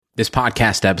This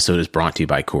podcast episode is brought to you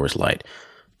by Coors Light.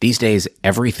 These days,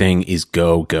 everything is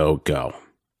go, go, go.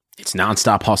 It's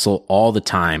nonstop hustle all the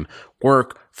time.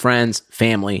 Work, friends,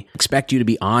 family expect you to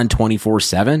be on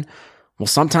 24/7. Well,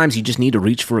 sometimes you just need to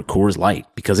reach for a Coors Light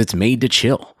because it's made to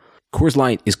chill. Coors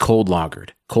Light is cold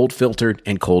lagered, cold filtered,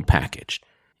 and cold packaged.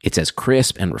 It's as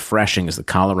crisp and refreshing as the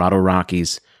Colorado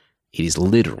Rockies. It is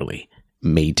literally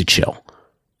made to chill.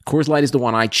 Coors Light is the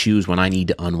one I choose when I need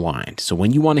to unwind. So when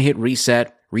you want to hit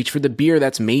reset, reach for the beer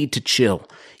that's made to chill.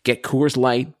 Get Coors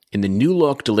Light in the new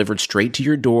look delivered straight to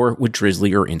your door with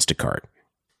Drizzly or Instacart.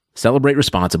 Celebrate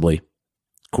responsibly.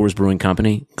 Coors Brewing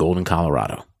Company, Golden,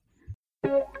 Colorado.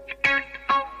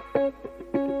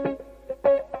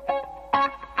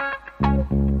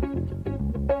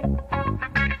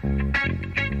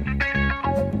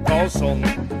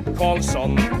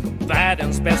 Karlsson,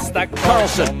 världens bästa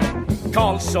Karlsson.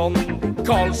 Karlsson,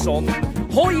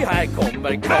 hoj här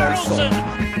kommer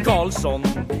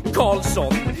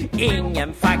Karlsson,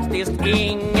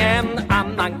 ingen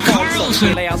annan Karlsson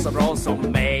spelar jag så bra som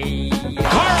mig.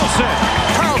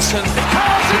 Karlsson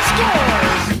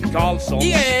scores! Karlsson,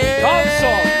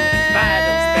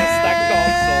 världens bästa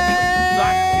Karlsson,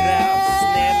 vackra,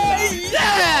 snälla.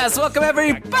 Yes! Welcome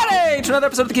everybody to another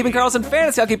episode of the Keeping Karlsson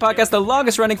Fantasy Hockey Podcast, the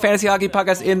longest running fantasy hockey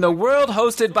podcast in the world,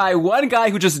 hosted by one guy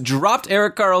who just dropped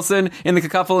Erik Karlsson in the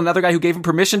cacophony, another guy who gave him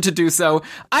permission to do so.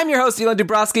 I'm your host, Elon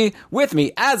Dubrovsky. With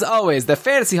me, as always, the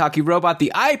fantasy hockey robot,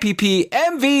 the IPP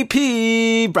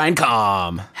MVP, Brian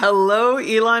Calm. Hello,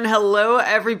 Elon. Hello,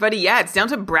 everybody. Yeah, it's down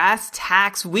to brass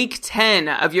tacks. Week 10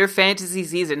 of your fantasy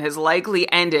season has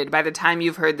likely ended by the time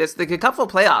you've heard this. The cacophony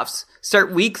playoffs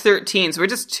start week 13, so we're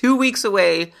just 2 weeks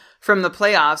away from the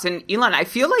playoffs. And Elon, I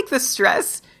feel like the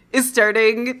stress is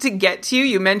starting to get to you.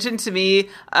 You mentioned to me,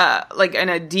 like in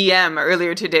a DM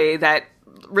earlier today, that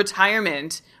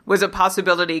retirement was a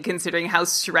possibility considering how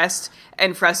stressed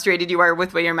and frustrated you are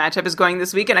with where your matchup is going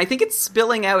this week. And I think it's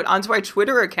spilling out onto our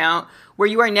Twitter account where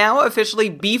you are now officially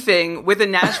beefing with the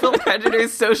Nashville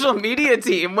Predators social media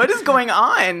team. What is going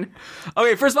on?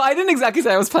 Okay, first of all, I didn't exactly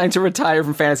say I was planning to retire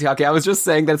from fantasy hockey. I was just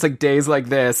saying that it's like days like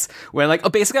this when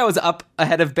basically I was up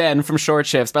ahead of Ben from short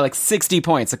shifts by like 60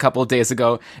 points a couple of days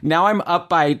ago. Now I'm up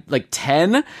by like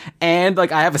 10 and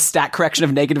like I have a stat correction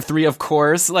of -3, of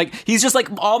course. Like he's just like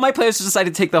all my players just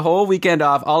decided to take the whole weekend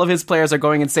off. All of his players are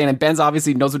going insane and Ben's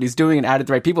obviously knows what he's doing and added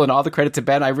the right people, and all the credit to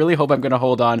Ben. I really hope I'm going to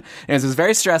hold on. And it was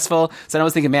very stressful. So I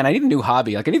was thinking, man, I need a new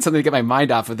hobby. Like I need something to get my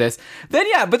mind off of this. Then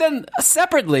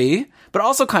separately, but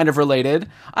also kind of related,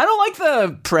 I don't like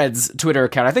the Preds Twitter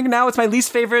account. I think now it's my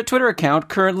least favorite Twitter account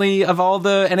currently of all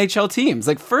the NHL teams.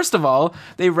 Like first of all,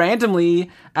 they randomly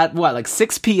at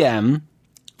 6 p.m.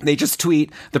 they just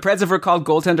tweet, the Preds have recalled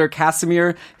goaltender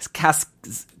Kasimir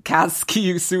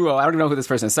Kaskisuo. I don't know who this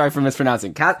person is. Sorry for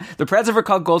mispronouncing. The Preds have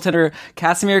recalled goaltender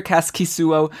Kasimir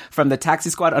Kaskisuo from the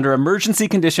taxi squad under emergency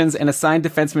conditions and assigned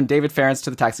defenseman David Ference to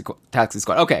the taxi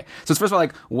squad. Okay, so it's first of all,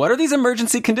 like, what are these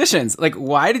emergency conditions? Like,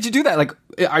 why did you do that? Like,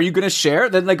 are you going to share?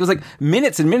 Then, like, it was like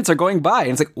minutes and minutes are going by,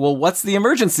 and it's like, well, what's the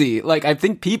emergency? Like, I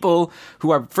think people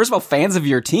who are, first of all, fans of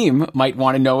your team might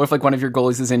want to know if, like, one of your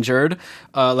goalies is injured.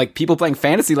 Like, people playing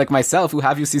fantasy like myself who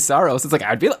have UC Saros, it's like,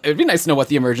 it'd be nice to know what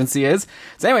the emergency is.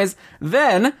 So anyways,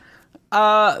 then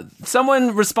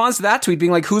someone responds to that tweet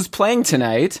being like, who's playing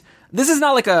tonight? This is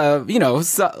not like a,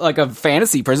 like a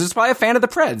fantasy person. It's probably a fan of the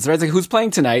Preds, right? It's like, who's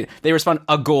playing tonight? They respond,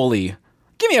 a goalie.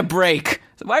 Give me a break.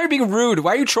 Why are you being rude?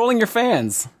 Why are you trolling your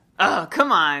fans? Oh,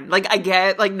 come on. Like, I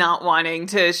get, like, not wanting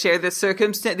to share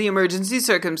the emergency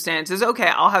circumstances. Okay,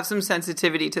 I'll have some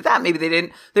sensitivity to that. Maybe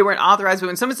they weren't authorized. But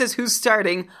when someone says who's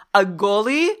starting, a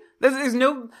goalie,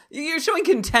 you're showing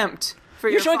contempt.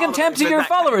 You're showing contempt to your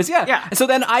followers, yeah. And so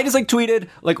then I just, like, tweeted,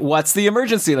 like, what's the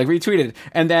emergency? Like, retweeted.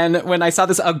 And then when I saw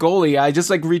this, a goalie, I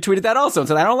just, like, retweeted that also and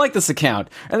said, I don't like this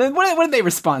account. And then what did they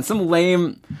respond? Some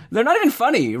lame... They're not even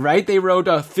funny, right? They wrote,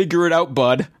 figure it out,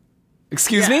 bud.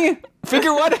 Excuse me?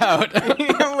 Figure what out?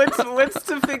 What's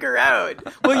to figure out?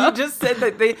 Well, you just said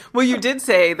that you did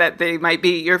say that they might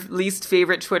be your least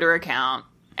favorite Twitter account.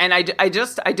 And I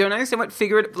don't understand what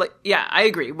figure it... Like, yeah, I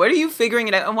agree. What are you figuring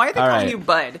it out? And why are they calling you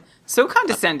bud? So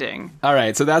condescending. All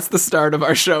right, so that's the start of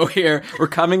our show here. We're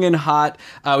coming in hot.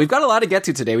 We've got a lot to get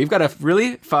to today. We've got a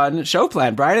really fun show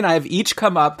plan. Brian and I have each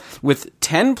come up with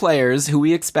 10 players who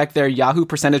we expect their Yahoo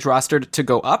percentage roster to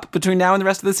go up between now and the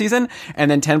rest of the season,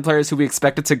 and then 10 players who we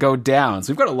expect it to go down.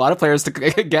 So we've got a lot of players to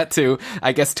get to.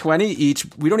 I guess 20 each.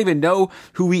 We don't even know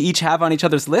who we each have on each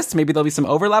other's lists. Maybe there'll be some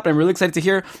overlap. I'm really excited to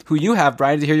hear who you have,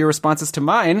 Brian, to hear your responses to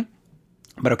mine.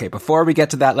 But okay, before we get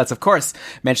to that, let's of course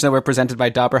mention that we're presented by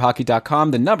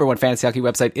DobberHockey.com, the #1 fantasy hockey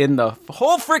website in the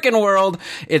whole freaking world.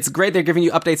 It's great. They're giving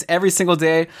you updates every single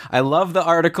day. I love the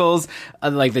articles.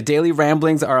 Like the daily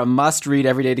ramblings are a must read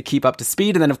every day to keep up to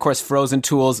speed. And then of course, Frozen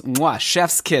Tools,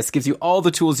 chef's kiss, gives you all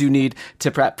the tools you need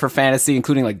to prep for fantasy,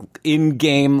 including like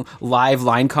in-game live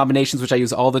line combinations, which I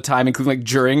use all the time, including like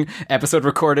during episode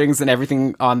recordings and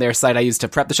everything on their site I use to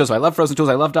prep the show. So I love Frozen Tools.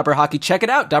 I love Dobber Hockey. Check it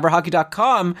out,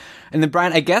 DobberHockey.com. And then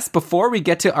Brian, I guess before we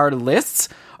get to our lists,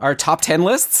 our top 10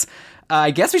 lists,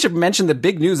 I guess we should mention the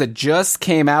big news that just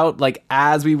came out like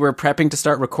as we were prepping to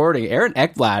start recording. Aaron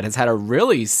Ekblad has had a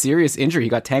really serious injury. He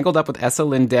got tangled up with Esa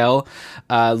Lindell.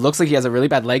 Looks like he has a really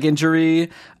bad leg injury.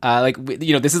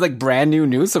 This is like brand new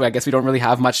news, so I guess we don't really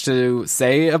have much to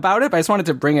say about it, but I just wanted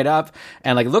to bring it up.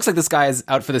 And like, it looks like this guy is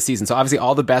out for the season. So obviously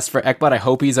all the best for Ekblad. I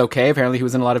hope he's okay. Apparently he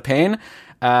was in a lot of pain.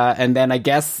 And then I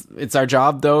guess it's our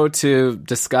job, though, to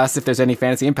discuss if there's any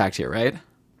fantasy impact here, right?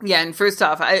 Yeah, and first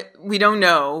off, we don't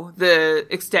know the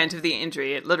extent of the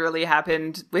injury. It literally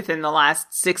happened within the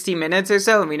last 60 minutes or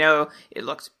so, and we know it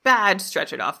looked bad,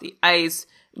 stretch it off the ice.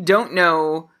 Don't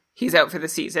know he's out for the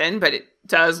season, but it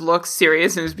does look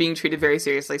serious and is being treated very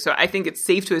seriously. So I think it's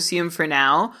safe to assume for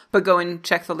now, but go and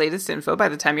check the latest info by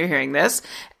the time you're hearing this.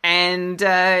 And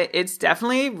it's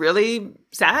definitely really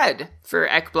sad for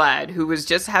Ekblad, who was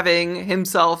just having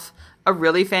himself a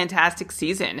really fantastic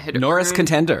season. Norris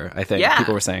contender, I think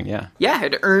people were saying, Yeah,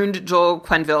 had earned Joel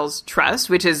Quenneville's trust,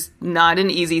 which is not an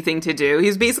easy thing to do.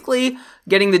 He's basically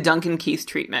getting the Duncan Keith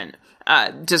treatment.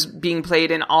 Just being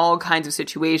played in all kinds of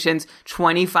situations,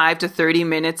 25 to 30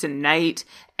 minutes a night,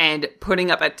 and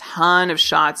putting up a ton of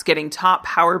shots, getting top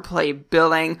power play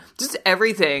billing. Just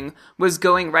everything was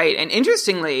going right. And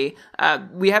interestingly,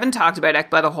 we haven't talked about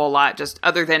Ekblad a whole lot, just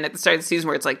other than at the start of the season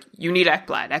where it's like, you need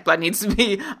Ekblad. Ekblad needs to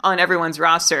be on everyone's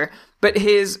roster. But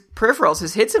his peripherals,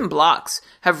 his hits and blocks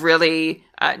have really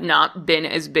not been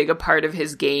as big a part of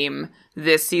his game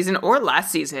this season or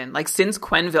last season. Like since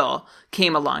Quenneville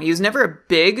came along, he was never a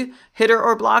big hitter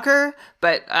or blocker,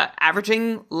 but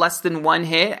averaging less than one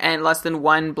hit and less than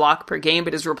one block per game,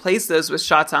 but has replaced those with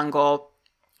shots on goal.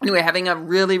 Anyway, having a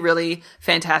really, really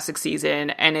fantastic season,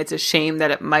 and it's a shame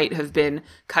that it might have been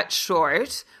cut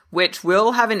short, which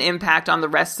will have an impact on the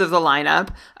rest of the lineup.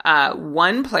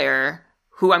 One player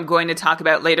who I'm going to talk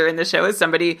about later in the show is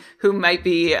somebody who might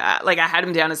be, I had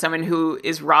him down as someone who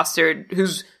is rostered,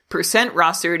 whose percent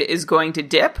rostered is going to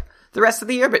dip the rest of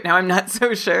the year, but now I'm not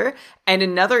so sure. And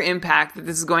another impact that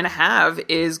this is going to have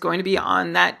is going to be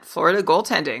on that Florida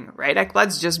goaltending, right?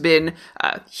 Ekblad's just been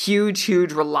a huge,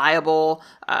 reliable,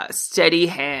 steady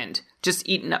hand, just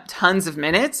eating up tons of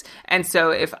minutes. And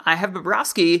so if I have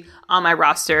Bobrovsky on my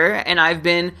roster and I've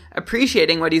been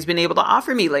appreciating what he's been able to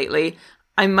offer me lately,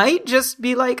 I might just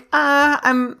be like,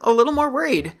 I'm a little more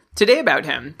worried today about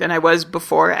him than I was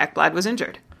before Ekblad was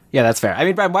injured. Yeah, that's fair. I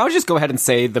mean, Brian, why don't you just go ahead and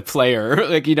say the player?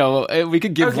 We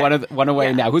could give one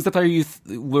away now. Who's the player you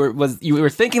were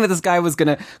thinking that this guy was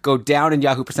going to go down in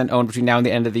Yahoo percent owned between now and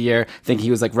the end of the year, thinking he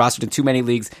was like rostered in too many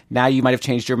leagues. Now you might have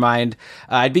changed your mind.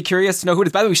 I'd be curious to know who it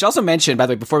is. By the way, we should also mention,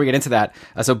 before we get into that,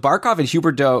 so Barkov and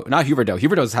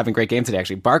Huberdeau is having a great game today,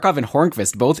 actually. Barkov and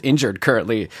Hornqvist, both injured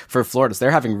currently for Florida. So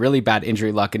they're having really bad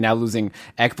injury luck, and now losing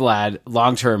Ekblad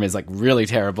long-term is like really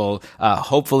terrible.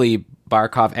 Hopefully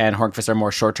Barkov and Hornqvist are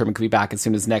more short-term and could be back as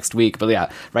soon as next week. But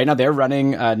yeah, right now they're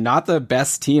running not the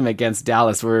best team against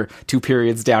Dallas. We're 2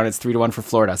 periods down. It's 3-1 for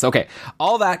Florida. So, okay,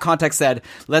 all that context said,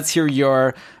 let's hear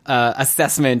your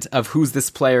assessment of who's this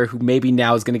player who maybe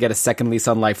now is going to get a second lease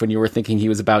on life when you were thinking he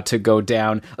was about to go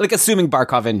down, like assuming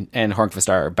Barkov and Hornqvist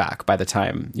are back by the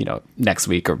time, next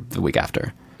week or the week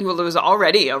after. Well, it was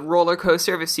already a roller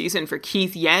coaster of a season for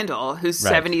Keith Yandel, who's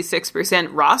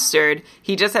 76% rostered.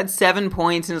 He just had 7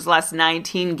 points in his last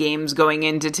 19 games going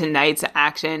into tonight's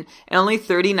action and only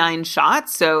 39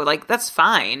 shots. So, that's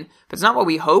fine, but it's not what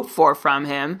we hope for from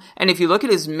him. And if you look at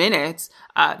his minutes,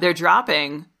 they're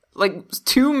dropping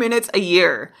 2 minutes a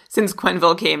year since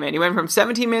Quenneville came in. He went from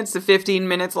 17 minutes to 15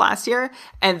 minutes last year,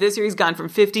 and this year he's gone from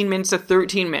 15 minutes to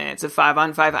 13 minutes of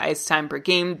 5-on-5 ice time per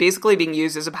game, basically being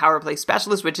used as a power play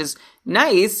specialist, which is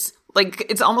nice.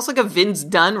 It's almost like a Vince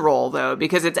Dunn role, though,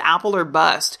 because it's apple or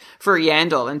bust for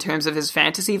Yandel in terms of his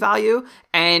fantasy value,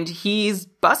 and he's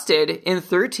busted in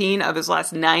 13 of his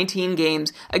last 19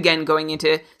 games, again, going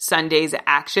into Sunday's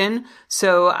action.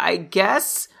 So I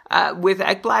guess With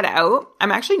Ekblad out,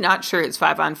 I'm actually not sure his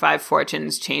 5-on-5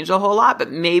 fortunes changed a whole lot, but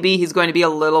maybe he's going to be a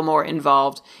little more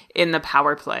involved in the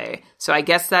power play. So I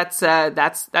guess that's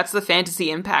the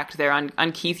fantasy impact there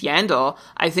on Keith Yandle.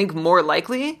 I think more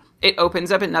likely it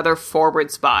opens up another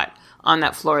forward spot on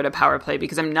that Florida power play,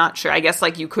 because I'm not sure. I guess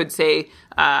like you could say,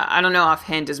 I don't know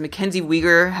offhand, does Mackenzie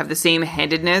Weegar have the same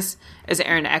handedness as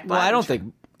Aaron Ekblad? Well, I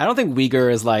don't think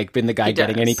Weegar has like been the guy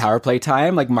getting any power play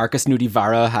time. Like Marcus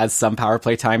Nudivara has some power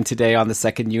play time today on the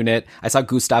second unit. I saw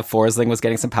Gustav Forsling was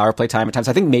getting some power play time at times.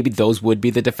 So I think maybe those would be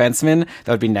the defensemen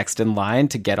that would be next in line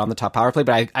to get on the top power play.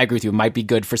 But I agree with you. It might be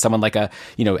good for someone like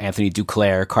Anthony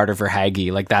Duclair, Carter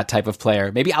Verhaeghe, like that type of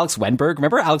player. Maybe Alex Wenberg.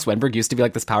 Remember Alex Wenberg used to be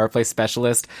like this power play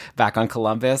specialist back on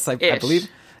Columbus, I believe.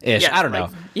 Yeah, I don't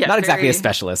know. Not exactly a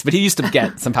specialist, but he used to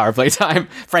get some power play time.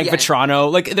 Frank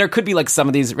Vetrano. Like, there could be like some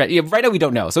of these. Right now, we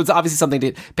don't know. So it's obviously something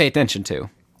to pay attention to.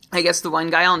 I guess the one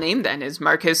guy I'll name then is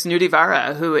Marcus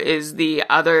Nudivara, who is the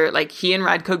other, like he and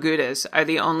Radko Gudas are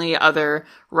the only other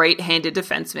right-handed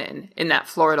defenseman in that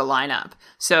Florida lineup.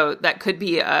 So that could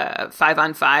be a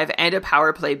 5-on-5 and a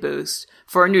power play boost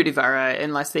for Nudivara,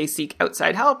 unless they seek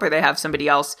outside help or they have somebody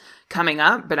else coming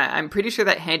up. But I'm pretty sure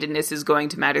that handedness is going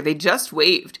to matter. They just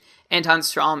waived Anton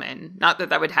Strawman. Not that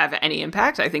that would have any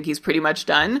impact. I think he's pretty much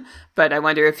done, but I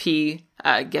wonder if he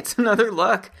gets another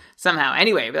look somehow.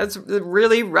 Anyway, that's a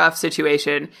really rough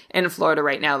situation in Florida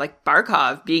right now. Like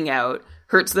Barkov being out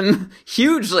hurts them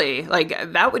hugely.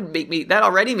 Like that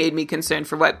already made me concerned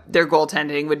for what their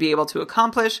goaltending would be able to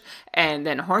accomplish. And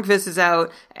then Hornqvist is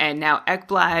out, and now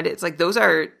Ekblad. It's like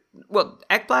Ekblad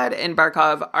and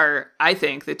Barkov are, I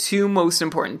think, the two most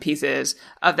important pieces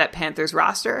of that Panthers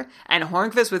roster. And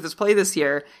Hornqvist, with his play this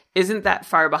year, isn't that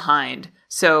far behind.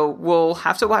 So we'll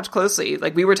have to watch closely.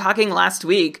 Like we were talking last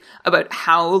week about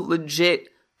how legit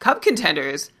cup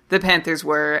contenders the Panthers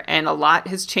were, and a lot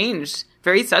has changed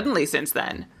very suddenly since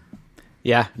then.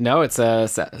 Yeah, no, it's a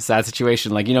sad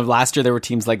situation. Like, last year there were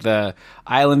teams like the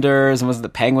Islanders and was it the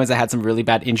Penguins that had some really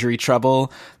bad injury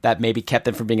trouble that maybe kept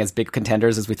them from being as big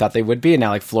contenders as we thought they would be. And now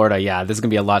like Florida, yeah, this is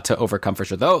going to be a lot to overcome for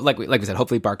sure. Though, like we said,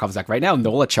 hopefully Barkov's back. Right now,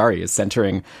 Noel Acciari is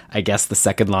centering, I guess, the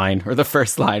second line or the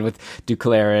first line with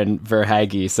Duclair and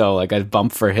Verhaeghe. So like a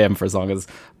bump for him for as long as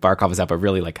Barkov is out. But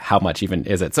really, like how much even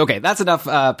is it? So, okay, that's enough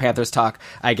Panthers talk,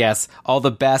 I guess. All the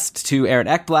best to Aaron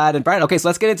Ekblad and Brian. Okay, so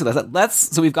let's get into this.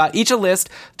 So we've got each a list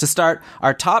to start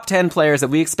our top 10 players that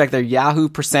we expect their Yahoo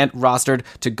percent rostered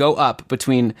to go up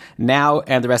between now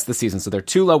and the rest of the season. So they're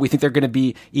too low. We think they're going to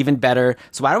be even better.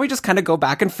 So why don't we just kind of go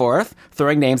back and forth,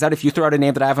 throwing names out. If you throw out a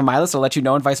name that I have on my list, I'll let you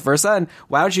know, and vice versa. And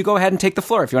why don't you go ahead and take the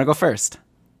floor if you want to go first?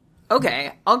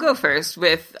 Okay, I'll go first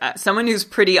with someone who's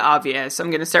pretty obvious. I'm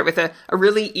going to start with a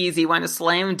really easy one, a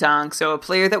slam dunk. So a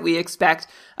player that we expect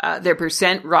their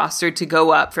percent rostered to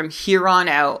go up from here on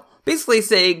out. Basically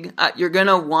saying you're going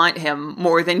to want him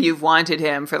more than you've wanted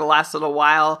him for the last little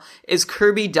while is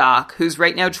Kirby Dach, who's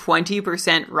right now 20%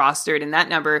 rostered, and that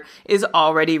number is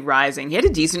already rising. He had a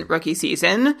decent rookie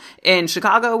season in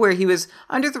Chicago where he was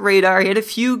under the radar. He had a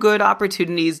few good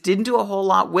opportunities, didn't do a whole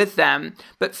lot with them,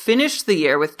 but finished the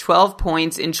year with 12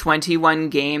 points in 21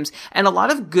 games and a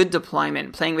lot of good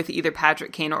deployment, playing with either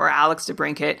Patrick Kane or Alex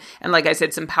DeBrincat, and like I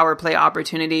said, some power play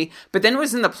opportunity. But then it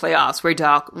was in the playoffs where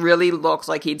Dach really looked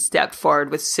like he'd stepped forward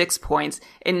with 6 points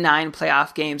in 9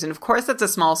 playoff games. And of course, that's a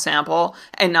small sample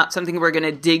and not something we're going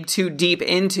to dig too deep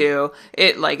into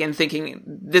it, like in thinking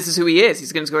this is who he is.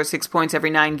 He's going to score 6 points every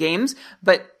 9 games.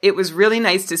 But it was really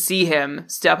nice to see him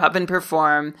step up and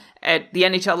perform at the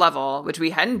NHL level, which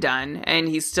we hadn't done. And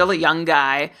he's still a young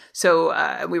guy.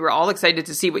 So we were all excited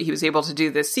to see what he was able to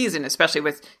do this season, especially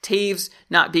with Taves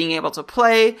not being able to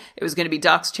play. It was going to be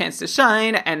Dach's chance to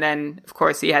shine. And then, of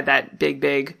course, he had that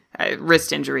big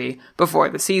wrist injury before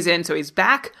the season. So he's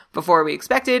back before we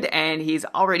expected, and he's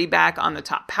already back on the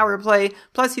top power play.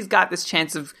 Plus, he's got this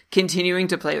chance of continuing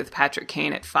to play with Patrick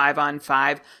Kane at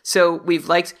 5-on-5. So we've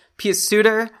liked Pius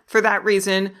Suter for that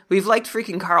reason. We've liked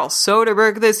freaking Carl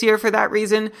Soderberg this year for that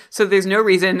reason. So there's no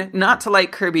reason not to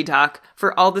like Kirby Dach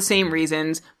for all the same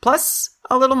reasons, plus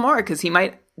a little more, because he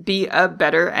might be a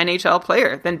better NHL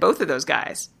player than both of those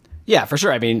guys. Yeah, for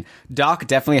sure. I mean, Dach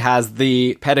definitely has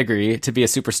the pedigree to be a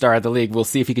superstar of the league. We'll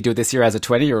see if he could do it this year as a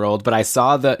 20-year-old. But I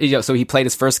saw so he played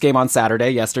his first game on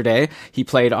yesterday. He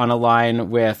played on a line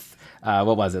with,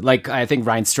 what was it? Like, I think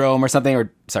Ryan Strome or something,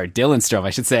 or Dylan Strome, I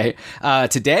should say.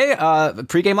 Today,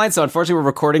 pregame line. So unfortunately, we're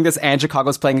recording this and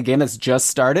Chicago's playing a game that's just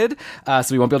started. So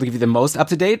we won't be able to give you the most up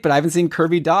to date, but I haven't seen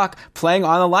Kirby Dach playing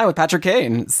on the line with Patrick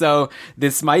Kane. So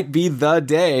this might be the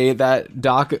day that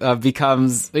Dach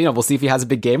becomes, we'll see if he has a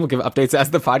big game. We'll give updates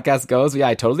as the podcast goes. But yeah,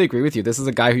 I totally agree with you. This is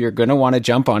a guy who you're going to want to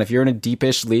jump on. If you're in a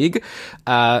deepish league,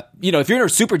 if you're in a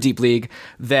super deep league,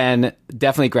 then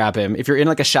definitely grab him. If you're in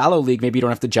like a shallow league, maybe you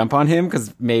don't have to jump on him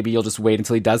because maybe you'll just wait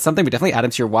until he does something, but definitely add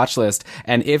him to your watch list.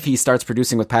 And if he starts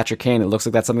producing with Patrick Kane, it looks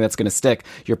like that's something that's going to stick.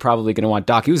 You're probably going to want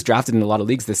Dach. He was drafted in a lot of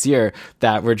leagues this year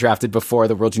that were drafted before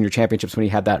the World Junior Championships when he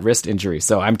had that wrist injury.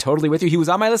 So I'm totally with you. He was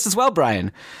on my list as well,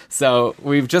 Brian. So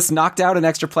we've just knocked out an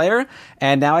extra player.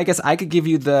 And now I guess I could give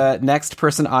you the next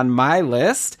person on my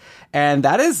list. And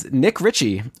that is Nick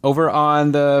Ritchie over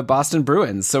on the Boston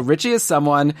Bruins. So Ritchie is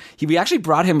someone, we actually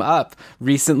brought him up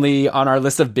recently on our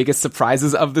list of biggest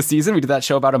surprises of the season. We did that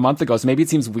show about a month ago. So maybe it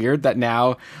seems weird that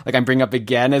now, I'm bringing up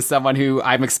again as someone who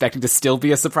I'm expecting to still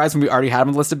be a surprise when we already had him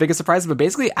on the list of biggest surprises. But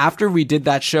basically, after we did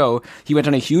that show, he went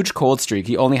on a huge cold streak.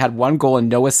 He only had 1 goal and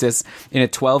no assists in a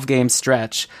 12-game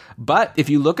stretch. But if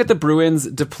you look at the Bruins'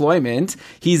 deployment,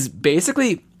 he's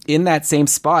basically in that same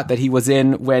spot that he was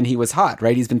in when he was hot,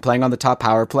 right? He's been playing on the top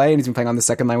power play and he's been playing on the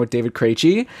second line with David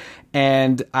Krejci.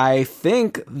 And I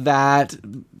think that,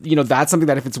 that's something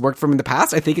that if it's worked for him in the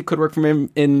past, I think it could work for him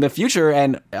in the future.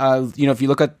 And, if you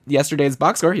look at yesterday's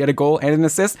box score, he had a goal and an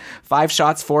assist, 5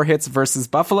 shots, 4 hits versus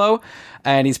Buffalo.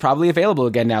 And he's probably available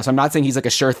again now. So I'm not saying he's like a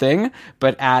sure thing,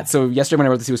 but so yesterday when I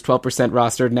wrote this, he was 12%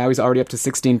 rostered. Now he's already up to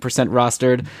 16%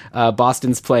 rostered.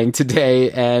 Boston's playing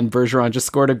today and Bergeron just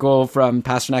scored a goal from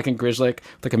Pasternak and Grzelcyk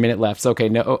with like a minute left. So, okay,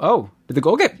 no. Did the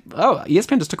goal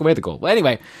ESPN just took away the goal. Well,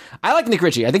 anyway, I like Nick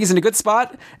Ritchie. I think he's in a good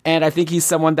spot, and I think he's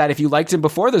someone that if you liked him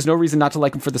before, there's no reason not to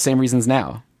like him for the same reasons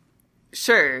now.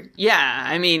 Sure. Yeah.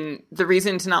 I mean, the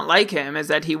reason to not like him is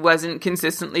that he wasn't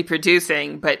consistently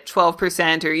producing, but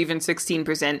 12% or even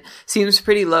 16% seems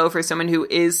pretty low for someone who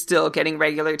is still getting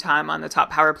regular time on the top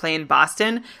power play in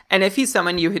Boston. And if he's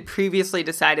someone you had previously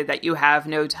decided that you have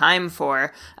no time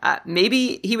for,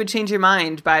 maybe he would change your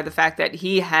mind by the fact that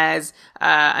he has,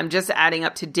 I'm just adding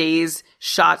up today's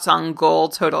shots on goal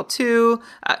total 2,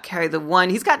 carry the 1.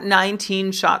 He's got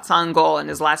 19 shots on goal in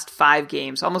his last 5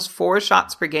 games, almost 4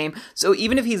 shots per game. So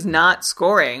even if he's not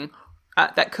scoring,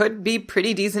 that could be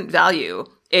pretty decent value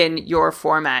in your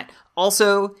format.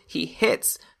 Also, he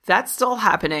hits. That's still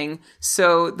happening.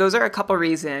 So those are a couple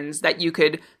reasons that you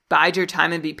could bide your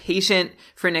time and be patient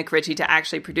for Nick Ritchie to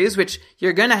actually produce, which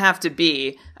you're going to have to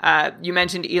be. You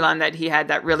mentioned, Elon, that he had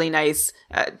that really nice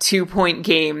 2-point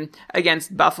game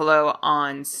against Buffalo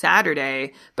on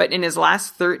Saturday. But in his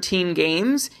last 13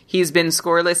 games, he's been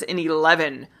scoreless in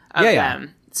 11 of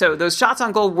them. So those shots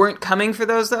on goal weren't coming for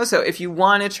those, though. So if you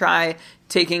want to try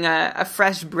taking a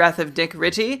fresh breath of Nick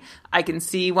Ritchie, I can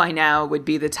see why now would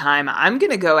be the time. I'm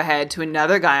going to go ahead to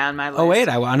another guy on my list. Oh, wait,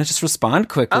 I want to just respond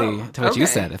quickly to what you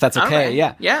said, if that's okay.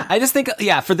 Right. Yeah. I just think,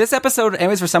 for this episode,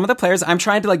 anyways, for some of the players, I'm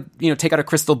trying to take out a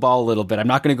crystal ball a little bit. I'm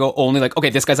not going to go only okay,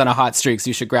 this guy's on a hot streak, so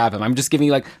you should grab him. I'm just giving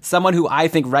you someone who I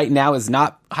think right now is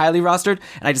not highly rostered,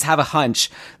 and I just have a hunch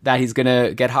that he's going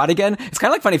to get hot again. It's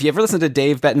kind of funny, if you ever listen to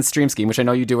Dave Betton's Stream Scheme, which I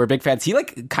know you do, we're big fans, he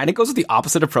kind of goes with the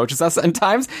opposite approach as us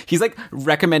sometimes. He's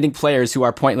recommending players who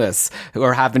are pointless,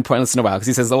 or have been pointless in a while, because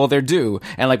he says, they're due.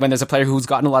 And when there's a player who's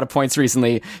gotten a lot of points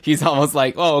recently, he's almost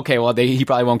okay, well, he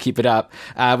probably won't keep it up,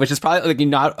 which is probably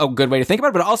not a good way to think about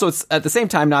it, but also it's at the same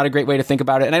time not a great way to think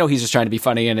about it. And I know he's just trying to be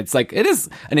funny, and it's it is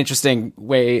an interesting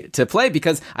way to play,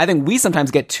 because I think we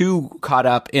sometimes get too caught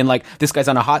up in this guy's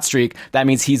on a hot streak, that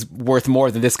means he's worth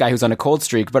more than this guy who's on a cold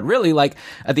streak. But really,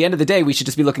 at the end of the day, we should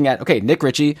just be looking at, okay, Nick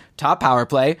Ritchie, top power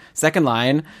play, second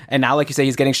line, and now, like you say,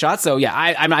 he's getting shots. So yeah,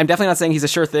 I'm definitely not saying he's a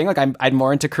sure thing. I'm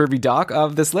more into Kirby Dach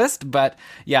of this list, but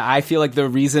yeah, I feel the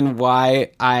reason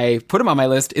why I put him on my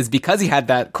list is because he had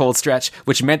that cold stretch,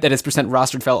 which meant that his percent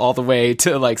rostered fell all the way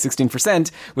to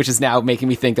 16%, which is now making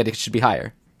me think that it should be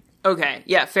higher. Okay,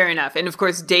 yeah, fair enough. And of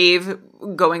course, Dave,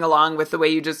 going along with the way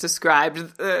you just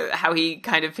described how he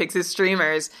kind of picks his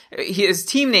streamers, his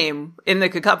team name in the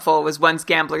Cupful was once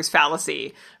Gambler's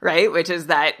Fallacy, right? Which is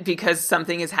that because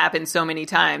something has happened so many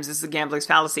times, this is a Gambler's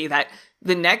Fallacy, that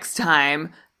the next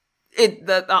time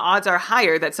the odds are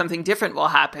higher that something different will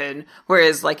happen.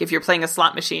 Whereas if you're playing a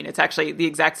slot machine, it's actually the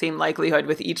exact same likelihood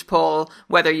with each pull,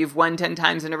 whether you've won 10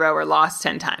 times in a row or lost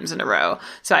 10 times in a row.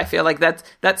 So I feel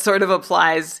that sort of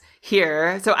applies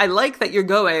here. So I like that you're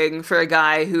going for a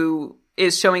guy who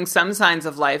is showing some signs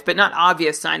of life, but not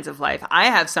obvious signs of life. I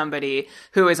have somebody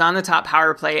who is on the top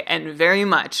power play and very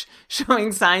much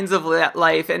showing signs of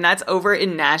life, and that's over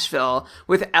in Nashville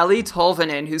with Ellie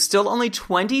Tolvanen, who's still only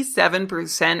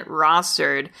 27%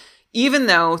 rostered, even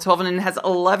though Tolvanen has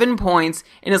 11 points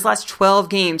in his last 12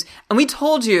 games. And we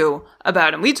told you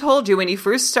about him. We told you when he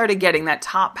first started getting that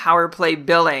top power play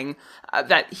billing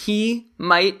that he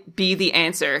might be the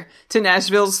answer to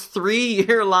Nashville's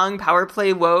 3-year-long power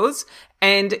play woes.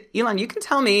 And Elon, you can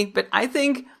tell me, but I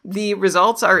think the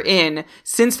results are in.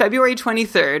 Since February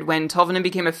 23rd, when Tolvanen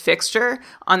became a fixture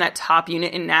on that top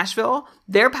unit in Nashville,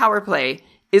 their power play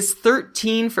is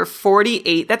 13 for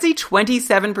 48. That's a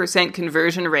 27%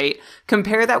 conversion rate.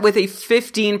 Compare that with a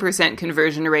 15%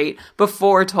 conversion rate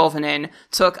before Tolvanen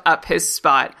took up his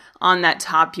spot on that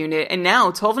top unit. And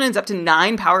now Tolvanen's up to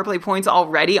 9 power play points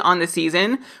already on the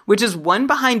season, which is 1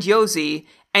 behind Josi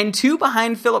and 2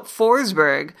 behind Philip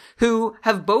Forsberg, who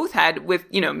have both had,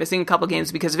 with, missing a couple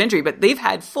games because of injury, but they've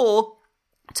had full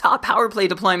top power play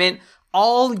deployment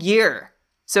all year.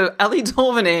 So Ellie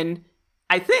Tolvanen,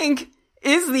 I think,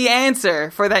 is the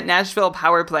answer for that Nashville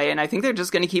power play, and I think they're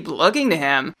just going to keep looking to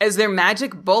him as their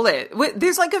magic bullet.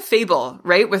 There's like a fable,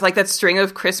 right, with like that string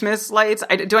of Christmas lights.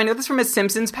 Do I know this from a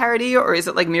Simpsons parody, or is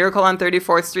it like Miracle on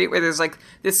 34th Street, where there's like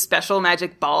this special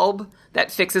magic bulb that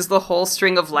fixes the whole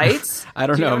string of lights? I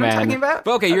don't know, what man. I'm talking about?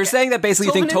 But okay, you're saying that basically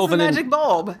you think Tolvanen... the magic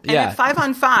bulb. And at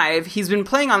 5-on-5, he's been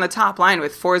playing on the top line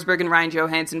with Forsberg and Ryan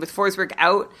Johansson. With Forsberg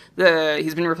out,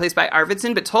 he's been replaced by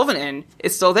Arvidsson, but Tolvanen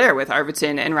is still there with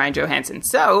Arvidsson and Ryan Johansson.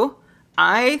 So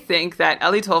I think that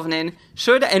Ellie Tolvanen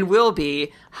should and will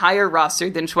be higher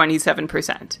rostered than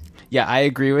 27%. Yeah, I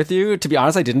agree with you. To be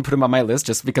honest, I didn't put him on my list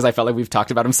just because I felt like we've talked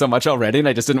about him so much already, and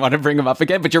I just didn't want to bring him up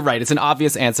again. But you're right. It's an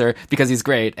obvious answer because he's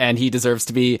great, and he deserves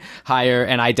to be higher,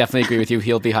 and I definitely agree with you.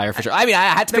 He'll be higher for sure. I mean, I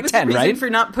had to pick 10, right? That was the reason for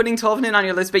not putting Tolvanen on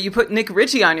your list, but you put Nick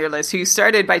Ritchie on your list, who you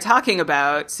started by talking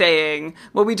about, saying,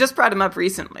 well, we just brought him up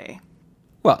recently.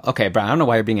 Well, okay, Brian, I don't know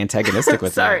why you're being antagonistic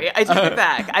with Sorry, that. I take it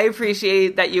back. I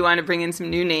appreciate that you want to bring in some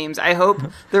new names. I hope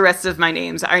the rest of my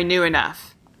names are new enough.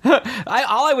 All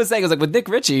I was saying was, like, with Nick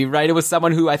Ritchie, right, it was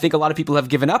someone who I think a lot of people have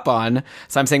given up on,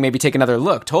 so I'm saying maybe take another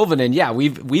look. Tolvanen, yeah,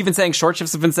 we've been saying, Short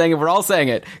Shifts have been saying it, we're all saying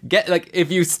it.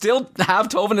 If you still have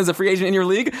Tolvanen as a free agent in your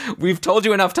league, we've told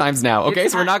you enough times now, okay?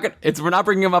 So we're not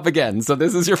bringing him up again, so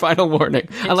this is your final warning.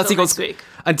 Unless he goes,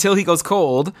 until he goes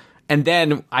cold, and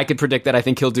then I could predict that I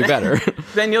think he'll do better.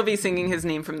 Then you'll be singing his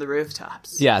name from the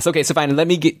rooftops. Yes. Okay, so fine. Let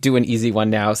me do an easy one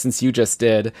now, since you just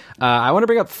did. I want to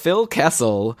bring up Phil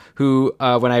Kessel, who,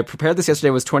 when I prepared this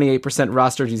yesterday, was 28%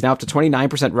 rostered. He's now up to 29%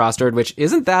 rostered, which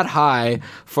isn't that high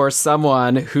for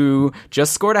someone who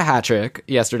just scored a hat trick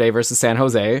yesterday versus San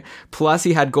Jose. Plus,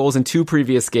 he had goals in 2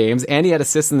 previous games, and he had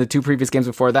assists in the 2 previous games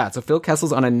before that. So Phil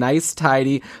Kessel's on a nice,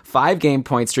 tidy 5-game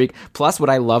point streak. Plus, what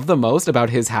I love the most about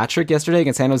his hat trick yesterday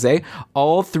against San Jose,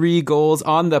 all 3 goals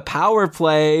on the power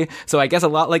play. So I guess a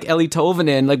lot like Ellie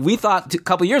Tolvanen, like we thought a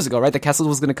couple years ago, right, that Kessel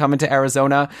was going to come into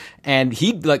Arizona and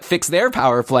he'd like fix their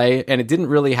power play, and it didn't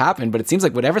really happen. But it seems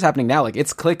like whatever's happening now, like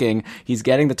it's clicking. He's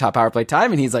getting the top power play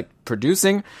time and he's like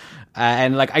producing.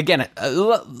 And like, again,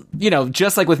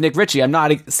 just like with Nick Ritchie, I'm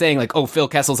not saying like, oh, Phil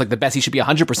Kessel's like the best. He should be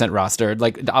 100% rostered.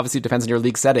 Like, obviously it depends on your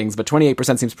league settings, but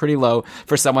 28% seems pretty low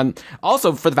for someone.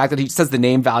 Also for the fact that he says the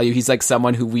name value, he's like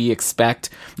someone who we expect,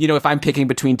 if I'm picking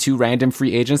between 2 random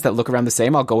free agents that look around the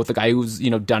same, I'll go with the guy who's,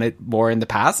 done it more in the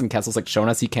past. And Kessel's like shown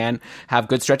us he can have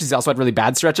good stretches. He also had really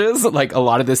bad stretches. Like a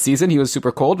lot of this season, he was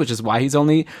super cold, which is why he's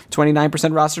only 29%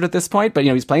 rostered at this point. But,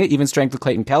 he's playing at even strength with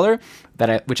Clayton Keller,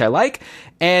 which I like.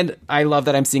 And I love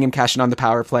that I'm seeing him cashing on the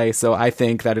power play. So I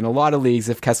think that in a lot of leagues,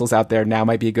 if Kessel's out there, now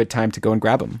might be a good time to go and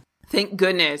grab him. Thank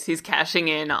goodness he's cashing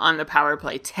in on the power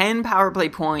play. 10 power play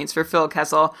points for Phil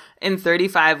Kessel in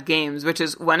 35 games, which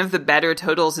is one of the better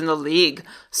totals in the league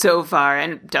so far,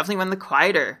 and definitely one of the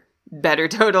quieter better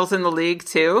totals in the league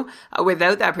too.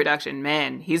 Without that production,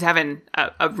 man, he's having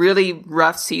a really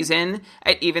rough season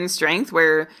at even strength,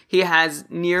 where he has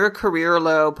near career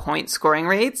low point scoring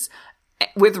rates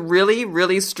with really,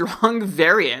 really strong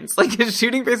variance. Like his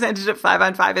shooting percentage at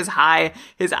 5-on-5 is high,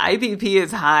 his IPP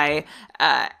is high,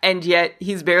 and yet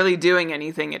he's barely doing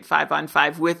anything at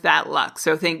 5-on-5 with that luck.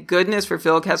 So thank goodness for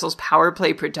Phil Kessel's power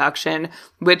play production,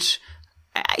 which,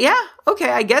 okay,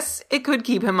 I guess it could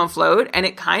keep him afloat. And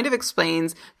it kind of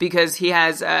explains because he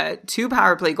has 2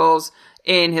 power play goals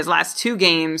in his last 2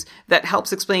 games. That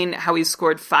helps explain how he's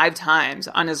scored 5 times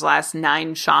on his last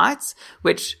 9 shots,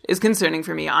 which is concerning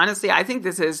for me. Honestly, I think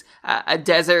this is a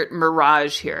desert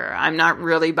mirage here. I'm not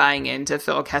really buying into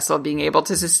Phil Kessel being able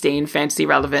to sustain fantasy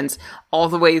relevance all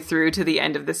the way through to the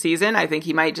end of the season. I think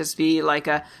he might just be like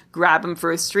a grab him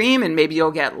for a stream and maybe you'll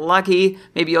get lucky.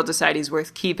 Maybe you'll decide he's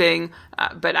worth keeping.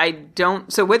 But I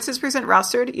don't. So what's his percent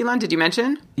rostered, Elon? Did you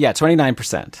mention? Yeah,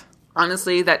 29%.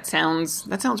 Honestly, that sounds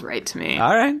right to me.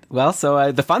 All right. Well,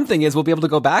 so the fun thing is we'll be able to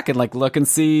go back and like look and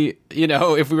see,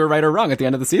 if we were right or wrong at the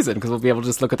end of the season, because we'll be able to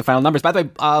just look at the final numbers. By the way,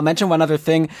 I'll mention one other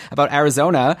thing about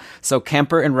Arizona. So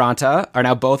Kemper and Ranta are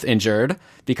now both injured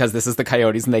because this is the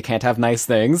Coyotes and they can't have nice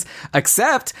things,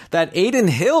 except that Adin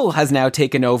Hill has now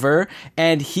taken over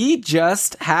and he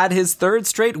just had his 3rd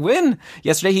straight win.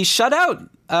 Yesterday, he shut out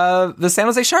the San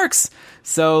Jose Sharks.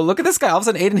 So look at this guy. All of a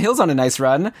sudden, Adin Hill's on a nice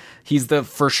run. He's the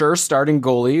for sure starting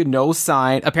goalie. No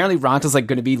sign. Apparently, Ronta's like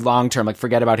going to be long term. Like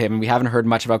forget about him. And we haven't heard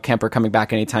much about Kemper coming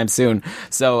back anytime soon.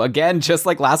 So again, just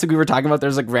like last week we were talking about,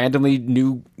 there's like randomly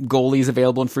new goalies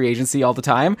available in free agency all the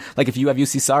time. Like if you have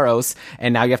UC Saros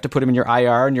and now you have to put him in your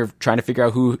IR and you're trying to figure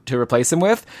out who to replace him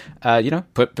with,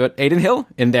 put Adin Hill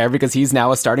in there because he's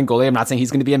now a starting goalie. I'm not saying he's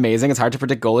going to be amazing. It's hard to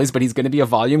predict goalies, but he's going to be a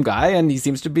volume guy and he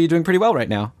seems to be doing pretty well right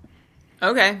now.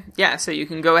 Okay, yeah, so you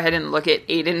can go ahead and look at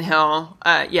Adin Hill.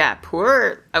 I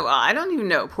don't even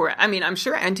know. I'm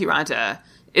sure Antti Ranta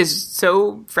is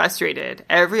so frustrated.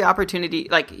 Every opportunity,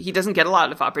 like, he doesn't get a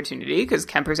lot of opportunity because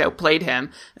Kemper's outplayed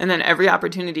him. And then every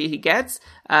opportunity he gets,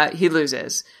 he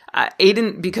loses.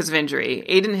 Because of injury.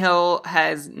 Adin Hill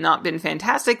has not been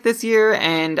fantastic this year,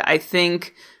 and I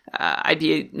think I'd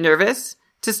be nervous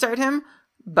to start him,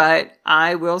 but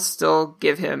I will still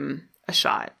give him a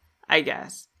shot, I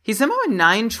guess. He's somehow a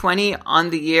 920 on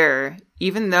the year,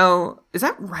 even though, is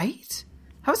that right?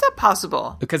 How is that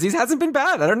possible? Because he hasn't been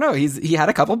bad. I don't know. He had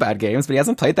a couple bad games, but he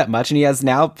hasn't played that much, and he has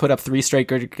now put up 3 straight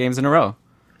good games in a row.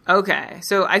 Okay,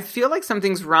 so I feel like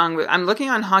something's wrong with... I'm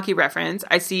looking on Hockey Reference.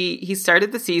 I see he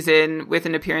started the season with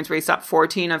an appearance where he stopped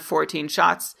 14 of 14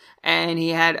 shots, and he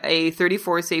had a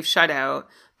 34-save shutout.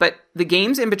 But the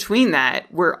games in between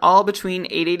that were all between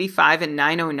 885 and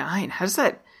 909. How does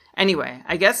that... Anyway,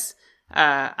 I guess...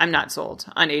 I'm not sold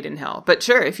on Adin Hill, but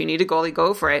sure, if you need a goalie,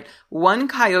 go for it. One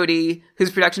Coyote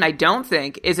whose production I don't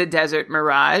think is a desert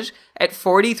mirage at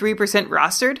 43%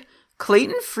 rostered,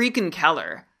 Clayton freaking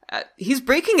Keller. He's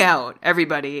breaking out,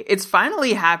 everybody. It's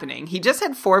finally happening. He just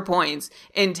had 4 points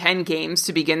in 10 games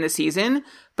to begin the season,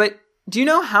 but do you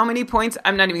know how many points?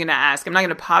 I'm not even going to ask. I'm not going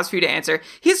to pause for you to answer.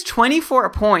 He has 24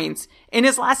 points in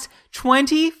his last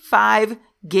 25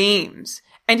 games.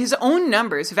 And his own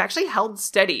numbers have actually held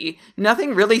steady.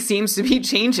 Nothing really seems to be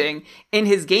changing in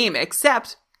his game,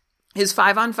 except his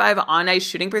 5-on-5 on-ice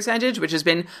shooting percentage, which has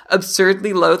been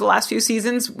absurdly low the last few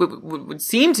seasons, would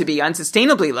seem to be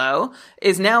unsustainably low,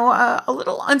 is now a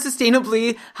little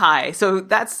unsustainably high. So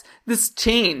that's this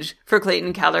change for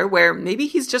Clayton Keller, where maybe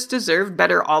he's just deserved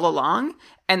better all along,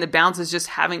 and the bounces just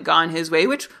haven't gone his way,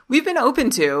 which we've been open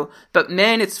to. But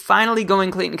man, it's finally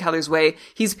going Clayton Keller's way.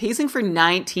 He's pacing for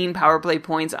 19 power play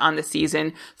points on the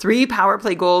season. 3 power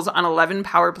play goals on 11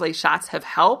 power play shots have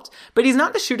helped, but he's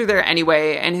not the shooter there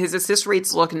anyway, and his assist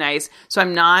rates look nice. So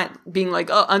I'm not being like,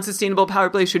 oh, unsustainable power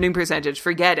play shooting percentage.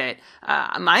 Forget it.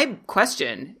 My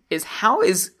question is, how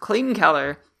is Clayton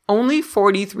Keller only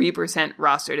 43%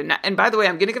 rostered? And by the way,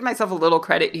 I'm going to give myself a little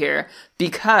credit here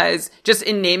because just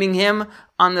in naming him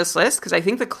on this list, because I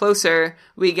think the closer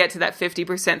we get to that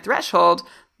 50% threshold,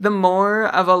 the more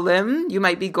of a limb you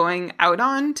might be going out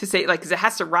on to say, like, because it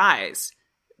has to rise.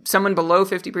 Someone below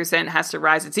 50% has to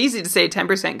rise. It's easy to say a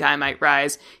 10% guy might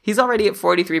rise. He's already at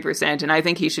 43%, and I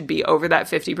think he should be over that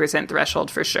 50% threshold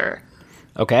for sure.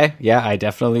 Okay, yeah, I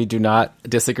definitely do not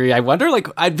disagree. I wonder, like,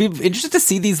 I'd be interested to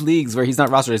see these leagues where he's not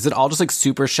rostered. Is it all just, like,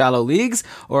 super shallow leagues?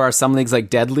 Or are some leagues, like,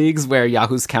 dead leagues where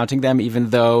Yahoo's counting them even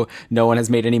though no one has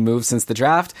made any moves since the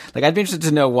draft? Like, I'd be interested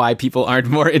to know why people aren't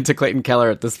more into Clayton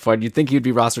Keller at this point. You'd think he'd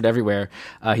be rostered everywhere.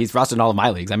 He's rostered in all of my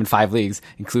leagues. I'm in 5 leagues,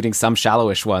 including some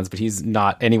shallowish ones, but he's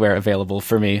not anywhere available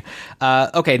for me.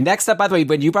 Okay, next up, by the way,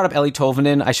 when you brought up Eeli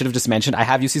Tolvanen, I should have just mentioned, I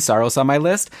have UC Saros on my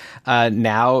list.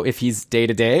 Now, if he's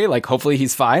day-to-day, like, hopefully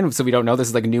he's fine, so we don't know. This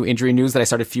is like new injury news that I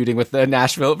started feuding with the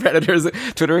Nashville Predators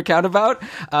Twitter account about.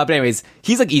 But anyways,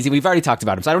 he's like easy. We've already talked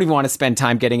about him, so I don't even want to spend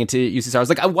time getting into UC Saros.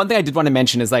 Like, one thing I did want to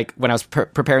mention is, like, when I was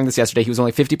preparing this yesterday, he was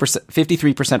only 53%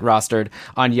 rostered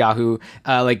on Yahoo.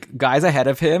 Like, guys ahead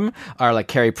of him are like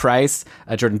Carey Price,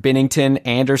 Jordan Binnington,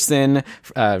 Anderson,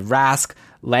 Rask,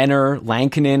 Lanner,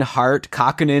 Lankinen, Hart,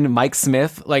 Kakkonen, Mike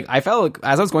Smith. Like, I felt like,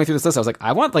 as I was going through this list, I was like,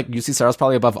 I want, like, Juuse Saros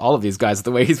probably above all of these guys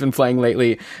the way he's been playing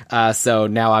lately. So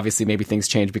now, obviously, maybe things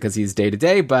change because he's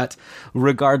day-to-day, but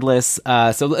regardless,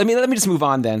 so let me just move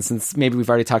on then, since maybe we've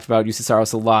already talked about Juuse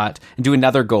Saros a lot, and do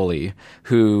another goalie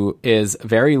who is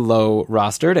very low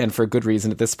rostered, and for good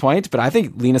reason at this point, but I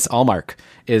think Linus Ullmark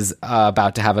is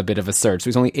about to have a bit of a surge. So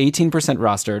he's only 18%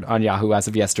 rostered on Yahoo as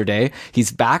of yesterday.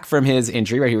 He's back from his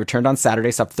injury, where he returned on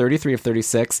Saturday, stopped 33 of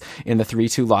 36 in the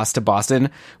 3-2 loss to Boston,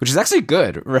 which is actually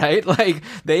good, right? Like,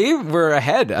 they were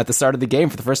ahead at the start of the game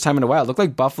for the first time in a while. It looked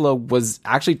like Buffalo was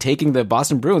actually taking the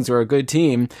Boston Bruins, who are a good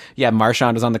team. Yeah,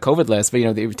 Marchand was on the COVID list, but, you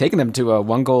know, they've taken them to a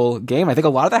 1-goal game. I think a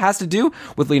lot of that has to do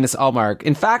with Linus Ullmark.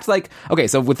 In fact, like, okay,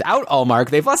 so without Ullmark,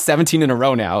 they've lost 17 in a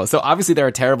row now. So obviously they're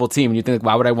a terrible team, and you think, like,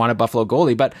 why would I want a Buffalo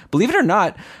goalie? But believe it or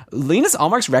not, Linus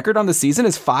Ullmark's record on the season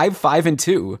is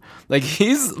 5-5-2. Like,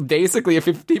 he's basically a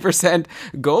 50%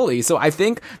 goalie. So I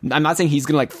think, I'm not saying he's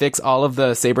going to, like, fix all of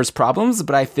the Sabres problems,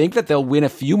 but I think that they'll win a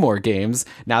few more games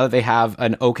now that they have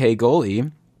an okay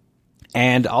goalie.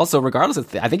 And also, regardless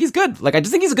of, I think he's good. Like, I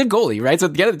just think he's a good goalie, right? So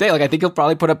at the end of the day, like, I think he'll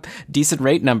probably put up decent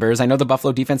rate numbers. I know the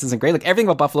Buffalo defense isn't great. Like, everything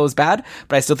about Buffalo is bad,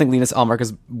 but I still think Linus Ullmark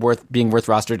is worth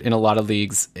rostered in a lot of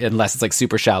leagues, unless it's, like,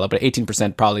 super shallow. But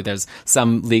 18%, probably there's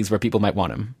some leagues where people might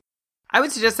want him. I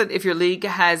would suggest that if your league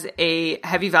has a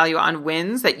heavy value on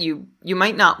wins, that you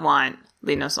might not want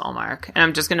Linus Ullmark. And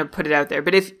I'm just going to put it out there.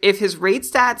 But if his rate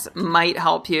stats might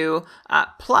help you,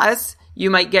 plus you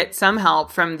might get some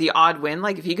help from the odd win.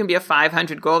 Like, if he can be a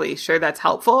 500 goalie, sure, that's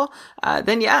helpful.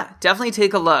 Then yeah, definitely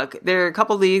take a look. There are a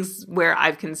couple leagues where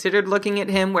I've considered looking at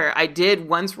him, where I did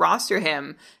once roster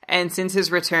him. And since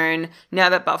his return, now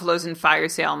that Buffalo's in fire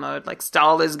sale mode, like,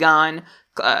 Stahl is gone,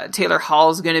 Taylor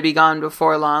Hall's going to be gone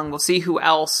before long. We'll see who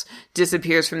else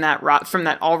disappears from that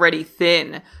already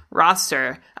thin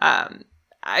roster.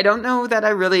 I don't know that I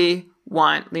really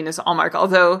want Linus Ullmark,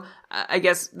 although I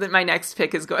guess that my next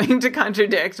pick is going to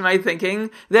contradict my thinking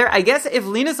there. I guess if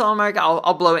Linus Ullmark,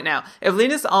 I'll blow it now. If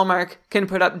Linus Ullmark can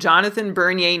put up Jonathan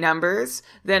Bernier numbers,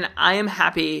 then I am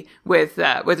happy with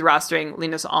rostering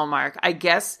Linus Ullmark. I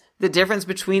guess the difference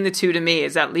between the two to me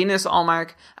is that Linus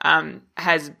Ullmark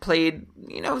has played,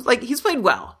 like, he's played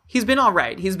well. He's been all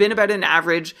right. He's been about an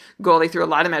average goalie through a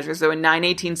lot of measures, though a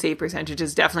 .918 save percentage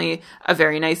is definitely a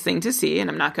very nice thing to see, and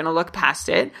I'm not going to look past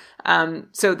it.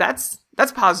 So that's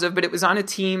positive, but it was on a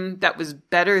team that was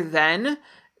better then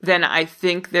than I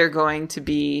think they're going to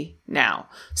be now.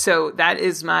 So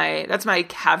that's my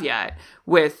caveat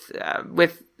with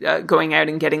going out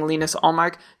and getting Linus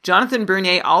Ullmark. Jonathan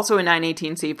Bernier, also a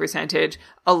 .918 save percentage,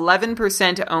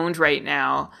 11% owned right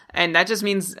now. And that just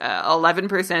means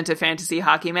 11% of fantasy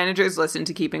hockey managers listen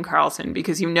to Keeping Karlsson,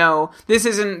 because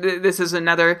this is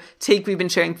another take we've been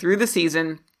sharing through the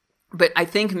season. But I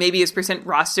think maybe his percent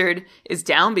rostered is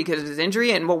down because of his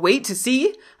injury, and we'll wait to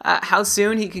see how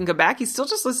soon he can come back. He's still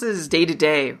just listed as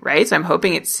day-to-day, right? So I'm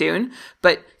hoping it's soon.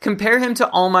 But compare him to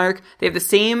Ullmark. They have the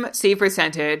same save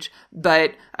percentage,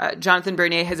 but Jonathan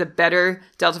Bernier has a better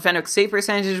Delta Fenwick save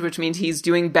percentage, which means he's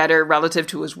doing better relative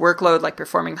to his workload, like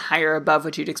performing higher above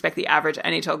what you'd expect the average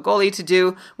NHL goalie to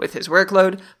do with his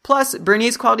workload. Plus,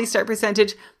 Bernier's quality start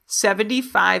percentage,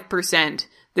 75%.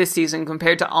 This season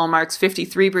compared to Ullmark's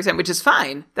 53%, which is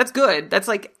fine. That's good. That's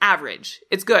like average.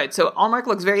 It's good. So Ullmark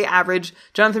looks very average.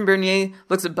 Jonathan Bernier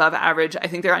looks above average. I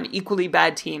think they're on equally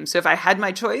bad teams. So if I had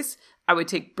my choice, I would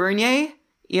take Bernier.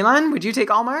 Elon, would you take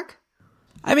Ullmark?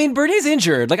 I mean, Bernier's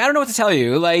injured. Like, I don't know what to tell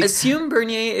you. Like, assume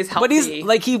Bernier is healthy. But he's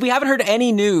like, we haven't heard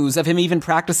any news of him even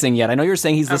practicing yet. I know you're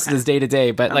saying he's listed as day to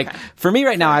day, but like, for me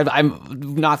right now, I'm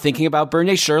not thinking about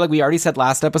Bernier. Sure, like we already said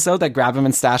last episode that grab him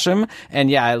and stash him.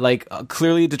 And yeah, like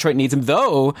clearly Detroit needs him.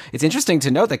 Though it's interesting to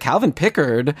note that Calvin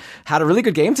Pickard had a really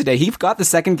good game today. He got the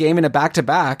second game in a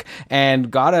back-to-back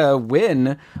and got a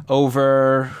win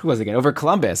over, over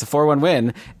Columbus, a 4-1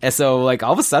 win. And so like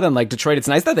all of a sudden, like Detroit, it's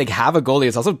nice that they have a goalie.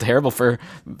 It's also terrible for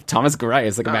Thomas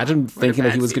Greiss. Like, imagine thinking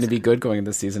that he was going to be good going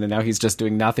into this season, and now he's just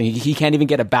doing nothing. He can't even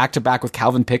get a back-to-back with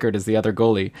Calvin Pickard as the other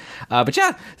goalie. But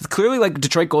yeah, it's clearly like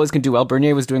Detroit goalies can do well.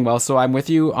 Bernier was doing well, so I'm with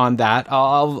you on that.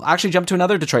 I'll actually jump to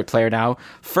another Detroit player now.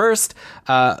 First,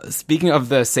 speaking of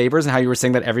the Sabres and how you were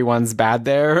saying that everyone's bad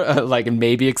there, like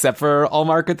maybe except for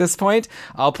Ullmark at this point,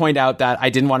 I'll point out that I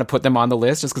didn't want to put them on the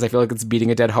list just because I feel like it's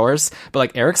beating a dead horse. But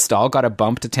like Eric Stahl got a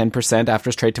bump to 10% after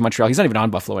his trade to Montreal. He's not even on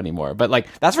Buffalo anymore, but like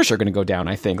that's for sure going to go down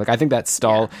down, I think. Like, I think that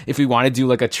Stahl, if we want to do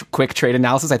like a quick trade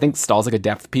analysis, I think Stahl's like a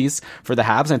depth piece for the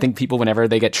Habs. And I think people, whenever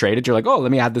they get traded, you're like, oh,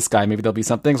 let me add this guy. Maybe there'll be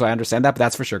something. So I understand that, but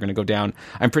that's for sure going to go down.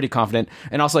 I'm pretty confident.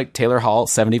 And also like Taylor Hall,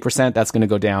 70%, that's going to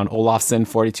go down. Olofsson,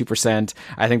 42%.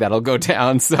 I think that'll go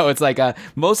down. So it's like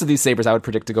most of these Sabres I would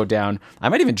predict to go down. I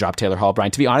might even drop Taylor Hall,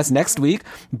 Brian. To be honest, next week,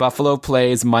 Buffalo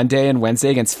plays Monday and Wednesday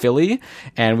against Philly.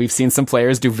 And we've seen some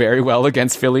players do very well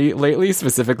against Philly lately,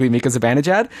 specifically Mika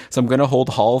Zibanejad. So I'm going to hold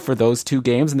Hall for those 2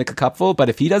 games in the cupful. But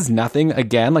if he does nothing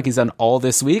again, like he's done all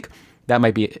this week, that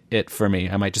might be it for me.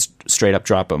 I might just straight up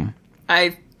drop him.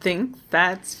 I think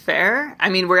that's fair. I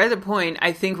mean, we're at a point,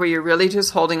 I think, where you're really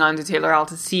just holding on to Taylor Hall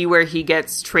to see where he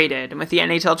gets traded. And with the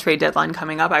NHL trade deadline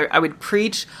coming up, I would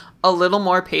preach a little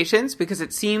more patience, because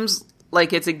it seems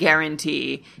like it's a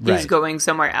guarantee he's going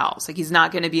somewhere else. Like, he's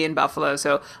not going to be in Buffalo.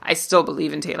 So I still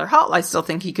believe in Taylor Hall. I still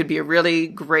think he could be a really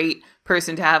great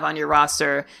person to have on your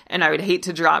roster. And I would hate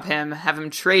to drop him, have him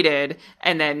traded,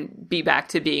 and then be back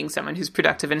to being someone who's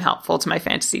productive and helpful to my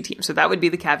fantasy team. So that would be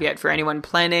the caveat for anyone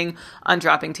planning on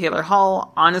dropping Taylor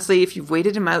Hall. Honestly, if you've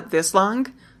waited him out this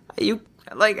long,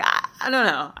 I don't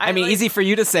know. I mean, easy for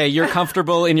you to say. You're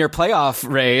comfortable in your playoff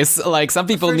race. Like, some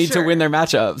people need to win their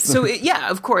matchups. So,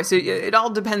 of course. It all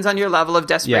depends on your level of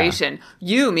desperation.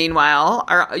 Yeah. You, meanwhile,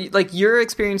 are you're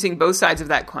experiencing both sides of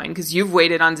that coin, because you've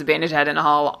waited on Zibanejad and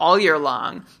Hall all year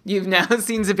long. You've now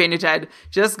seen Zibanejad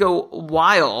just go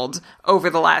wild over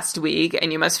the last week,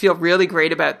 and you must feel really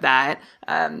great about that.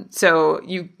 So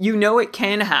you know it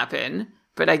can happen.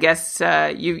 But I guess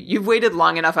you've waited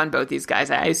long enough on both these guys.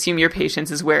 I assume your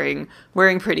patience is wearing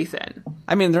pretty thin.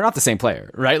 I mean, they're not the same player,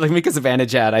 right? Like, Mika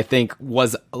Zibanejad, I think,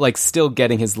 was like still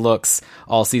getting his looks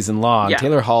all season long. Yeah.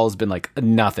 Taylor Hall's been like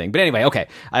nothing. But anyway, okay.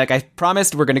 Like I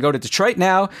promised, we're going to go to Detroit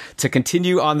now to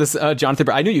continue on this Jonathan.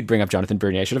 I knew you'd bring up Jonathan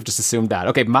Bernier. I should have just assumed that.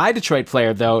 Okay, my Detroit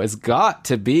player, though, has got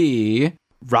to be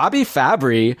Robbie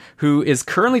Fabry, who is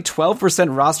currently 12%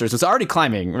 rostered. So it's already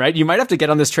climbing, right? You might have to get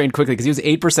on this train quickly, because he was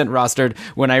 8% rostered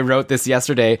when I wrote this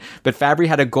yesterday. But Fabry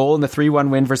had a goal in the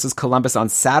 3-1 win versus Columbus on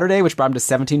Saturday, which brought him to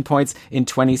 17 points in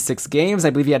 26 games.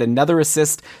 I believe he had another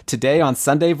assist today on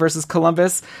Sunday versus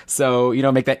Columbus. So,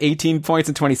 make that 18 points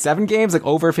in 27 games, like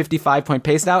over 55-point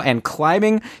pace now, and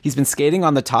climbing. He's been skating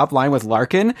on the top line with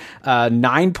Larkin,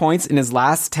 9 points in his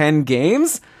last 10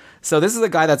 games. So this is a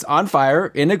guy that's on fire,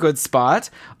 in a good spot.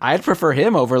 I'd prefer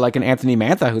him over like an Anthony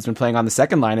Mantha, who's been playing on the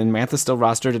second line, and Mantha's still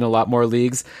rostered in a lot more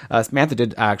leagues. Mantha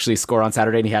did actually score on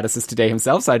Saturday, and he had assists today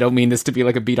himself, so I don't mean this to be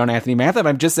like a beat on Anthony Mantha, but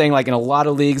I'm just saying, like, in a lot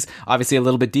of leagues, obviously a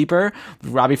little bit deeper,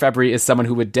 Robbie Fabry is someone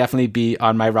who would definitely be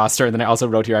on my roster. And then I also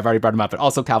wrote here, I've already brought him up, but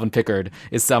also Calvin Pickard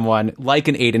is someone like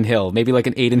an Adin Hill, maybe like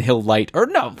an Adin Hill light, or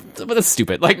no, but that's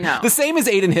stupid. Like, no. The same as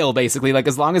Adin Hill, basically. Like,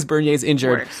 as long as Bernier's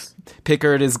injured,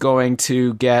 Pickard is going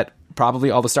to get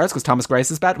probably all the starts, because Thomas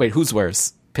Greiss is bad. Wait, who's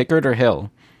worse, Pickard or Hill?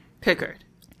 Pickard.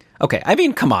 Okay, I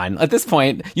mean, come on. At this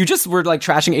point, you just were like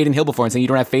trashing Adin Hill before and saying you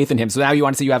don't have faith in him. So now you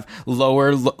want to say you have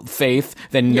lower faith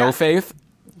than no faith?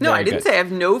 No, I didn't say I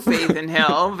have no faith in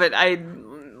Hill, but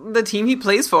the team he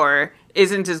plays for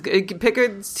isn't as good.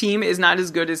 Pickard's team is not as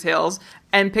good as Hill's.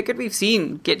 And Pickard, we've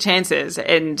seen get chances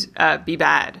and be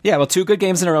bad. Yeah, well, 2 good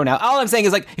games in a row now. All I'm saying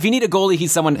is, like, if you need a goalie,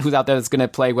 he's someone who's out there that's going to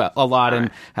play well a lot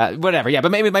and whatever. Yeah, but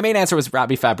maybe my main answer was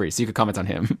Robbie Fabry, so you could comment on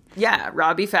him. Yeah,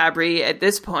 Robbie Fabry at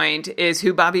this point is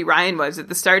who Bobby Ryan was at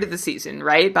the start of the season,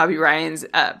 right? Bobby Ryan's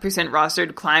percent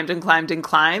rostered climbed and climbed and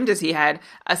climbed as he had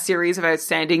a series of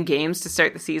outstanding games to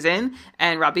start the season.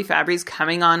 And Robbie Fabry's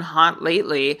coming on hot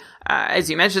lately. As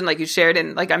you mentioned, like you shared,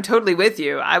 and like I'm totally with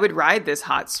you. I would ride this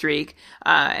hot streak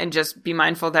and just be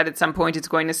mindful that at some point it's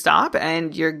going to stop,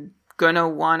 and you're going to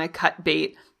want to cut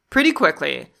bait pretty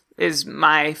quickly, is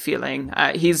my feeling.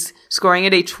 He's scoring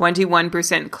at a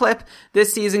 21% clip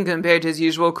this season compared to his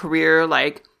usual career,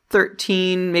 like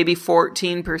 13, maybe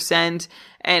 14%.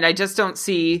 And I just don't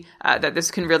see that this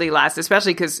can really last,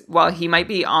 especially because while he might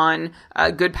be on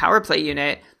a good power play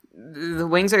unit, the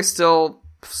Wings are still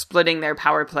splitting their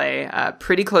power play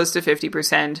pretty close to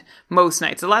 50% most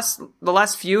nights. The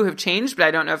last few have changed, but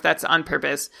I don't know if that's on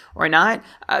purpose or not.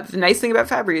 The nice thing about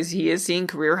Fabry is he is seeing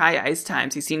career high ice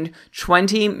times. He's seen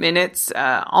 20 minutes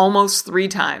almost 3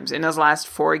 times in his last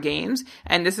 4 games.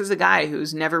 And this is a guy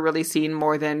who's never really seen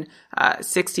more than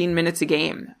 16 minutes a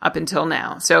game up until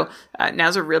now. So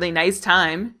now's a really nice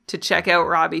time to check out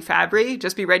Robbie Fabry.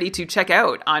 Just be ready to check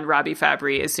out on Robbie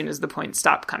Fabry as soon as the points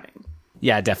stop coming.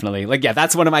 Yeah, definitely. Like, yeah,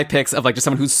 that's one of my picks of like just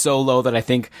someone who's so low that I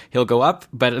think he'll go up.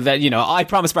 But that, I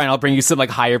promise, Brian, I'll bring you some like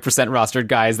higher percent rostered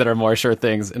guys that are more sure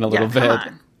things in a little bit.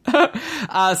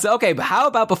 Okay, but how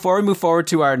about before we move forward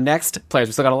to our next players,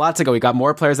 we still got a lot to go. We got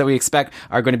more players that we expect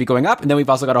are going to be going up, and then we've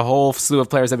also got a whole slew of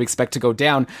players that we expect to go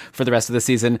down for the rest of the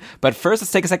season. But first,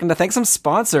 let's take a second to thank some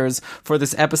sponsors for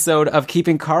this episode of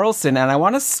Keeping Karlsson, and I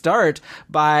want to start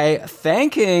by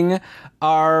thanking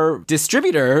our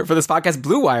distributor for this podcast,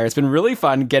 Blue Wire. It's been really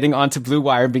fun getting onto Blue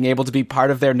Wire and being able to be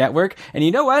part of their network. And you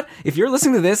know what? If you're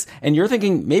listening to this and you're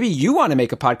thinking maybe you want to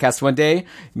make a podcast one day,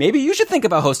 maybe you should think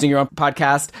about hosting your own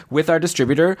podcast with our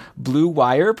distributor, Blue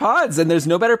Wire Pods. And there's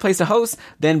no better place to host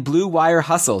than Blue Wire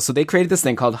Hustle. So they created this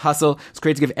thing called Hustle. It's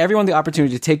created to give everyone the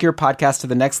opportunity to take your podcast to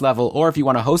the next level. Or if you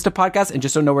want to host a podcast and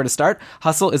just don't know where to start,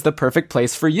 Hustle is the perfect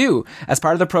place for you. As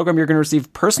part of the program, you're going to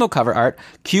receive personal cover art,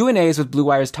 Q&As with Blue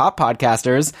Wire's top podcasters.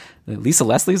 Lisa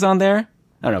Leslie's on there.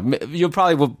 I don't know. You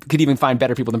probably could even find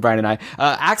better people than Brian and I.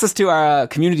 Access to our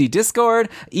community Discord,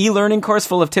 e-learning course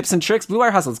full of tips and tricks. Blue Wire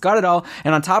Hustle's got it all.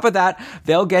 And on top of that,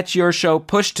 they'll get your show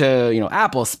pushed to,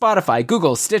 Apple, Spotify,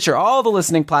 Google, Stitcher, all the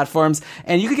listening platforms.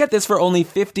 And you can get this for only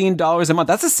 $15 a month.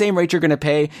 That's the same rate you're going to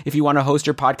pay if you want to host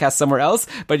your podcast somewhere else.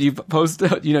 But you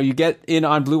get in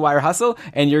on Blue Wire Hustle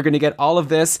and you're going to get all of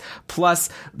this. Plus,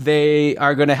 they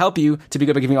are going to help you to be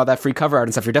good at giving all that free cover art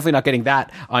and stuff. You're definitely not getting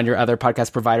that on your other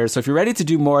podcast providers. So if you're ready to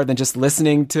do more than just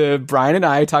listening to Brian and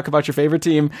I talk about your favorite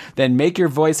team, then make your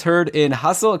voice heard in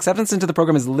Hustle. Acceptance into the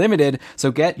program is limited,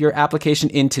 so get your application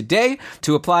in today.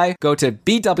 To apply, go to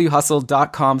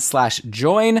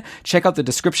bwhustle.com/join. Check out the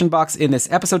description box in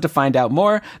this episode to find out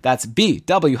more. That's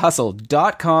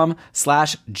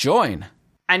bwhustle.com/join.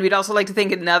 And we'd also like to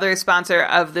thank another sponsor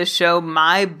of the show,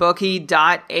 MyBookie.ag,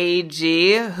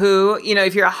 who,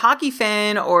 if you're a hockey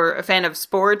fan or a fan of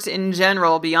sports in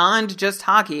general, beyond just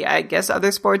hockey, I guess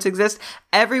other sports exist,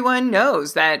 everyone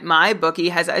knows that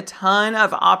MyBookie has a ton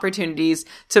of opportunities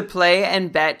to play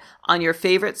and bet on your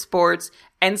favorite sports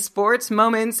and sports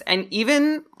moments, and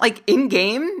even in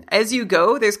game as you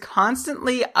go, there's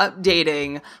constantly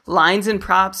updating lines and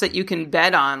props that you can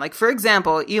bet on. For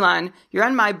example, Elon, you're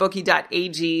on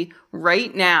mybookie.ag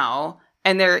right now,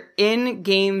 and there are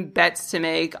in-game bets to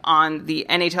make on the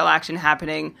NHL action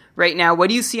happening right now. What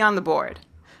do you see on the board?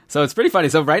 So it's pretty funny.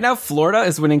 So right now, Florida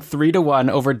is winning 3-1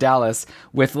 over Dallas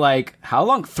with how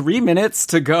long? 3 minutes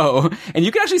to go. And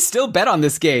you can actually still bet on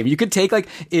this game. You could take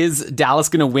is Dallas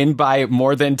going to win by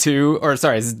more than 2? Or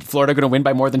sorry, is Florida going to win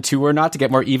by more than 2 or not to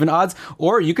get more even odds?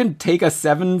 Or you can take a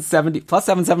 770 plus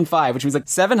 775, which means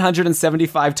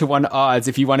 775 to 1 odds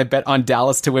if you want to bet on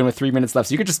Dallas to win with 3 minutes left.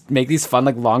 So you could just make these fun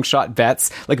long shot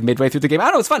bets midway through the game. I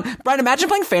don't know, it's fun. Brian, imagine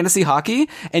playing fantasy hockey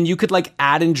and you could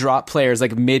add and drop players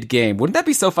mid game. Wouldn't that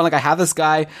be so fun? I have this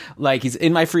guy, he's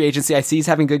in my free agency. I see he's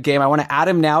having a good game. I want to add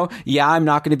him now. Yeah, I'm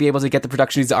not going to be able to get the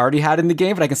production he's already had in the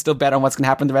game, but I can still bet on what's going to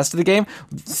happen the rest of the game.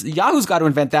 Yahoo's got to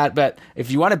invent that, but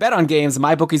if you want to bet on games,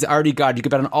 MyBookie's already got it. You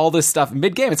can bet on all this stuff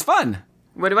mid-game. It's fun.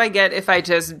 What do I get if I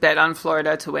just bet on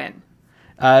Florida to win?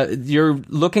 You're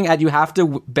looking at, you have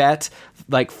to bet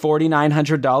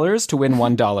 $4,900 to win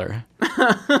 $1.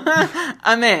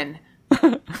 I'm in.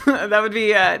 That would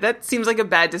be, that seems like a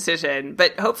bad decision,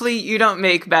 but hopefully you don't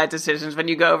make bad decisions when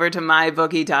you go over to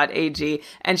mybookie.ag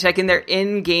and check in their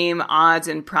in-game odds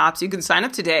and props. You can sign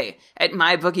up today at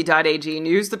mybookie.ag and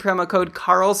use the promo code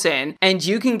Karlsson, and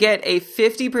you can get a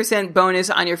 50% bonus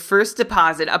on your first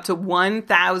deposit up to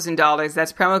 $1,000.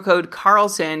 That's promo code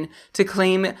Karlsson to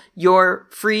claim your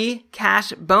free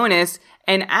cash bonus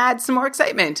and add some more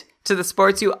excitement to the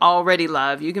sports you already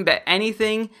love. You can bet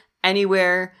anything,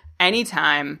 anywhere,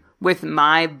 anytime with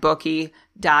mybookie.ag.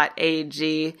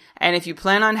 And if you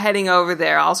plan on heading over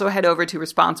there, also head over to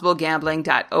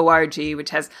responsiblegambling.org, which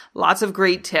has lots of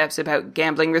great tips about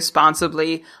gambling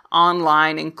responsibly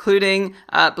online, including,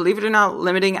 believe it or not,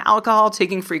 limiting alcohol,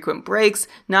 taking frequent breaks,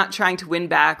 not trying to win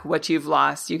back what you've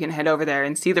lost. You can head over there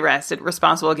and see the rest at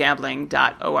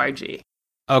responsiblegambling.org.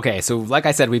 Okay, so like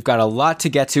I said, we've got a lot to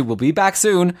get to. We'll be back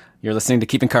soon. You're listening to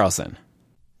Keeping Karlsson.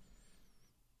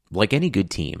 Like any good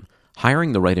team,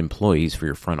 hiring the right employees for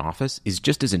your front office is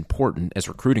just as important as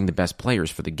recruiting the best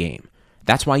players for the game.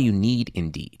 That's why you need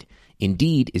Indeed.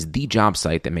 Indeed is the job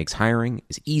site that makes hiring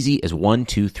as easy as 1,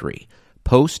 2, 3.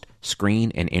 Post,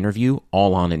 screen, and interview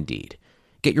all on Indeed.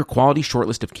 Get your quality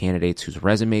shortlist of candidates whose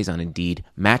resumes on Indeed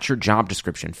match your job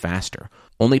description faster.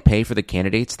 Only pay for the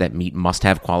candidates that meet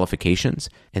must-have qualifications,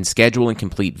 and schedule and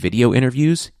complete video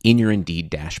interviews in your Indeed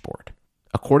dashboard.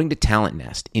 According to Talent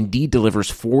Nest, Indeed delivers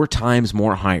 4 times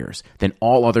more hires than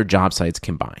all other job sites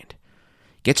combined.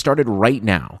 Get started right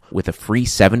now with a free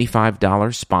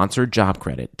 $75 sponsored job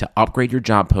credit to upgrade your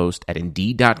job post at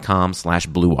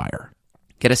Indeed.com/Blue Wire.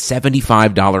 Get a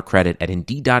 $75 credit at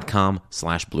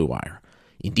Indeed.com/Blue Wire.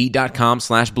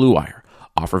 Indeed.com/Blue Wire.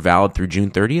 Offer valid through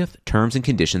June 30th. Terms and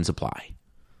conditions apply.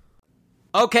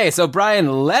 Okay, so Brian,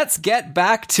 let's get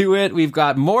back to it. We've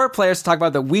got more players to talk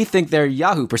about that we think their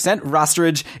Yahoo percent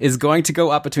rosterage is going to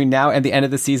go up between now and the end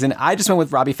of the season. I just went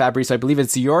with Robbie Fabry, so I believe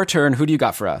it's your turn. Who do you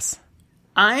got for us?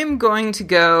 I'm going to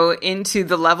go into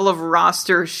the level of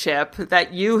rostership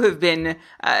that you have been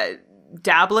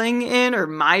dabbling in or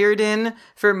mired in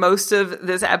for most of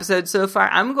this episode so far.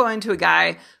 I'm going to a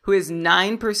guy who is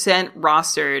 9%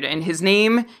 rostered, and his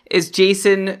name is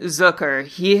Jason Zucker.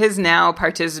 He has now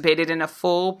participated in a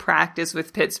full practice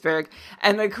with Pittsburgh,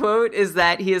 and the quote is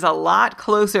that he is a lot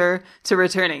closer to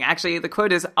returning. Actually, the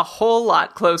quote is a whole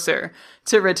lot closer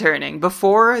to returning.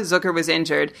 Before Zucker was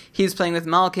injured, he was playing with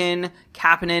Malkin,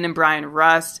 Kapanen, and Brian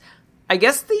Rust. I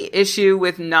guess the issue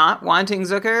with not wanting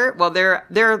Zucker, well, there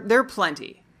are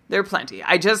plenty. There are plenty.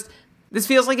 This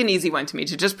feels like an easy one to me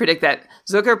to just predict that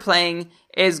Zucker playing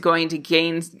is going to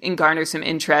gain and garner some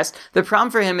interest. The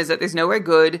problem for him is that there's nowhere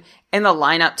good in the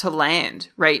lineup to land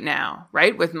right now,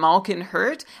 right? With Malkin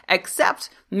hurt, except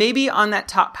maybe on that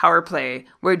top power play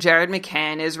where Jared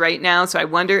McCann is right now. So I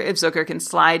wonder if Zucker can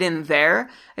slide in there.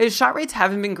 His shot rates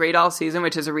haven't been great all season,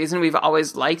 which is a reason we've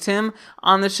always liked him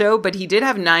on the show, but he did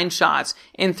have 9 shots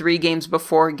in 3 games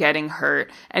before getting hurt.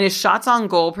 And his shots on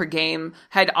goal per game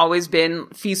had always been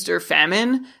feast or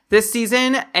famine this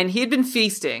season, and he had been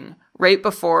feasting right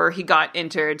before he got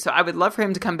injured. So I would love for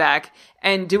him to come back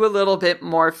and do a little bit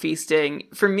more feasting.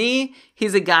 For me,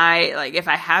 he's a guy, like, if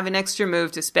I have an extra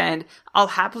move to spend, I'll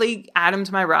happily add him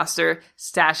to my roster,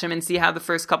 stash him, and see how the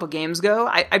first couple games go.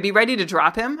 I'd be ready to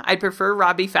drop him. I'd prefer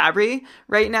Robbie Fabry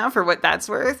right now for what that's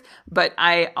worth. But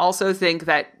I also think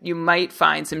that you might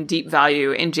find some deep value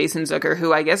in Jason Zucker,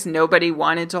 who I guess nobody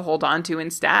wanted to hold on to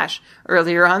and stash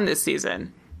earlier on this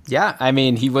season. Yeah, I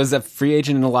mean, he was a free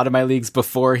agent in a lot of my leagues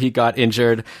before he got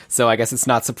injured, so I guess it's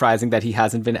not surprising that he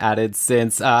hasn't been added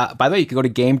since. By the way, you can go to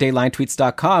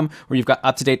GameDayLineTweets.com where you've got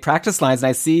up-to-date practice lines, and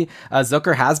I see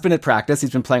Zucker has been at practice.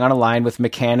 He's been playing on a line with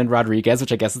McCann and Rodriguez,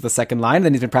 which I guess is the second line, and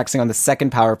then he's been practicing on the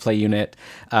second power play unit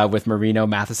with Marino,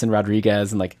 Matheson,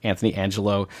 Rodriguez, and like Anthony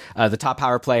Angelo. The top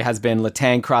power play has been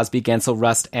Letang, Crosby, Gensel,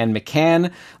 Rust, and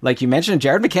McCann. Like you mentioned,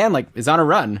 Jared McCann is on a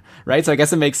run, right? So I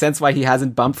guess it makes sense why he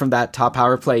hasn't bumped from that top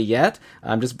power play yet.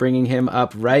 I'm just bringing him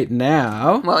up right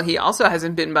now. Well, he also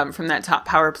hasn't been bumped from that top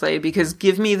power play because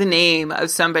give me the name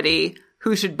of somebody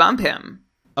who should bump him.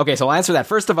 Okay, so I'll answer that.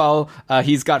 First of all,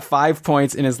 he's got 5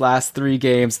 points in his last 3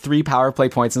 games, 3 power play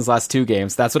points in his last 2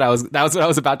 games. That was what I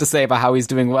was about to say about how he's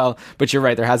doing well. But you're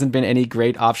right, there hasn't been any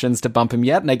great options to bump him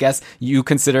yet. And I guess you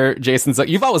consider Jason Zucker.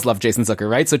 You've always loved Jason Zucker,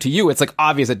 right? So to you, it's like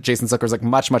obvious that Jason Zucker is like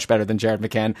much, much better than Jared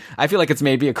McCann. I feel like it's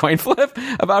maybe a coin flip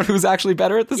about who's actually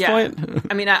better at this point.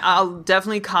 I mean, I'll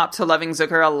definitely cop to loving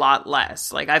Zucker a lot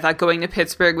less. Like, I thought going to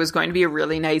Pittsburgh was going to be a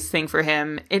really nice thing for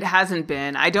him. It hasn't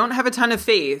been. I don't have a ton of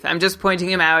faith. I'm just pointing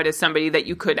him out as somebody that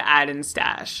you could add and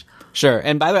stash. Sure.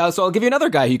 And by the way, so I'll give you another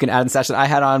guy who you can add and stash that I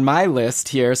had on my list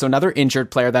here. So another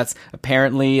injured player that's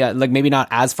apparently like maybe not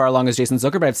as far along as Jason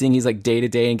Zucker, but I'm seeing he's like day to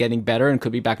day and getting better and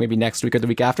could be back maybe next week or the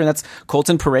week after. And that's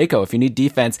Colton Parayko. If you need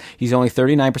defense, he's only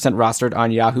 39% rostered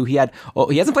on Yahoo. He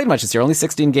hasn't played much this year, only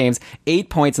 16 games, 8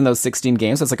 points in those 16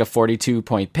 games. So it's like a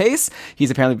 42-point pace.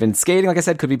 He's apparently been skating, like I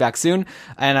said, could be back soon.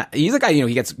 And he's a guy,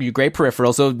 he gets great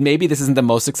peripheral. So maybe this isn't the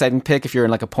most exciting pick if you're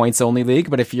in like a points only league,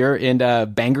 but if you're into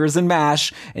bangers and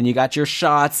mash and you got your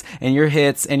shots and your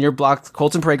hits and your blocks,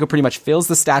 Colton Parayko pretty much fills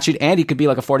the stat sheet, and he could be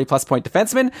like a 40-plus point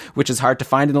defenseman, which is hard to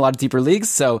find in a lot of deeper leagues.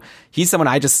 So he's someone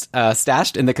I just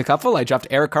stashed in the cacuffle. I dropped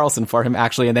Erik Karlsson for him,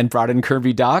 actually, and then brought in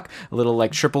Kirby Dach, a little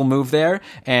like triple move there.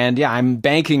 And yeah, I'm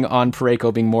banking on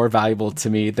Parayko being more valuable to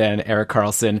me than Erik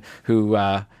Karlsson, who...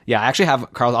 I actually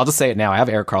have Carl. I'll just say it now. I have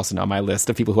Erik Karlsson on my list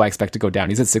of people who I expect to go down.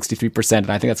 He's at 63%, and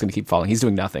I think that's going to keep falling. He's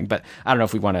doing nothing, but I don't know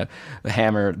if we want to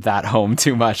hammer that home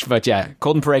too much. But yeah,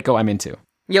 Colton Parayko, I'm into.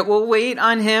 Yeah, we'll wait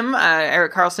on him.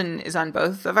 Erik Karlsson is on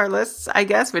both of our lists, I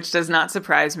guess, which does not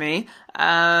surprise me.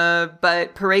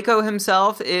 But Parayko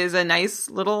himself is a nice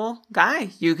little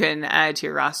guy you can add to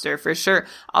your roster for sure.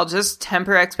 I'll just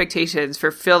temper expectations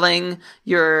for filling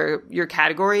your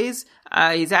categories.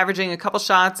 He's averaging a couple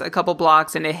shots, a couple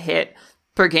blocks, and a hit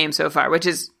per game so far, which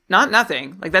is not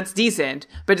nothing. Like, that's decent,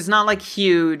 but it's not like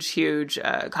huge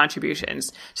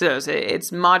contributions to those.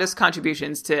 It's modest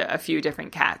contributions to a few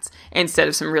different cats instead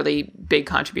of some really big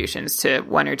contributions to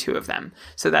one or two of them.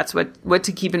 So that's what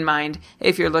to keep in mind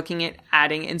if you're looking at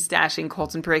adding and stashing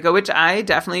Colton Parayko, which I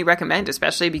definitely recommend,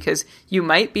 especially because you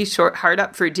might be hard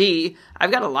up for D.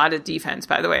 I've got a lot of defense,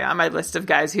 by the way, on my list of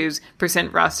guys whose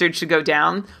percent rostered should go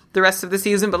down. the rest of the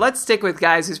season, but let's stick with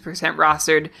guys whose percent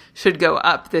rostered should go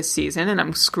up this season. And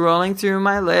I'm scrolling through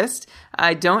my list.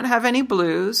 I don't have any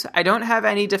Blues. I don't have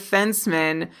any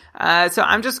defensemen. So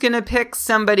I'm just going to pick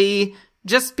somebody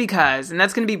just because, and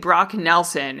that's going to be Brock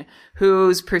Nelson,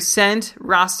 whose percent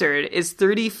rostered is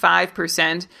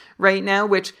 35% right now,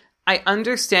 which I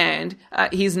understand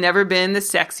he's never been the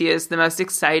sexiest, the most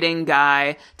exciting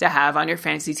guy to have on your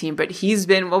fantasy team, but he's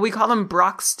been, well, we call him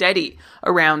Brock Steady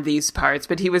around these parts,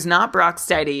 but he was not Brock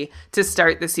Steady to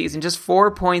start the season, just 4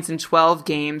 points in 12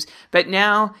 games, but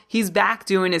now he's back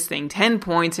doing his thing, 10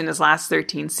 points in his last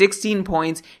 13, 16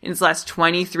 points in his last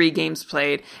 23 games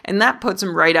played, and that puts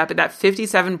him right up at that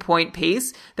 57-point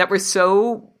pace that we're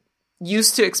so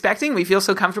used to expecting, we feel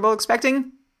so comfortable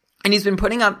expecting. And he's been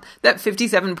putting up that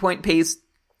 57-point pace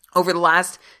over the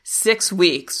last 6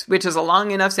 weeks, which is a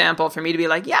long enough sample for me to be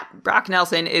like, yeah, Brock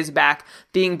Nelson is back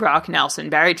being Brock Nelson,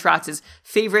 Barry Trotz's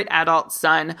favorite adult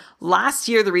son. Last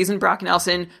year, the reason Brock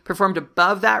Nelson performed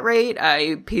above that rate,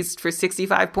 he paced for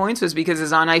 65 points, was because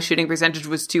his on-ice shooting percentage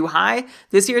was too high.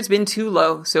 This year, it's been too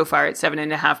low so far at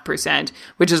 7.5%,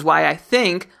 which is why I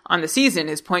think on the season,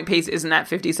 his point pace isn't at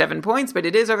 57 points, but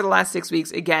it is over the last 6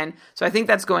 weeks again. So I think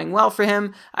that's going well for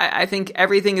him. I think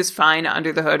everything is fine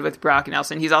under the hood with Brock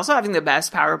Nelson. He's also having the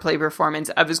best power play performance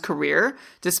of his career,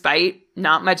 despite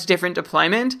not much different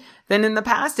deployment than in the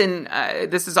past. And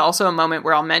this is also a moment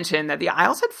where I'll mention that the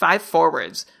Isles had 5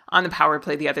 forwards on the power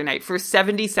play the other night for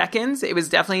 70 seconds. It was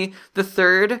definitely the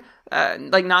third,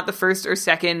 not the first or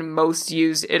second most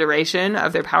used iteration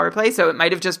of their power play. So it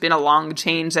might have just been a long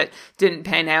change that didn't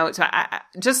pan out. So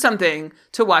just something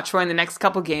to watch for in the next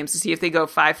couple games to see if they go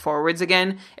 5 forwards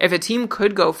again. If a team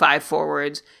could go 5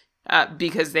 forwards,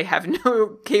 because they have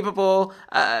no capable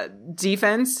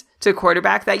defense to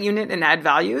quarterback that unit and add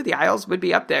value, the Isles would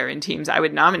be up there in teams I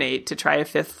would nominate to try a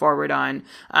 5th forward on.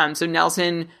 So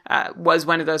Nelson was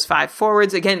one of those 5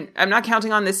 forwards. Again, I'm not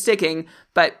counting on this sticking,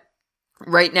 but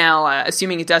right now,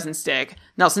 assuming it doesn't stick,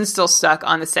 Nelson's still stuck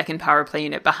on the second power play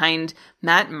unit behind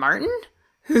Matt Martin,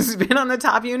 who's been on the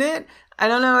top unit. I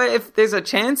don't know if there's a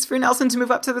chance for Nelson to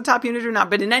move up to the top unit or not,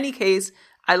 but in any case,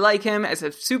 I like him as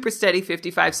a super steady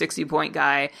 55, 60 point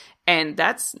guy, and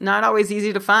that's not always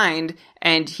easy to find,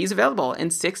 and he's available in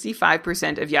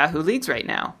 65% of Yahoo leagues right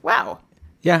now. Wow.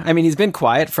 Yeah, I mean, he's been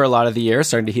quiet for a lot of the year,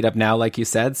 starting to heat up now, like you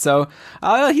said. So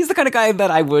he's the kind of guy that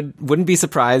I wouldn't be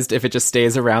surprised if it just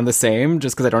stays around the same,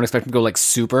 just because I don't expect him to go like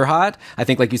super hot. I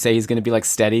think, like you say, he's going to be like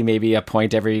steady, maybe a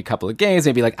point every couple of games,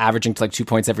 maybe like averaging to like 2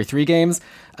 points every 3 games.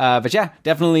 But yeah,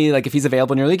 definitely, like if he's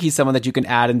available in your league, he's someone that you can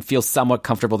add and feel somewhat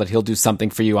comfortable that he'll do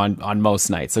something for you on most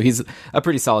nights. So he's a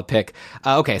pretty solid pick.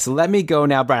 Okay, so let me go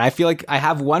now, Brian. I feel like I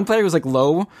have one player who's like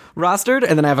low rostered,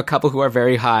 and then I have a couple who are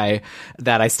very high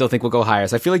that I still think will go higher.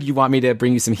 So I feel like you want me to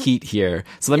bring you some heat here.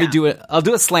 So let me do it. I'll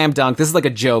do a slam dunk. This is like a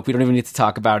joke. We don't even need to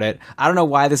talk about it. I don't know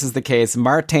why this is the case.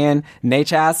 Martin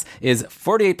Necas is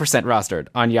 48% rostered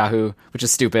on Yahoo, which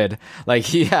is stupid. Like,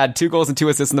 he had 2 goals and 2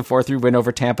 assists in the 4-3 win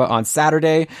over Tampa on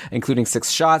Saturday, including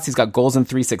 6 shots. He's got goals in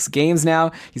 3-6 games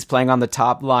now. He's playing on the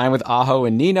top line with Aho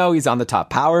and Nino. He's on the top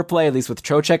power play, at least with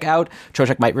Trocheck out.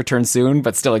 Trocheck might return soon,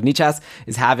 but still, like, Necas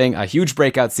is having a huge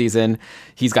breakout season.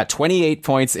 He's got 28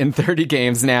 points in 30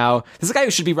 games now. This is a guy who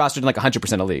should be rostered in like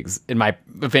 100% of leagues, in my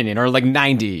opinion, or like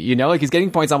 90, you know, like he's getting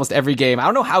points almost every game. I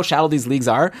don't know how shallow these leagues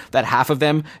are, that half of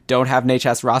them don't have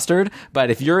Necas rostered,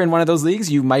 but if you're in one of those leagues,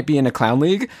 you might be in a clown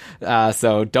league.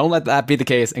 So don't let that be the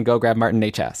case and go grab Martin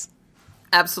Necas.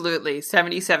 Absolutely.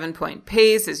 77-point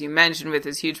pace, as you mentioned, with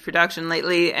his huge production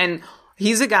lately. And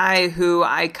he's a guy who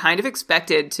I kind of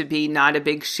expected to be not a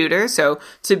big shooter. So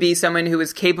to be someone who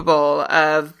is capable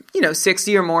of,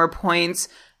 60 or more points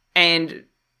and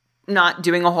not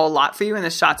doing a whole lot for you in the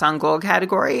shots on goal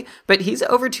category, but he's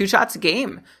over 2 shots a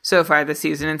game so far this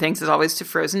season, and thanks as always to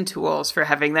Frozen Tools for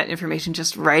having that information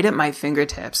just right at my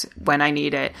fingertips when I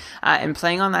need it. And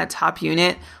playing on that top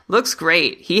unit looks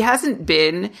great. He hasn't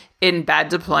been in bad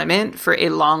deployment for a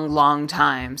long, long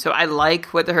time. So I like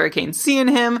what the Hurricanes see in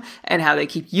him and how they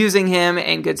keep using him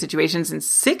in good situations. And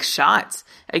 6 shots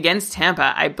against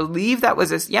Tampa, I believe that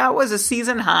was a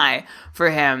season high for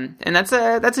him. And that's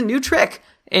a new trick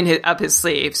up his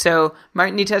sleeve. So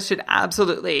Martin Necas should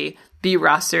absolutely be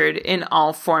rostered in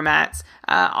all formats.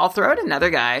 I'll throw out another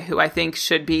guy who I think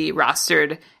should be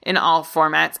rostered in all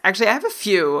formats. Actually, I have a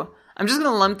few I'm just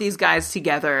going to lump these guys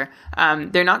together.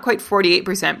 They're not quite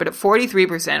 48%, but at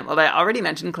 43%, well, I already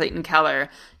mentioned Clayton Keller.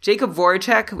 Jacob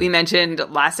Voracek, we mentioned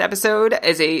last episode,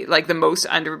 as the most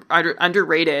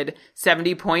underrated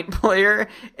 70-point player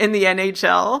in the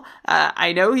NHL.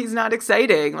 I know he's not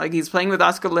exciting. Like, he's playing with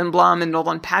Oscar Lindblom and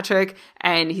Nolan Patrick,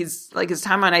 and his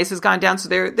time on ice has gone down. So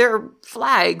there are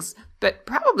flags, but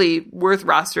probably worth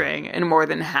rostering in more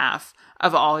than half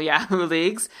of all Yahoo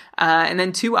leagues. And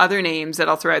then two other names that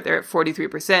I'll throw out there at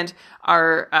 43%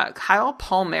 are Kyle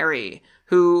Palmieri,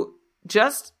 who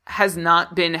just has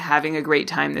not been having a great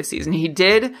time this season. He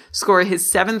did score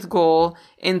his 7th goal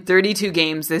in 32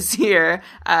 games this year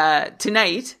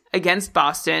tonight against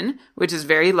Boston, which is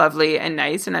very lovely and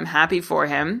nice, and I'm happy for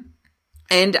him.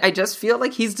 And I just feel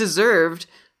like he's deserved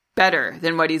better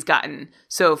than what he's gotten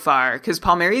so far, because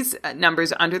Palmieri's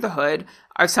numbers under the hood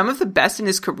are some of the best in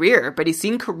his career, but he's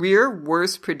seen career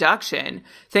worst production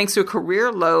thanks to a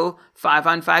career low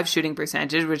 5-on-5 shooting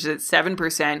percentage, which is at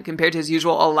 7% compared to his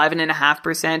usual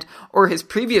 11.5%, or his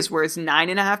previous worst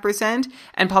 9.5%.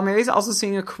 And Palmieri's also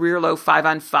seeing a career low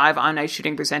 5-on-5 on ice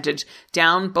shooting percentage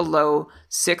down below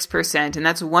 6%. And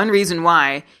that's one reason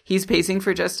why he's pacing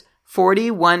for just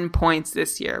 41 points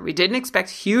this year. We didn't expect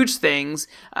huge things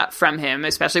from him,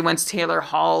 especially once Taylor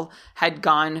Hall had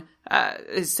gone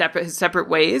his separate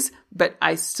ways, but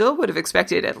I still would have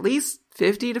expected at least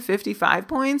 50 to 55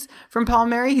 points from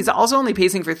Palmieri. He's also only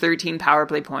pacing for 13 power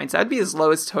play points. That would be his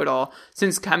lowest total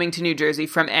since coming to New Jersey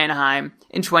from Anaheim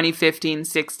in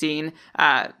 2015-16,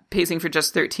 pacing for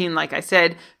just 13, like I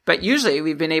said. But usually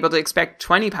we've been able to expect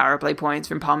 20 power play points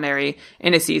from Palmieri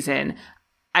in a season.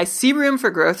 I see room for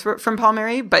growth from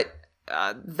Palmieri, but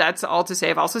that's all to say.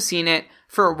 I've also seen it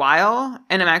for a while,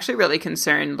 and I'm actually really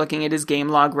concerned looking at his game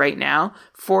log right now.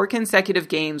 4 consecutive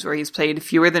games where he's played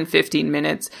fewer than 15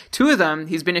 minutes. 2 of them,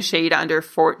 he's been a shade under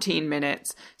 14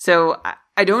 minutes. So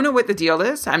I don't know what the deal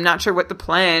is. I'm not sure what the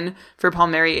plan for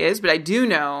Palmieri is, but I do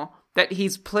know that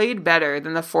he's played better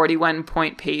than the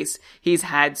 41-point pace he's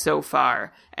had so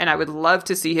far. And I would love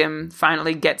to see him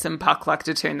finally get some puck luck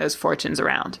to turn those fortunes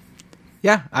around.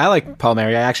 Yeah, I like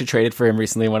Palmieri. I actually traded for him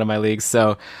recently in one of my leagues,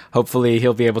 so hopefully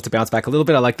he'll be able to bounce back a little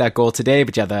bit. I like that goal today,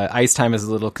 but yeah, the ice time is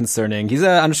a little concerning. He's an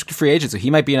unrestricted free agent, so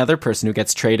he might be another person who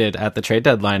gets traded at the trade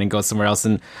deadline and goes somewhere else,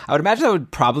 and I would imagine that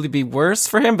would probably be worse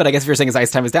for him, but I guess if you're saying his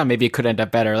ice time is down, maybe it could end up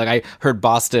better. Like, I heard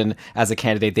Boston as a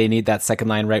candidate, they need that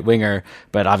second-line right winger,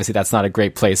 but obviously that's not a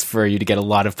great place for you to get a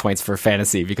lot of points for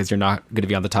fantasy because you're not going to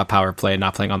be on the top power play and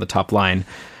not playing on the top line.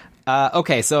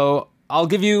 Okay, so I'll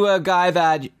give you a guy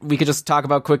that we could just talk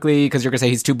about quickly because you're going to say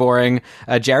he's too boring.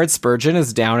 Jared Spurgeon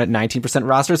is down at 19%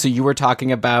 roster. So you were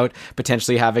talking about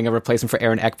potentially having a replacement for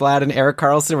Aaron Ekblad and Erik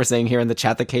Karlsson. We're saying here in the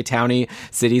chat that K-Townie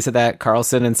City said that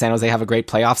Karlsson and San Jose have a great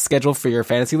playoff schedule for your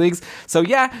fantasy leagues. So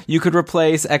yeah, you could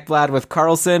replace Ekblad with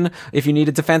Karlsson if you need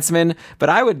a defenseman. But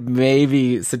I would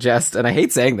maybe suggest, and I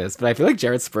hate saying this, but I feel like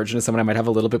Jared Spurgeon is someone I might have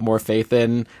a little bit more faith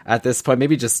in at this point.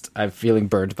 Maybe just I'm feeling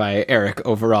burned by Eric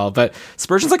overall. But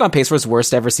Spurgeon's like on pace for his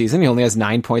worst ever season. He only has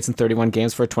 9 points in 31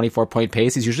 games for a 24-point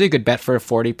pace. He's usually a good bet for a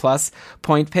 40-plus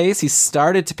point pace. He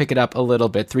started to pick it up a little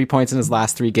bit. 3 points in his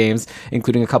last 3 games,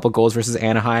 including a couple goals versus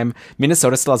Anaheim.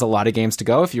 Minnesota still has a lot of games to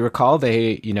go. If you recall,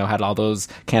 they, had all those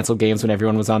canceled games when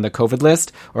everyone was on the COVID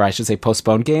list, or I should say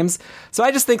postponed games. So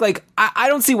I just think, I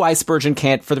don't see why Spurgeon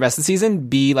can't, for the rest of the season,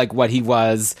 be like what he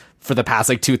was for the past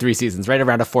 2-3 seasons, right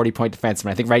around a 40-point defenseman.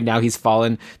 I think right now he's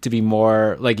fallen to be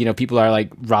more people are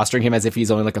rostering him as if he's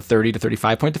only a 30 to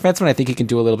 35-point defenseman. I think he can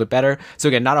do a little bit better. So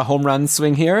again, not a home run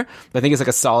swing here, but I think he's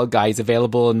a solid guy. He's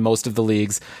available in most of the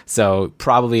leagues. So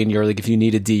probably in your league, if you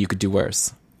need a D, you could do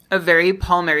worse. A very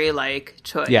Palmieri-like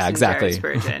choice. Yeah, exactly. In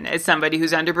Jared Spurgeon. It's somebody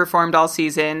who's underperformed all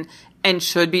season and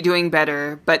should be doing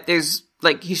better, but there's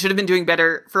he should have been doing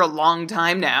better for a long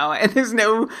time now, and there's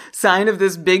no sign of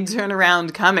this big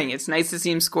turnaround coming. It's nice to see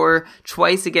him score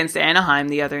twice against Anaheim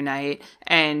the other night,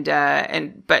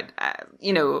 but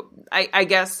I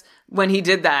guess when he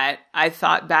did that, I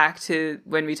thought back to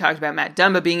when we talked about Matt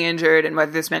Dumba being injured and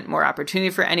whether this meant more opportunity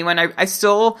for anyone. I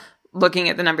still, looking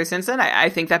at the numbers since then, I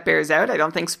think that bears out. I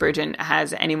don't think Spurgeon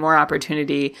has any more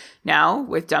opportunity now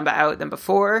with Dumba out than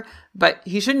before, but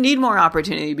he should need more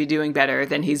opportunity to be doing better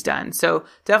than he's done. So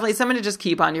definitely someone to just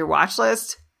keep on your watch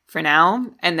list for now.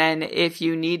 And then if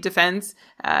you need defense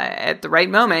at the right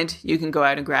moment, you can go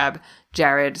out and grab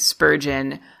Jared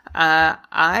Spurgeon. I'm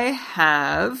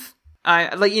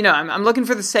looking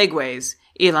for the segues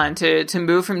Elon, to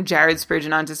move from Jared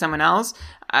Spurgeon onto someone else.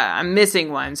 I'm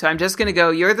missing one, so I'm just going to go,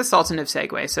 you're the Sultan of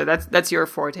Segue, so that's your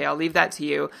forte. I'll leave that to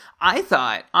you. I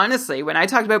thought, honestly, when I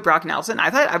talked about Brock Nelson, I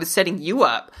thought I was setting you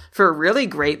up for a really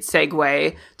great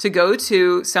segue to go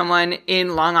to someone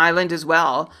in Long Island as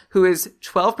well, who is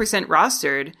 12%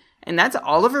 rostered, and that's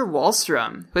Oliver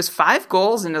Wahlstrom, who has 5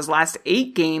 goals in his last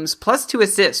 8 games, plus 2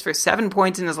 assists for 7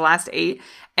 points in his last 8.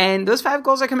 And those 5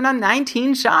 goals are coming on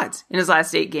 19 shots in his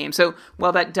last 8 games. So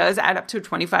while that does add up to a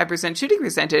 25% shooting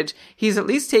percentage, he's at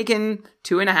least taken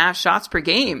 2.5 shots per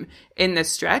game in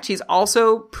this stretch. He's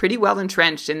also pretty well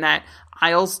entrenched in that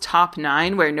Isles top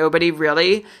 9 where nobody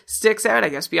really sticks out. I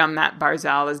guess beyond Matt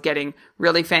Barzal is getting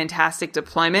really fantastic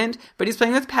deployment, but he's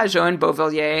playing with Pajot and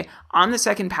Beauvillier on the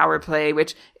second power play,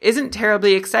 which isn't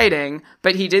terribly exciting,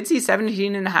 but he did see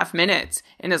 17.5 minutes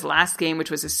in his last game,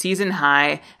 which was a season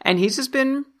high, and he's just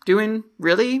been doing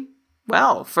really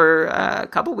well for a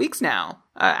couple weeks now.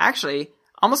 Actually,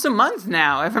 almost a month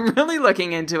now, if I'm really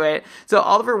looking into it. So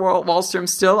Oliver Wahlstrom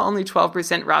still only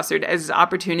 12% rostered as his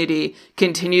opportunity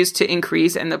continues to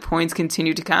increase and the points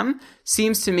continue to come.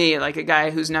 Seems to me like a guy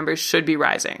whose numbers should be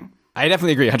rising. I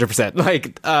definitely agree 100%.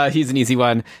 Like, he's an easy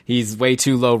one. He's way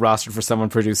too low rostered for someone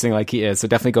producing like he is. So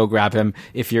definitely go grab him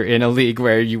if you're in a league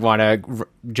where you want to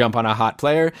jump on a hot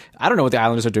player. I don't know what the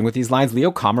Islanders are doing with these lines. Leo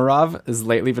Komarov has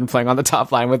lately been playing on the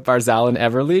top line with Barzal and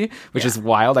Everly, which is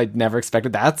wild. I never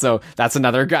expected that. So that's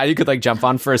another guy you could like jump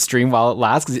on for a stream while it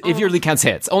lasts. Because if your league counts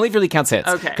hits, only if your league counts hits.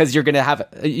 Okay. Because you're going to have,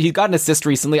 he got an assist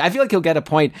recently. I feel like he'll get a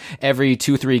point every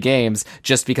 2-3 games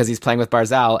just because he's playing with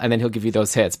Barzal, and then he'll give you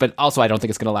those hits. But also, I don't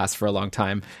think it's going to last for a long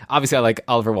time. Obviously, I like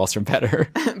Oliver Wahlstrom better.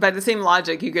 By the same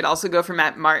logic, you could also go for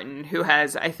Matt Martin, who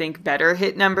has, I think, better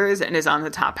hit numbers and is on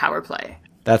the top power play.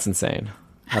 That's insane.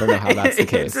 I don't know how that's the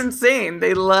case. It's insane.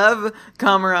 They love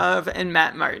Komarov and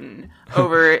Matt Martin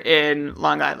over in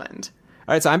Long Island.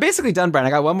 All right, so I'm basically done, Brian.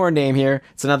 I got one more name here.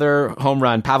 It's another home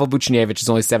run. Pavel Buchnevich is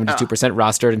only 72%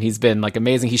 rostered, and he's been like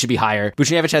amazing. He should be higher.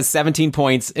 Buchnevich has 17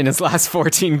 points in his last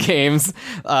 14 games,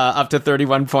 up to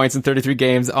 31 points in 33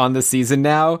 games on the season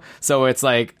now. So it's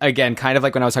like, again, kind of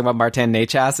like when I was talking about Martin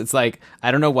Necas. It's like,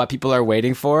 I don't know what people are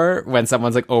waiting for when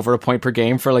someone's like over a point per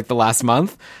game for like the last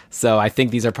month. So I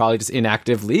think these are probably just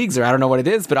inactive leagues, or I don't know what it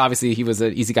is, but obviously he was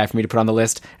an easy guy for me to put on the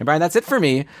list. And Brian, that's it for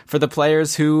me for the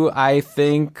players who I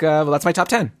think, that's my top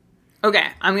 10. Okay,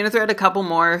 I'm going to throw out a couple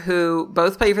more who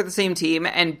both play for the same team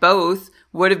and both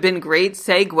would have been great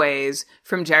segues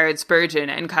from Jared Spurgeon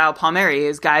and Kyle Palmieri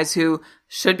as guys who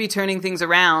should be turning things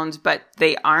around, but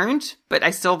they aren't, but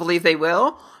I still believe they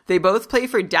will. They both play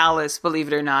for Dallas, believe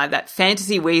it or not, that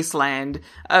fantasy wasteland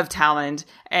of talent.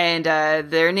 And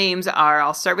their names are,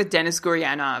 I'll start with Denis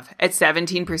Gurianov at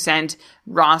 17%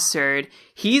 rostered.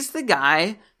 He's the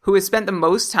guy who has spent the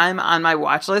most time on my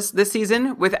watch list this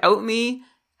season without me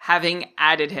having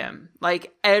added him,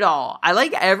 like, at all. I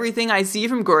like everything I see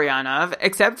from Gurianov,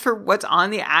 except for what's on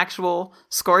the actual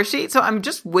score sheet. So I'm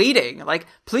just waiting. Like,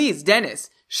 please, Dennis,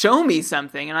 show me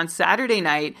something. And on Saturday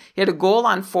night, he had a goal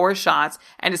on 4 shots,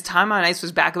 and his time on ice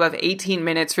was back above 18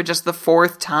 minutes for just the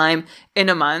 4th time in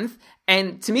a month.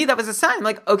 And to me, that was a sign,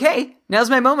 like, okay,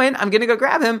 now's my moment. I'm going to go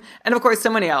grab him. And of course,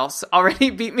 somebody else already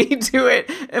beat me to it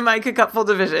in my Cupful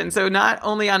division. So not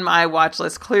only on my watch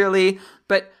list, clearly,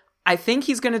 but I think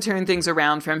he's going to turn things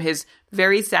around from his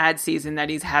very sad season that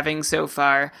he's having so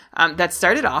far. That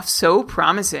started off so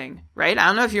promising, right? I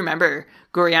don't know if you remember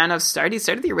Gurianov's start. He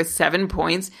started the year with 7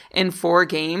 points in 4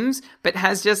 games, but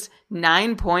has just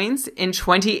 9 points in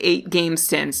 28 games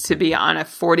since to be on a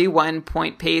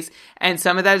 41-point pace. And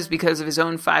some of that is because of his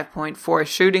own 5.4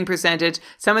 shooting percentage.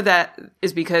 Some of that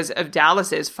is because of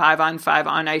Dallas's 5-on-5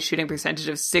 on-ice shooting percentage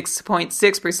of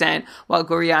 6.6%, while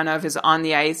Gurianov is on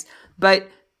the ice. But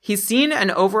he's seen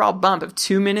an overall bump of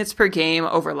 2 minutes per game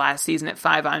over last season at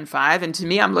 5-on-5. And to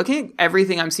me, I'm looking at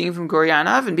everything I'm seeing from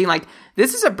Gurianov and being like,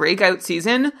 this is a breakout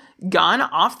season gone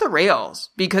off the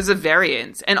rails because of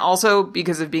variance and also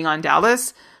because of being on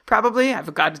Dallas. Probably.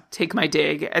 I've got to take my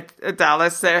dig at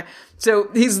Dallas there. So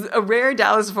he's a rare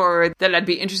Dallas forward that I'd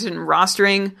be interested in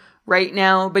rostering right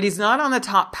now, but he's not on the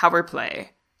top power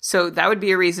play. So that would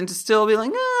be a reason to still be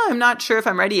like, I'm not sure if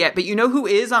I'm ready yet. But you know who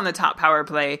is on the top power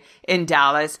play in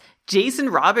Dallas? Jason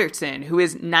Robertson, who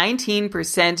is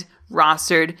 19%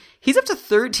 rostered. He's up to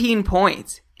 13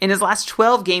 points in his last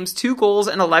 12 games, 2 goals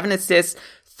and 11 assists,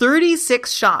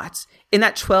 36 shots in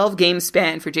that 12 game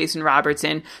span for Jason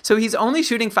Robertson. So he's only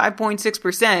shooting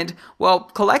 5.6% while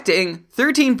collecting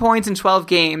 13 points in 12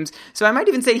 games. So I might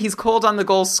even say he's cold on the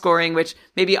goal scoring, which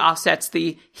maybe offsets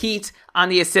the heat on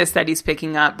the assists that he's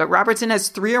picking up. But Robertson has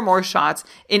 3 or more shots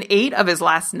in 8 of his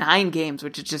last 9 games,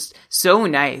 which is just so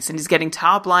nice. And he's getting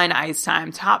top line ice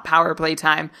time, top power play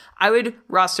time. I would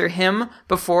roster him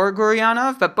before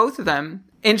Gurianov, but both of them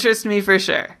interest me for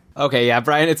sure. Okay, yeah,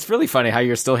 Brian, it's really funny how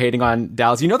you're still hating on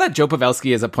Dallas. You know that Joe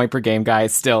Pavelski is a point per game guy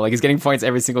still. Like, he's getting points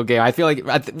every single game. I feel like,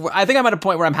 I think I'm at a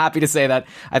point where I'm happy to say that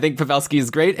I think Pavelski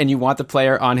is great and you want the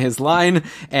player on his line.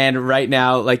 And right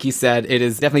now, like you said, it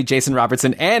is definitely Jason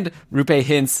Robertson and Roope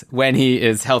Hintz when he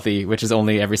is healthy, which is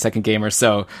only every second game or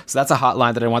so. So that's a hot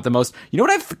line that I want the most. You know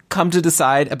what I've come to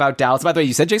decide about Dallas? By the way,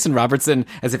 you said Jason Robertson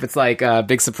as if it's like a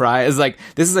big surprise. Like,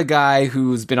 this is a guy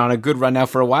who's been on a good run now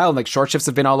for a while, and like short shifts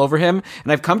have been all over him.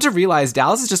 And I've come to realize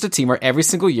Dallas is just a team where every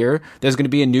single year there's going to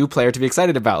be a new player to be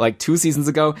excited about. Like 2 seasons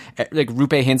ago, like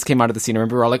Roope Hintz came onto the scene. I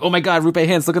remember we were all like, oh my God, Roope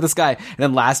Hintz, look at this guy. And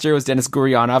then last year was Denis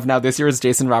Gurianov. Now this year is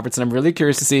Jason Robertson. I'm really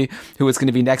curious to see who it's going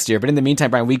to be next year. But in the meantime,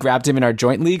 Brian, we grabbed him in our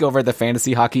joint league over the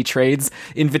Fantasy Hockey Trades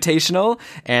Invitational.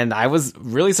 And I was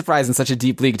really surprised in such a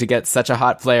deep league to get such a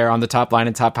hot player on the top line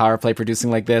and top power play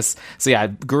producing like this. So yeah,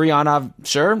 Gurianov,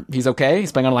 sure, he's okay.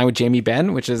 He's playing on a line with Jamie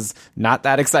Benn, which is not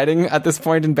that exciting at this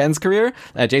point in Ben's career.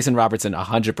 Jason Robertson,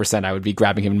 100%, I would be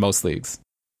grabbing him in most leagues.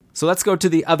 So let's go to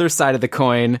the other side of the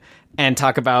coin and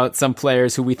talk about some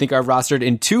players who we think are rostered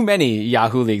in too many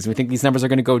Yahoo leagues. We think these numbers are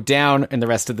going to go down in the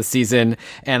rest of the season.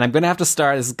 And I'm going to have to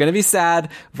start. This is going to be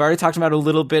sad. We've already talked about it a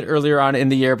little bit earlier on in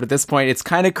the year, but at this point, it's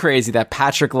kind of crazy that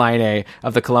Patrick Laine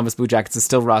of the Columbus Blue Jackets is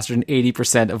still rostered in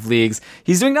 80% of leagues.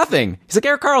 He's doing nothing. He's like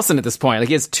Erik Karlsson at this point. Like,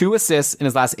 he has 2 assists in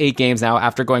his last 8 games now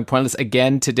after going pointless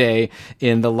again today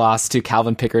in the loss to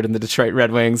Calvin Pickard and the Detroit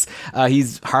Red Wings.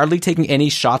 He's hardly taking any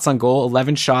shots on goal,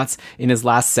 11 shots in his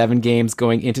last 7 games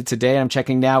going into today. I'm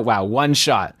checking now. Wow, 1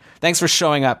 shot. Thanks for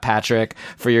showing up, Patrick,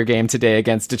 for your game today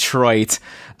against Detroit.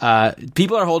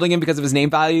 People are holding him because of his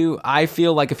name value. I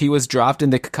feel like if he was dropped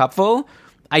in the cupful,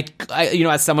 I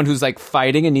as someone who's like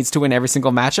fighting and needs to win every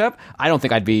single matchup, I don't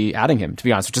think I'd be adding him, to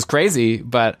be honest, which is crazy.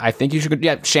 But I think you should.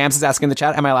 Yeah, Shams is asking in the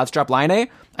chat, am I allowed to drop Laine?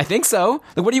 I think so.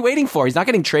 Like, what are you waiting for? He's not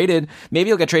getting traded. Maybe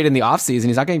he'll get traded in the offseason.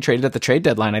 He's not getting traded at the trade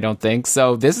deadline, I don't think.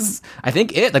 So this is, I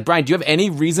think, it. Like, Brian, do you have any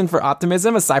reason for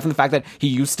optimism aside from the fact that he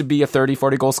used to be a 30,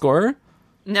 40 goal scorer?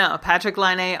 No, Patrick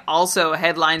Laine also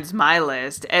headlines my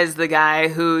list as the guy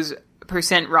whose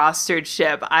percent rostered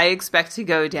ship I expect to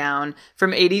go down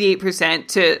from 88%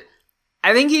 to,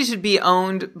 I think he should be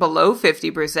owned below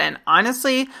 50%.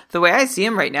 Honestly, the way I see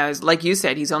him right now is, like you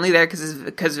said, he's only there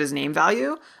because of his name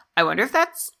value. I wonder if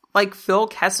that's like Phil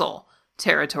Kessel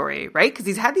territory, right? Because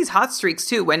he's had these hot streaks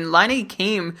too. When Laine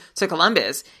came to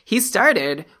Columbus, he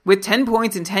started with 10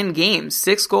 points in 10 games,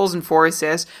 6 goals and 4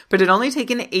 assists, but had only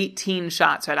taken 18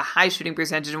 shots, so had a high shooting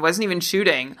percentage and wasn't even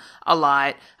shooting a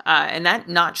lot. And that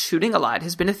not shooting a lot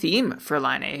has been a theme for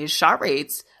Laine. His shot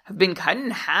rates have been cut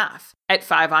in half at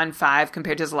 5-on-5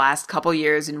 compared to his last couple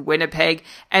years in Winnipeg,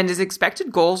 and his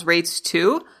expected goals rates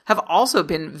too have also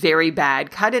been very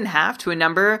bad, cut in half to a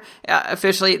number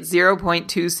officially at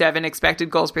 0.27 expected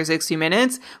goals per 60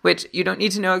 minutes, which you don't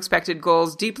need to know expected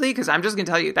goals deeply because I'm just going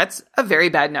to tell you that's a very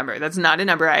bad number. That's not a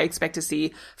number I expect to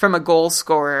see from a goal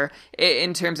scorer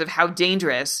in terms of how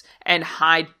dangerous and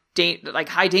high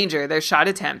danger their shot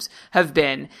attempts have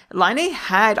been. Laine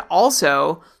had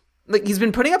also, like, he's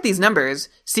been putting up these numbers,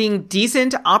 seeing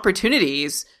decent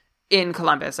opportunities in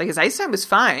Columbus. Like, his ice time was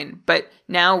fine, but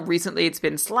now recently it's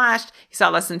been slashed. He saw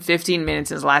less than 15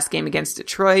 minutes in his last game against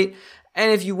Detroit.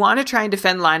 And if you want to try and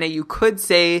defend Laine, you could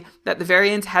say that the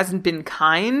variance hasn't been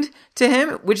kind to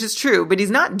him, which is true, but he's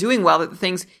not doing well at the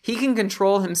things he can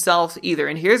control himself either.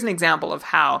 And here's an example of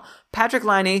how. Patrick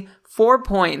Laine, 4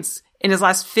 points in his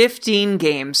last 15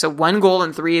 games, so 1 goal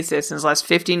and 3 assists in his last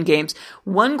 15 games,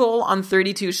 1 goal on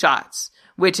 32 shots,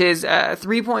 which is a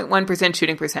 3.1%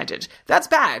 shooting percentage. That's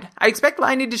bad. I expect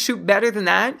Laine to shoot better than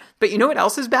that, but you know what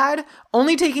else is bad?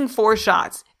 Only taking 4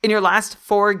 shots in your last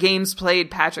 4 games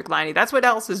played, Patrick Laine. That's what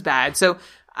else is bad. So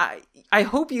I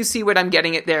hope you see what I'm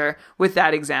getting at there with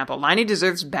that example. Laine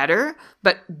deserves better,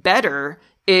 but better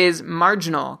is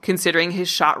marginal considering his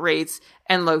shot rates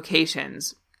and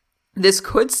locations. This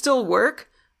could still work,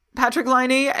 Patrick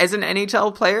Laine, as an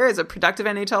NHL player, as a productive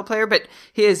NHL player, but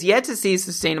he has yet to see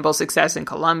sustainable success in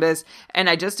Columbus, and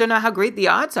I just don't know how great the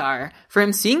odds are for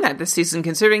him seeing that this season,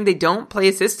 considering they don't play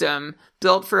a system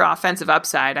built for offensive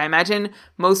upside. I imagine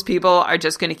most people are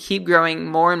just going to keep growing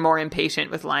more and more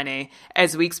impatient with Laine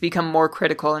as weeks become more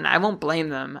critical, and I won't blame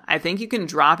them. I think you can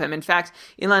drop him. In fact,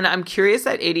 Elon, I'm curious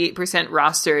that 88%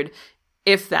 rostered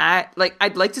if that, like,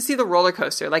 I'd like to see the roller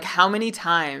coaster. Like, how many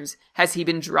times has he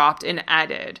been dropped and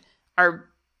added? Are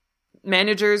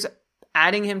managers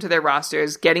adding him to their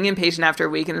rosters, getting impatient after a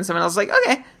week, and then someone else is like,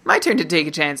 okay, my turn to take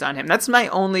a chance on him. That's my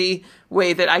only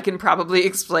way that I can probably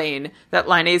explain that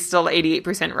Laine is still 88%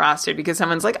 rostered, because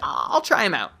someone's like, oh, I'll try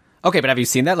him out. Okay, but have you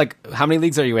seen that? Like, how many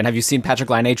leagues are you in? Have you seen Patrik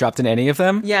Laine dropped in any of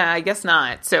them? Yeah, I guess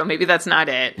not. So maybe that's not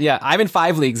it. Yeah, I'm in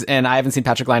 5 leagues, and I haven't seen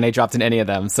Patrik Laine dropped in any of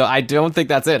them. So I don't think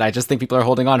that's it. I just think people are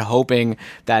holding on, hoping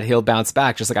that he'll bounce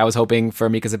back, just like I was hoping for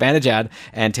Mika Zibanejad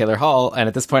and Taylor Hall. And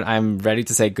at this point, I'm ready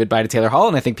to say goodbye to Taylor Hall,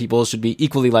 and I think people should be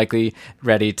equally likely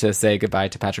ready to say goodbye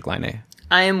to Patrik Laine.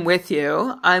 I am with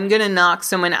you. I'm going to knock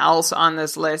someone else on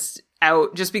this list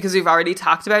out just because we've already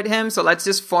talked about him. So let's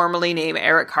just formally name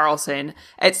Erik Karlsson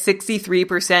at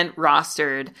 63%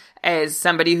 rostered as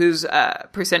somebody whose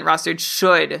percent rostered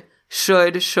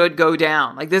should go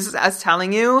down. Like, this is us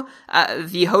telling you,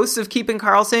 the hosts of Keeping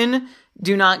Karlsson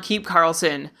do not keep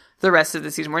Karlsson the rest of the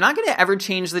season. We're not going to ever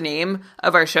change the name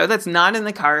of our show. That's not in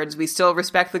the cards. We still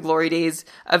respect the glory days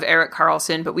of Erik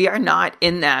Karlsson, but we are not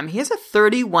in them. He has a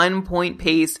 31-point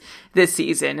pace this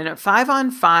season. And at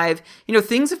 5-on-5,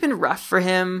 things have been rough for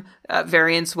him,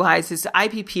 variance-wise. His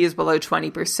IPP is below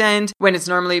 20%, when it's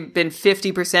normally been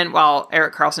 50%, while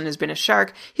Erik Karlsson has been a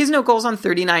shark. He has no goals on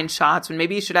 39 shots, when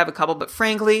maybe he should have a couple, but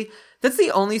frankly, that's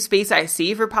the only space I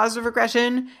see for positive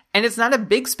regression, and it's not a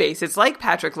big space. It's like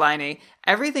Patrik Laine.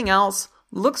 Everything else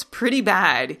looks pretty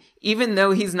bad, even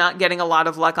though he's not getting a lot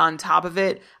of luck on top of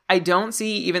it. I don't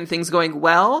see even things going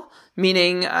well,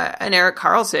 meaning an Erik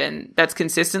Karlsson that's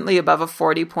consistently above a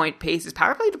 40-point pace. His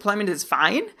power play deployment is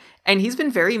fine, and he's been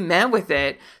very meh with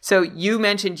it. So you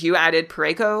mentioned you added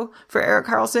Parayko for Erik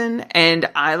Karlsson, and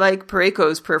I like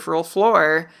Parayko's peripheral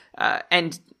floor,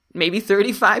 and maybe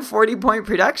 35, 40-point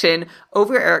production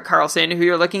over Erik Karlsson, who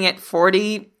you're looking at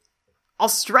 40, I'll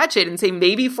stretch it and say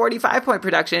maybe 45-point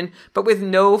production, but with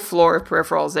no floor of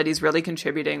peripherals that he's really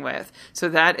contributing with. So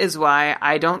that is why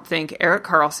I don't think Erik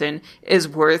Karlsson is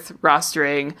worth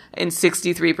rostering in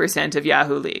 63% of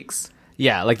Yahoo leagues.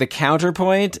 Yeah, like the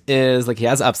counterpoint is like he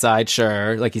has upside,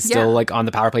 sure. Like he's still like on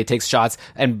the power play, takes shots,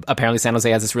 and apparently San Jose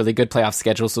has this really good playoff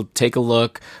schedule. So take a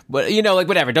look. But like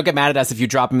whatever. Don't get mad at us if you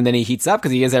drop him and then he heats up,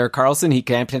 because he is Erik Karlsson. He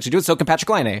can potentially do it. So can Patrik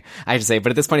Laine, I have to say. But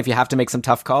at this point, if you have to make some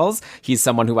tough calls, he's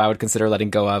someone who I would consider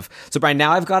letting go of. So Brian,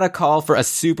 now I've got a call for a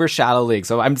super shallow league.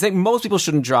 So I'm saying most people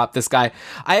shouldn't drop this guy.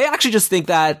 I actually just think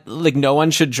that like no one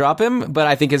should drop him, but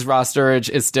I think his rosterage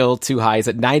is still too high. He's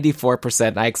at 94%.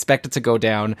 And I expect it to go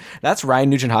down. That's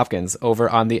Ryan Nugent-Hopkins over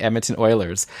on the Edmonton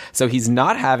Oilers. So he's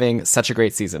not having such a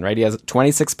great season, right? He has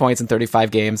 26 points in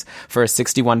 35 games for a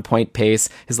 61-point pace.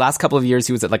 His last couple of years,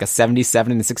 he was at like a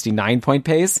 77 and 69-point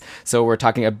pace. So we're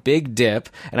talking a big dip.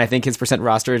 And I think his percent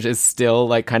rosterage is still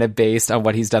like kind of based on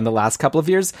what he's done the last couple of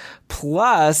years.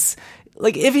 Plus,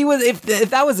 like if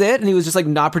that was it and he was just like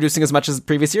not producing as much as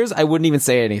previous years, I wouldn't even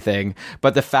say anything.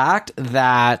 But the fact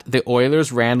that the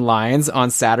Oilers ran lines on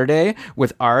Saturday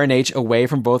with RNH away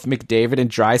from both McDavid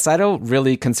and Draisaitl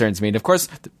really concerns me. And of course,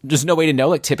 there's no way to know.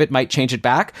 Like Tippett might change it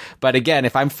back, but again,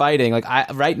 if I'm fighting, like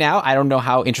right now, I don't know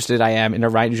how interested I am in a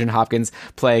Ryan Nugent-Hopkins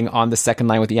playing on the second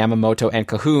line with Yamamoto and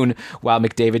Cahoon, while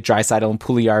McDavid, Draisaitl, and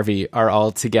Puljujarvi are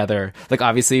all together. Like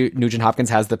obviously, Nugent-Hopkins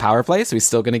has the power play, so he's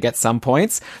still going to get some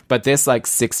points. But this like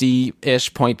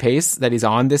 60-ish point pace that he's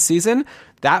on this season,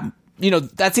 that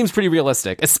seems pretty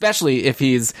realistic, especially if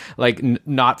he's like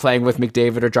not playing with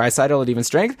McDavid or Draisaitl at even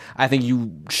strength. I think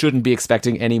you shouldn't be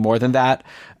expecting any more than that.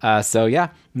 So yeah,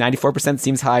 94%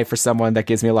 seems high for someone that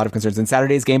gives me a lot of concerns. In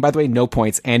Saturday's game, by the way, no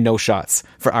points and no shots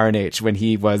for RNH when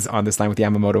he was on this line with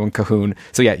Yamamoto and Cahoon.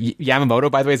 So yeah, Yamamoto,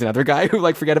 by the way, is another guy who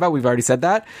like forget about. We've already said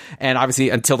that. And obviously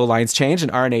until the lines change,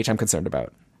 and RNH I'm concerned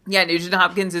about. Yeah,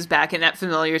 Nugent-Hopkins is back in that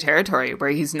familiar territory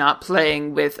where he's not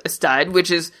playing with a stud,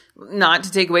 which is not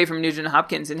to take away from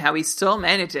Nugent-Hopkins and how he still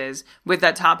manages with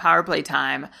that top power play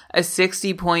time, a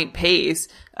 60-point pace.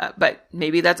 But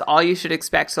maybe that's all you should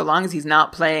expect so long as he's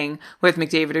not playing with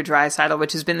McDavid or Draisaitl,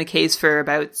 which has been the case for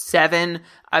about 7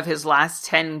 of his last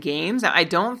 10 games. I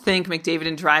don't think McDavid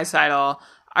and Draisaitl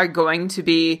are going to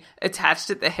be attached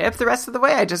at the hip the rest of the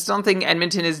way. I just don't think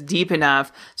Edmonton is deep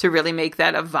enough to really make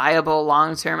that a viable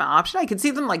long-term option. I can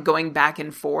see them like going back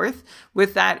and forth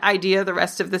with that idea the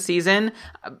rest of the season.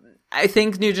 I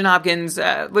think Nugent-Hopkins,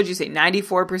 what'd you say,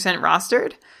 94%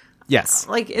 rostered? Yes.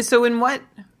 So in what...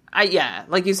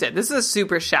 like you said, this is a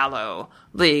super shallow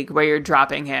league where you're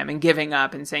dropping him and giving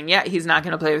up and saying, yeah, he's not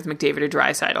going to play with McDavid or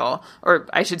Draisaitl, or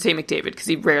I should say McDavid because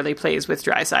he rarely plays with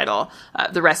Draisaitl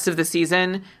the rest of the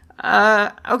season.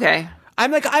 Okay.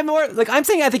 I'm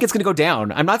saying I think it's going to go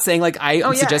down. I'm not saying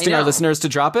I'm suggesting our listeners to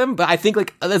drop him, but I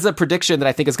think there's a prediction that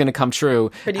I think is going to come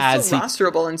true. But he's still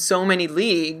rosterable in so many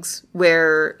leagues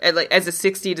where, as a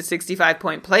 60 to 65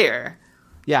 point player.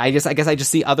 Yeah, I guess I just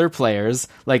see other players,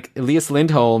 like Elias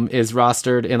Lindholm is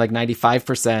rostered in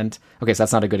 95%. Okay, so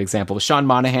that's not a good example. But Sean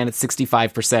Monahan at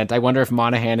 65%. I wonder if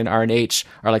Monahan and RNH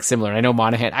are similar. And I know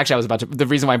Monahan, actually the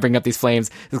reason why I bring up these Flames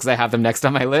is because I have them next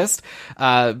on my list.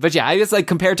 But yeah, I guess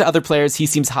compared to other players, he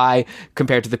seems high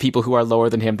compared to the people who are lower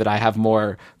than him that I have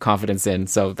more confidence in.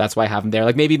 So that's why I have him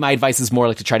there. Maybe my advice is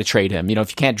more to try to trade him.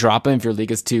 If you can't drop him, if your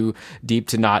league is too deep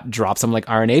to not drop someone like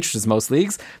RNH, which is most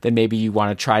leagues, then maybe you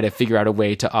want to try to figure out a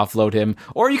way to offload him,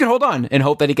 or you can hold on and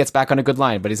hope that he gets back on a good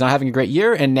line. But he's not having a great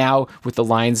year, and now with the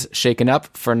lines shaken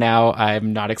up, for now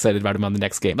I'm not excited about him on the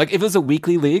next game. If it was a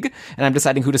weekly league and I'm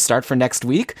deciding who to start for next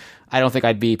week, I don't think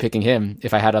I'd be picking him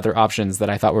if I had other options that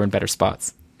I thought were in better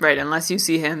spots. Right, unless you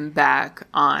see him back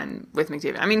on with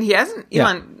McDavid. I mean, he hasn't he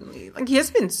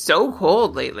hasn't been so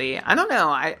cold lately. I don't know.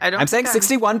 I'm saying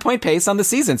 61 point pace on the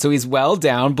season, so he's well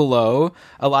down below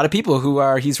a lot of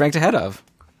people he's ranked ahead of.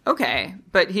 Okay,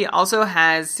 but he also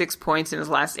has 6 points in his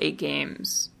last 8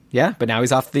 games. Yeah, but now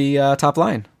he's off the top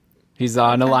line. He's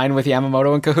on a line with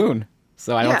Yamamoto and Cahoon.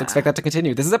 So I don't expect that to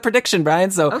continue. This is a prediction,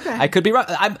 Brian, so I could be wrong.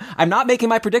 I'm not making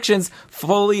my predictions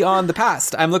fully on the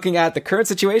past. I'm looking at the current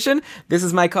situation. This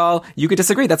is my call. You could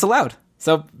disagree. That's allowed.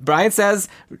 So Brian says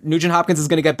Nugent Hopkins is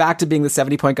going to get back to being the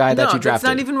 70-point guy that you drafted. That's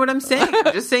not even what I'm saying.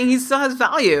 I'm just saying he still has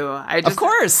value. Of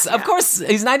course.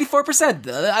 He's 94%.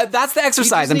 That's the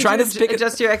exercise. I'm trying to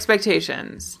adjust your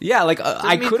expectations. Yeah,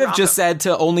 I could have just said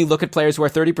to only look at players who are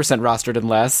 30% rostered and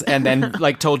less, and then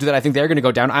told you that I think they're going to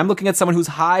go down. I'm looking at someone who's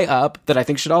high up that I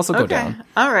think should also go down.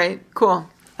 All right, cool.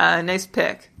 Nice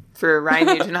pick for Ryan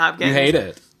Nugent Hopkins. You hate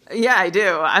it. Yeah, I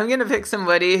do. I'm going to pick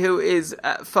somebody who is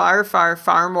far, far,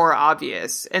 far more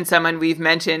obvious, and someone we've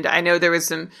mentioned. I know there was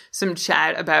some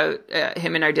chat about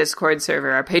him in our Discord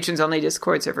server, our patrons-only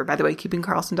Discord server. By the way,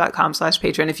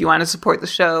 keepingkarlsson.com/patron if you want to support the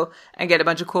show and get a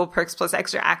bunch of cool perks plus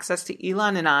extra access to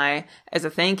Elon and I as a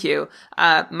thank you.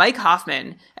 Mike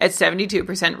Hoffman at 72%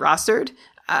 rostered.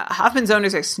 Hoffman's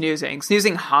owners are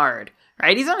snoozing hard.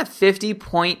 Right? He's on a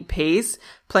 50-point pace,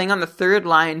 playing on the third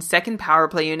line, second power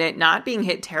play unit, not being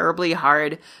hit terribly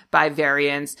hard by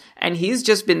variance, and he's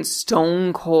just been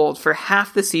stone cold for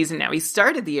half the season now. He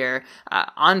started the year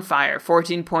on fire,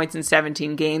 14 points in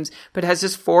 17 games, but has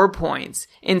just 4 points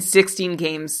in 16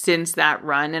 games since that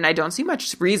run, and I don't see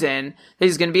much reason that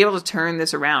he's going to be able to turn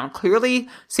this around. Clearly,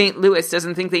 St. Louis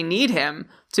doesn't think they need him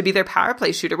to be their power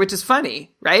play shooter, which is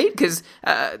funny, right? Because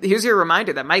here's your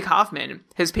reminder that Mike Hoffman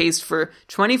has paced for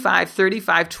 25,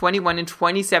 35, 21, and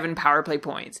 27 power play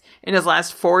points in his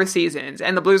last 4 seasons.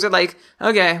 And the Blues are like,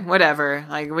 okay, whatever.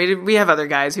 We have other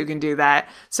guys who can do that.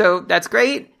 So that's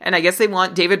great. And I guess they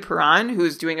want David Perron,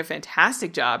 who's doing a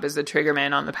fantastic job as the trigger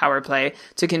man on the power play,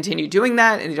 to continue doing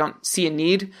that. And you don't see a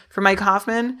need for Mike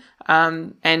Hoffman.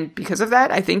 And because of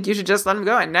that, I think you should just let him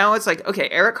go. And now it's okay,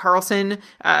 Erik Karlsson,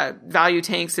 value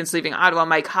tank since leaving Ottawa.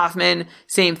 Mike Hoffman,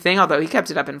 same thing, although he kept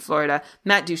it up in Florida.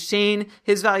 Matt Duchene,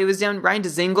 his value is down. Ryan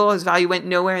Dzingel, his value went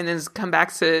nowhere and then has come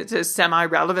back to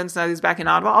semi-relevance. Now he's back in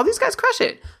Ottawa. All these guys crush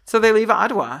it. So they leave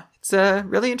Ottawa. It's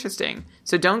really interesting.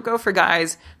 So don't go for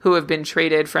guys who have been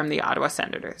traded from the Ottawa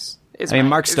Senators.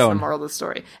 Mark Stone. Is the moral of the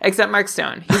story. Except Mark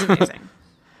Stone. He's amazing.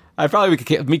 I probably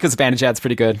could. Mika Zibanejad's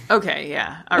pretty good. Okay,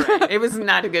 yeah. All right. It was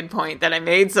not a good point that I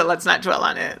made, so let's not dwell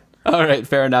on it. All right,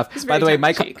 fair enough. By the way,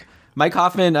 Mike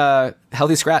Hoffman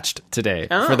healthy scratched today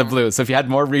for the Blues. So if you had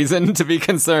more reason to be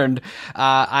concerned,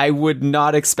 I would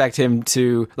not expect him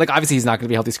to, obviously he's not going to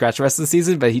be healthy scratched the rest of the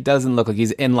season, but he doesn't look like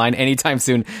he's in line anytime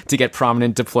soon to get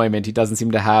prominent deployment. He doesn't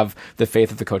seem to have the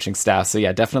faith of the coaching staff. So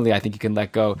yeah, definitely I think you can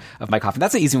let go of Mike Hoffman.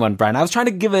 That's an easy one, Brian. I was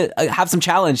trying to have some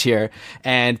challenge here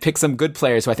and pick some good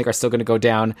players who I think are still going to go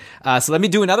down. So let me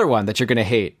do another one that you're going to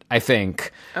hate, I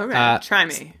think. Okay, try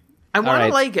me. I want to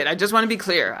like it. I just want to be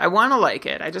clear. I want to like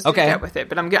it. I just can't get with it,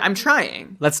 but I'm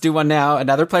trying. Let's do one now.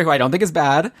 Another player who I don't think is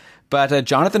bad, but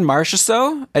Jonathan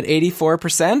Marchessault at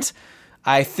 84%.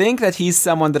 I think that he's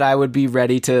someone that I would be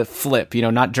ready to flip,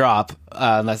 not drop,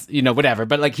 unless, whatever.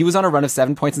 But he was on a run of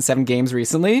 7 points in 7 games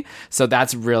recently. So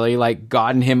that's really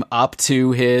gotten him up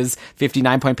to his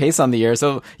 59-point pace on the year.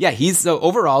 So yeah,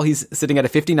 overall, he's sitting at a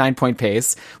 59-point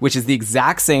pace, which is the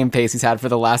exact same pace he's had for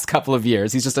the last couple of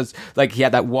years. He's just he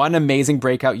had that one amazing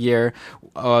breakout year,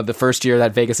 the first year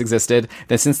that Vegas existed.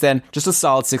 Then since then, just a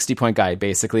solid 60-point guy,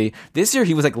 basically. This year,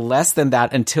 he was less than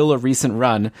that until a recent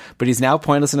run, but he's now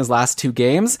pointless in his last 2 2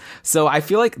 games. So I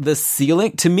feel like the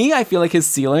ceiling, to me, I feel like his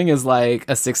ceiling is like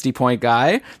a 60-point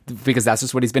guy because that's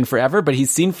just what he's been forever. But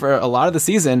he's seen for a lot of the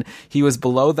season, he was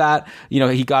below that. You know,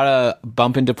 he got a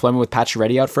bump in deployment with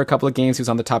Pacioretty out for a couple of games. He was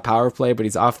on the top power play, but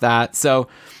he's off that. So,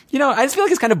 you know, I just feel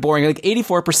like it's kind of boring. Like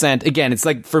 84%. Again, it's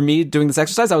like for me doing this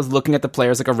exercise, I was looking at the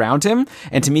players like around him,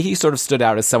 and to me, he sort of stood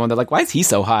out as someone that like, why is he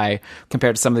so high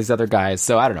compared to some of these other guys?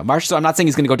 So I don't know. Marchessault, I'm not saying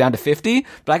he's going to go down to 50,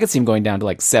 but I could see him going down to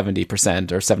like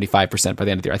 70% or 75% by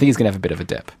the end of the year. I think he's going to have a bit of a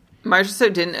dip.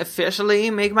 Marchessault didn't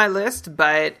officially make my list,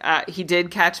 but he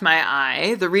did catch my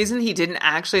eye. The reason he didn't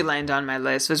actually land on my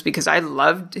list was because I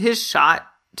loved his shot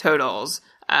totals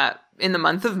in the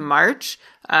month of March.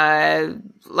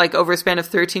 Like over a span of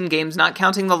 13 games, not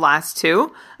counting the last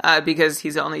 2, because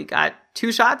he's only got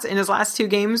 2 shots in his last 2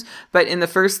 games. But in the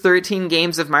first 13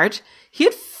 games of March, he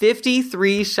had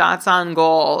 53 shots on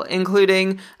goal,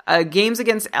 including games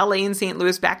against LA and St.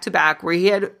 Louis back-to-back, where he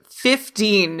had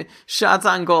 15 shots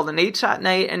on goal, an 8-shot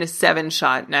night and a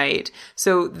 7-shot night.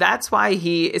 So that's why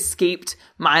he escaped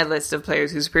my list of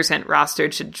players whose percent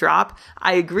rostered should drop.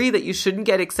 I agree that you shouldn't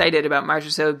get excited about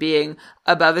Marchessault being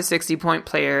above a 60-point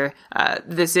player.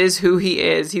 This is who he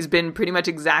is. He's been pretty much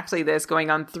exactly this going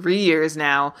on 3 years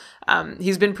now.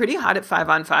 He's been pretty hot at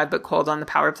 5-on-5, but cold on the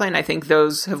power play, and I think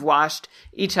those have washed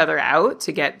each other out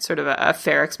to get sort of a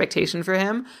fair expectation for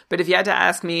him. But if you had to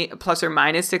ask me plus or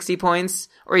minus 60 points,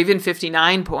 or even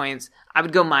 59 points, I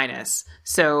would go minus.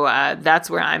 So that's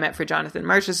where I'm at for Jonathan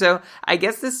Marchessault. I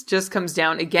guess this just comes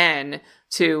down again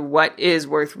to what is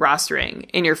worth rostering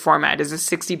in your format. Is a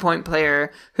 60-point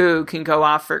player who can go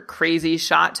off for crazy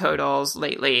shot totals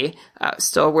lately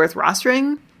still worth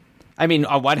rostering? I mean,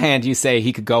 on one hand, you say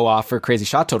he could go off for crazy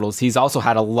shot totals. He's also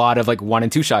had a lot of like 1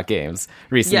 and 2 shot games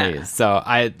recently. Yeah. So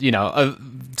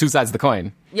two sides of the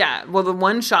coin. Yeah, well, the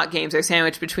 1-shot games are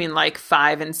sandwiched between like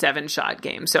 5 and 7-shot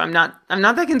games. So I'm not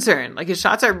that concerned. Like his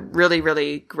shots are really,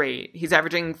 really great. He's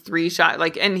averaging 3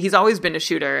 shots, and he's always been a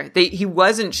shooter. He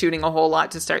wasn't shooting a whole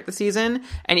lot to start the season,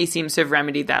 and he seems to have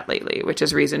remedied that lately, which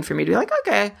is reason for me to be like,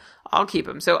 okay, I'll keep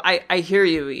him. So I hear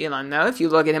you, Elon, though. If you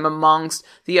look at him amongst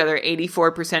the other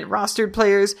 84% rostered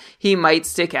players, he might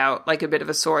stick out like a bit of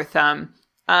a sore thumb.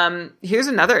 Here's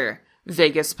another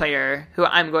Vegas player who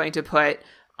I'm going to put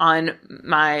on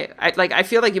my, I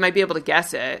feel like you might be able to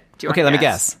guess it. Do you okay, let me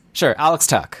guess. Sure, Alex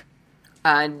Tuck.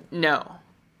 No.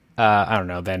 I don't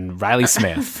know, then Riley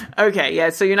Smith. Okay, yeah,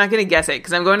 so you're not going to guess it,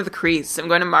 because I'm going to the crease. I'm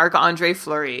going to Marc-Andre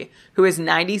Fleury, who is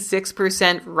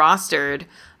 96% rostered,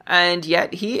 and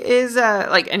yet he is,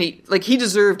 he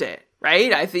deserved it,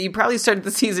 right? I think you probably started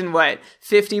the season,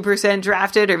 50%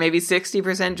 drafted, or maybe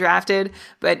 60% drafted,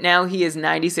 but now he is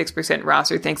 96%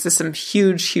 rostered, thanks to some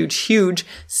huge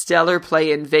stellar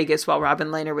play in Vegas while Robin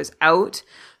Lehner was out.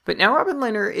 But now Robin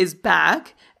Lehner is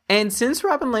back, and since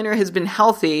Robin Lehner has been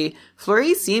healthy,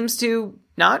 Fleury seems to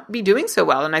not be doing so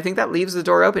well, and I think that leaves the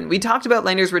door open. We talked about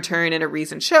Lehner's return in a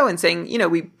recent show and saying,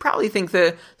 we probably think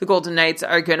the Golden Knights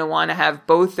are going to want to have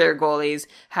both their goalies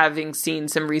having seen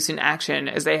some recent action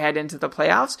as they head into the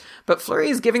playoffs, but Fleury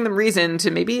is giving them reason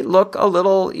to maybe look a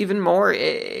little even more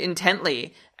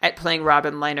intently at playing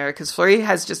Robin Lehner, because Fleury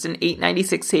has just an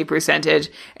 .896 save percentage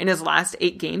in his last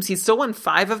 8 games. He's still won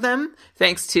 5 of them,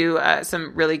 thanks to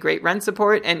some really great run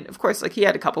support. And of course, he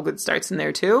had a couple good starts in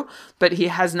there too, but he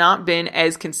has not been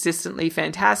as consistently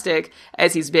fantastic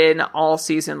as he's been all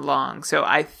season long. So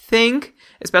I think,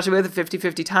 especially with the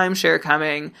 50-50 timeshare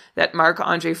coming, that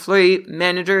Marc-Andre Fleury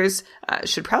managers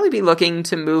should probably be looking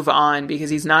to move on,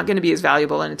 because he's not going to be as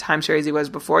valuable in a timeshare as he was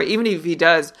before, even if he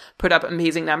does put up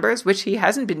amazing numbers, which he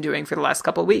hasn't been doing for the last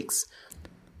couple of weeks.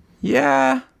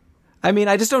 Yeah. I mean,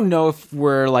 I just don't know if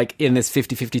we're in this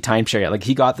 50-50 timeshare yet.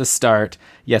 He got the start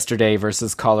yesterday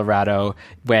versus Colorado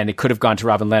when it could have gone to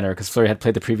Robin Lehner because Fleury had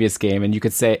played the previous game, and you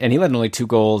could say, and he led only 2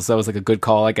 goals. That was a good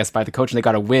call, I guess, by the coach, and they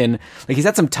got a win. He's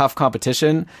had some tough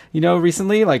competition,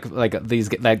 recently,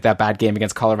 that bad game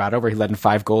against Colorado where he led in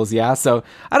 5 goals. Yeah. So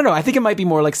I don't know. I think it might be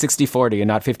more 60-40 and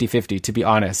not 50-50, to be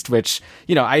honest, which,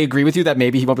 I agree with you that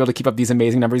maybe he won't be able to keep up these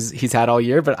amazing numbers he's had all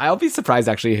year, but I'll be surprised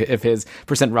actually if his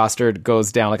percent rostered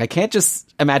goes down. I can't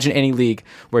just imagine any league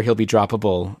where he'll be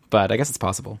droppable, but I guess it's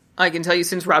possible. I can tell you,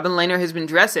 since Robin Lehner has been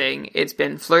dressing, it's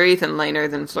been Fleury, then Lehner,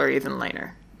 then Fleury, then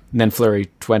Lehner. And then Fleury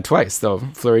went twice, though.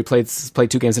 Fleury played 2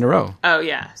 games in a row. Oh,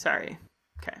 yeah. Sorry.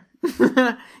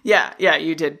 Okay. Yeah,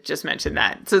 you did just mention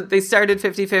that. So they started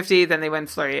 50-50, then they went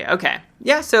Fleury. Okay.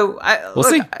 Yeah, so we'll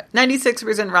see.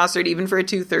 96% rostered, even for a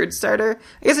 2/3 starter.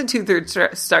 I guess a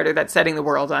 2/3 starter that's setting the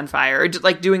world on fire, or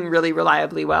just doing really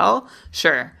reliably well.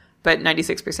 Sure. But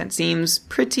 96% seems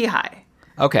pretty high.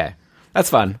 Okay.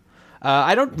 That's fun.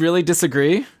 I don't really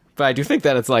disagree, But I do think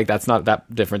that it's like, that's not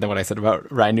that different than what I said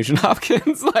about Ryan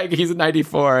Nugent-Hopkins. Like, he's a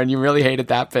 94 and you really hated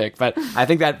that pick. But I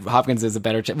think that Hopkins is a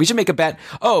better we should make a bet.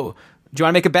 Oh, do you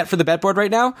want to make a bet for the bet board right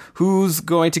now? Who's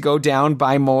going to go down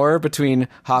by more between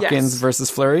Hopkins versus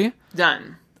Fleury?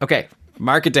 Done. Okay.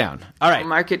 Mark it down. All right. I'll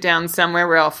mark it down somewhere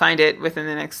where I'll find it within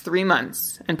the next 3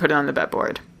 months and put it on the bet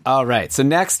board. All right. So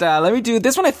next, let me do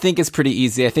this one. I think is pretty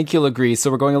easy. I think you'll agree. So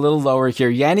we're going a little lower here.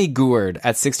 Yanni Gourde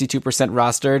at 62%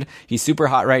 rostered. He's super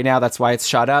hot right now. That's why it's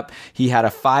shot up. He had a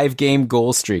 5-game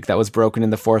goal streak that was broken in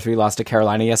the 4-3 loss to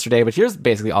Carolina yesterday. But here's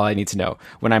basically all I need to know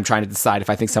when I'm trying to decide if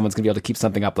I think someone's going to be able to keep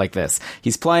something up like this.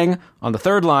 He's playing on the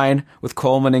third line with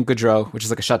Coleman and Gaudreau, which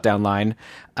is like a shutdown line.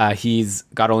 He's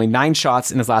got only 9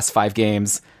 shots in his last 5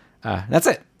 games. That's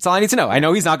it. That's all I need to know. I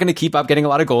know he's not going to keep up getting a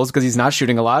lot of goals because he's not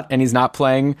shooting a lot and he's not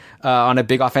playing on a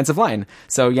big offensive line.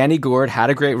 So Yanni Gourde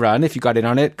had a great run. If you got in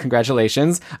on it,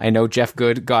 congratulations. I know Jeff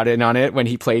Good got in on it when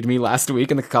he played me last week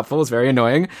in the Cupful. It was very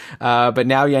annoying. But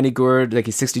now Yanni Gourde, like,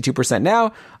 he's 62%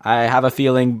 now. I have a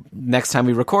feeling next time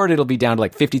we record, it'll be down to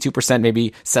like 52%,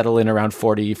 maybe settle in around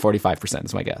 45%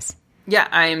 is my guess. Yeah,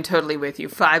 I am totally with you.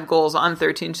 5 goals on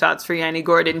 13 shots for Yanni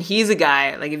Gourde. And he's a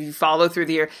guy, like, if you follow through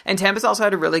the year, and Tampa's also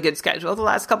had a really good schedule the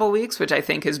last couple of weeks, which I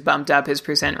think has bumped up his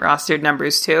percent rostered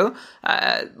numbers too.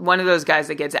 One of those guys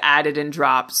that gets added and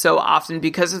dropped so often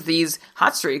because of these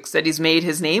hot streaks that he's made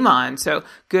his name on. So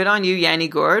good on you, Yanni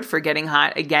Gourde, for getting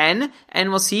hot again.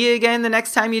 And we'll see you again the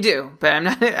next time you do.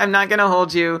 But I'm not going to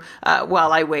hold you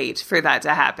while I wait for that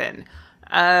to happen.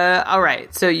 All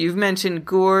right. So you've mentioned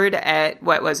Gourde at,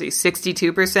 what was he,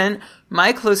 62%?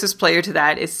 My closest player to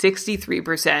that is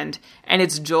 63%, and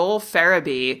it's Joel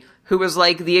Farabee, who was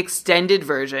like the extended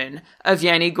version of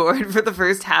Yanni Gourde for the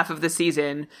first half of the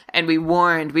season. And we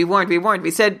warned. We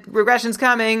said regression's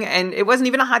coming, and it wasn't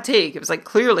even a hot take. It was like,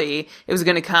 clearly it was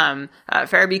going to come.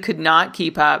 Farabee could not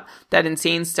keep up that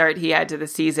insane start he had to the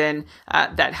season.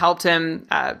 That helped him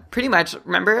pretty much.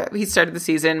 Remember, he started the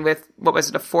season with, what was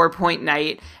it, a 4-point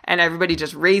night, and everybody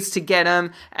just raced to get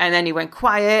him. And then he went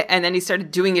quiet, and then he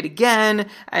started doing it again,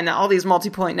 and all these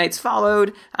multi-point nights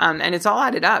followed. And it's all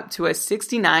added up to a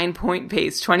 69-point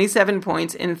pace, 27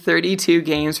 points in 32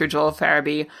 games for Joel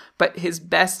Farabee. But his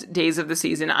best days of the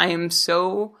season, I am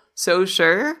so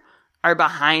sure, are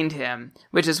behind him,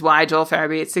 which is why Joel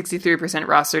Farabee at 63%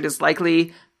 rostered is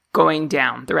likely going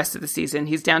down the rest of the season.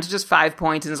 He's down to just 5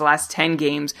 points in his last 10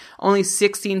 games, only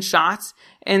 16 shots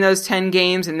in those 10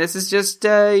 games, and this is just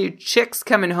chicks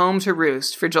coming home to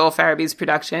roost for Joel Farabee's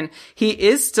production. He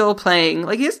is still playing,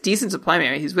 like, he has decent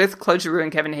deployment. He's with Claude Giroux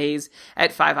and Kevin Hayes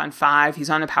at 5-on-5. He's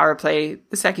on a power play,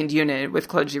 the second unit with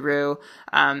Claude Giroux,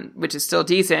 which is still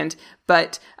decent,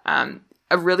 but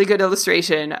a really good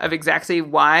illustration of exactly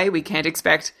why we can't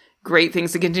expect great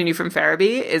things to continue from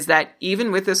Farabee is that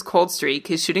even with this cold streak,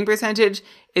 his shooting percentage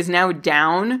is now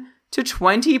down to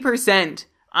 20%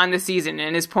 on the season,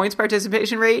 and his points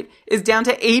participation rate is down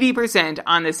to 80%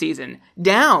 on the season.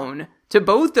 Down to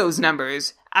both those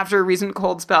numbers after a recent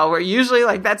cold spell, where usually,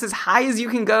 like, that's as high as you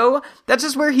can go. That's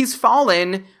just where he's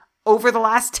fallen over the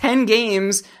last 10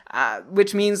 games,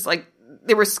 which means, like,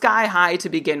 they were sky high to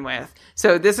begin with.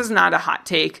 So this is not a hot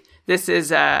take. This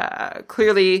is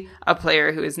clearly a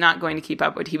player who is not going to keep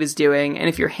up what he was doing. And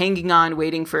if you're hanging on,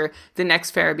 waiting for the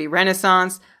next Farabee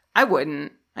renaissance, I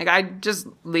wouldn't. Like, I'd just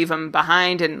leave him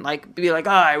behind and, like, be like,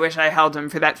 oh, I wish I held him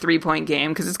for that 3-point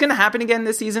game, because it's going to happen again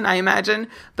this season, I imagine.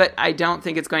 But I don't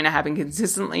think it's going to happen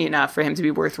consistently enough for him to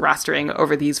be worth rostering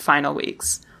over these final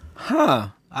weeks. Huh.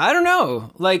 I don't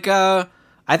know. Like,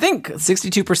 I think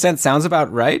 62% sounds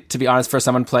about right, to be honest, for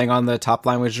someone playing on the top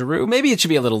line with Giroux. Maybe it should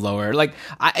be a little lower. Like,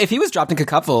 if he was dropped in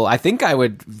Cupful, I think I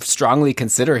would strongly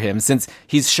consider him, since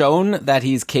he's shown that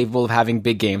he's capable of having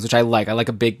big games, which I like. I like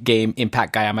a big game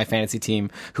impact guy on my fantasy team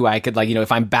who I could, like, you know,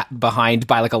 if I'm behind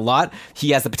by, like, a lot,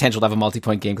 he has the potential to have a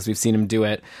multi-point game because we've seen him do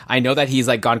it. I know that he's,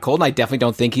 like, gone cold, and I definitely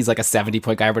don't think he's, like, a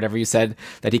 70-point guy or whatever you said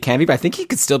that he can be, but I think he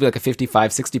could still be, like, a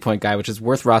 55, 60-point guy, which is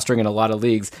worth rostering in a lot of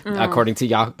leagues, according to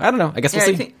Yahoo. I don't know. I guess we'll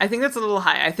see. I think that's a little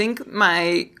high. I think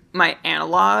my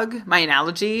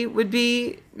analogy would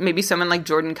be maybe someone like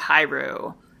Jordan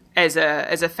Kyrou as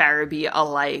a Farabee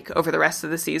alike over the rest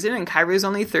of the season, and Kairou's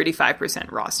only 35%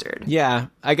 rostered. Yeah,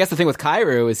 I guess the thing with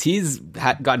Kyrou is he's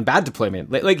gotten bad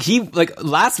deployment. Like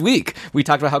last week we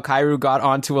talked about how Kyrou got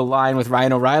onto a line with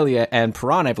Ryan O'Reilly and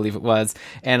Perron, I believe it was,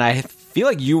 and I feel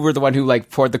like you were the one who, like,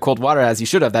 poured the cold water, as you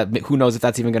should have. That who knows if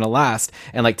that's even going to last.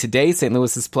 And, like, today St.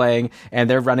 Louis is playing, and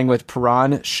they're running with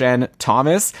Perron, Shen,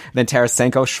 Thomas, then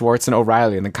Tarasenko, Schwartz, and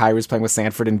O'Reilly, and then Kyrou's playing with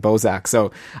Sanford and Bozak.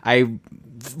 So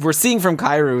we're seeing from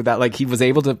Kyrou that like he was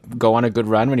able to go on a good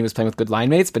run when he was playing with good line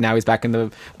mates, but now he's back in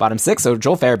the bottom 6. So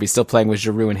Joel Farabee's still playing with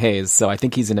Giroux and Hayes. So I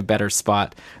think he's in a better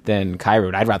spot than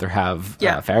Kyrou. I'd rather have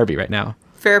Farabee right now.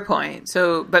 Fair point.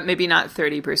 So, but maybe not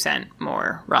 30%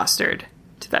 more rostered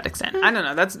to that extent. I don't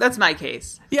know. That's my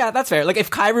case. Yeah, that's fair. Like if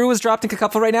Kyrou was dropped in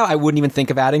Kakupful right now, I wouldn't even think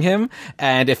of adding him.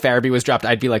 And if Farabee was dropped,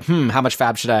 I'd be like, how much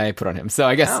fab should I put on him? So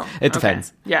I guess it depends.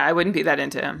 Okay. Yeah, I wouldn't be that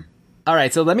into him. All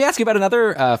right, so let me ask you about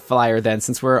another flyer then,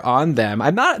 since we're on them.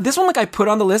 This one, like, I put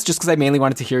on the list just because I mainly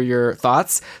wanted to hear your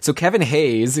thoughts. So Kevin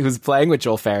Hayes, who's playing with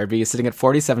Joel Farabee, is sitting at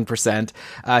 47%.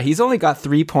 He's only got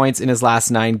 3 points in his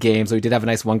last 9 games, so he did have a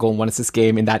nice 1 goal and 1 assist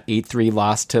game in that 8-3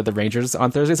 loss to the Rangers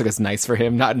on Thursday, so I guess nice for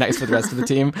him, not nice for the rest of the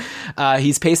team.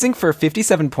 He's pacing for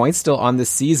 57 points still on this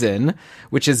season,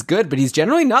 which is good, but he's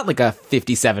generally not like a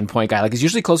 57-point guy. Like, he's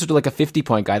usually closer to like a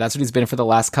 50-point guy. That's what he's been for the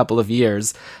last couple of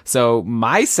years. So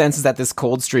my sense is that this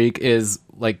cold streak is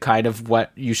like kind of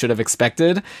what you should have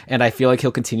expected, and I feel like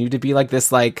he'll continue to be like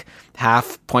this like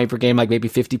half point per game, like maybe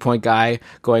 50-point guy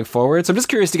going forward. So I'm just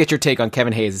curious to get your take on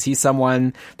Kevin Hayes. Is he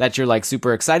someone that you're like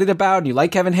super excited about and you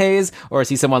like Kevin Hayes, or is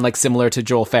he someone like similar to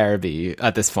Joel Farabee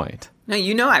at this point?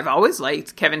 No, I've always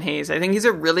liked Kevin Hayes. I think he's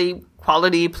a really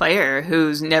quality player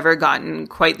who's never gotten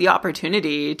quite the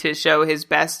opportunity to show his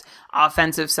best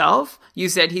offensive self. You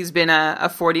said he's been a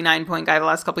 49-point guy the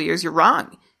last couple of years. You're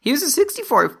wrong. He was a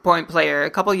 64-point player a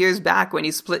couple years back when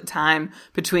he split time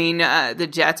between the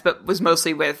Jets, but was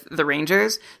mostly with the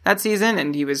Rangers that season,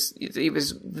 and he was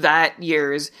that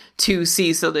year's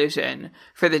 2C solution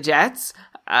for the Jets.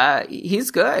 He's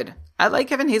good. I like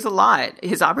Kevin Hayes a lot.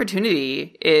 His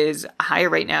opportunity is higher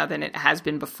right now than it has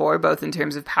been before, both in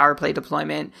terms of power play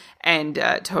deployment and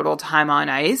total time on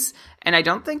ice. And I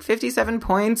don't think 57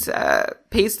 points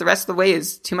pace the rest of the way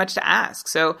is too much to ask.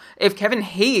 So if Kevin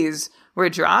Hayes were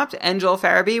dropped and Joel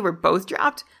Farabee were both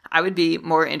dropped, I would be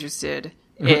more interested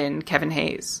in Kevin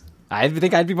Hayes. I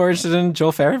think I'd be more interested in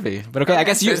Joel Farabee. But okay, I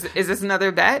guess you... So is this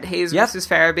another bet? Hayes versus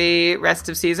Farabee rest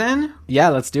of season? Yeah,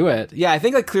 let's do it. Yeah, I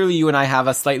think like clearly you and I have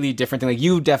a slightly different thing. Like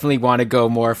you definitely want to go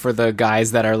more for the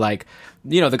guys that are like,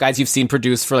 you know, the guys you've seen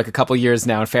produce for like a couple years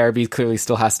now. And Farabee clearly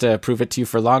still has to prove it to you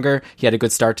for longer. He had a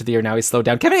good start to the year. Now he's slowed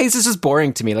down. Kevin Hayes is just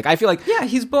boring to me. Like I feel like... Yeah,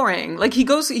 he's boring. Like he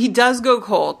does go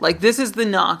cold. Like this is the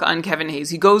knock on Kevin Hayes.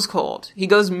 He goes cold. He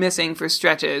goes missing for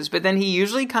stretches, but then he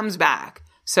usually comes back.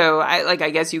 So I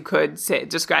guess you could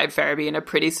describe Farabee in a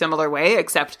pretty similar way,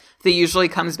 except the usually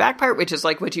comes back part, which is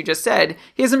like what you just said.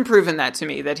 He hasn't proven that to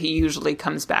me, that he usually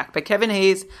comes back. But Kevin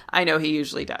Hayes, I know he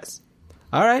usually does.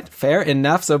 All right, fair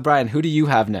enough. So Brian, who do you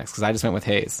have next? Because I just went with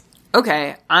Hayes.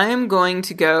 Okay, I'm going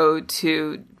to go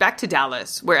back to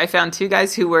Dallas, where I found 2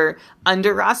 guys who were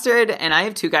under rostered, and I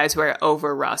have 2 guys who are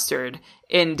over rostered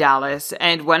in Dallas.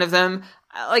 And one of them,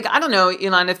 like, I don't know,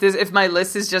 Elon, if my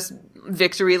list is just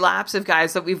victory laps of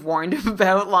guys that we've warned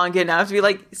about long enough to be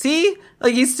like, see,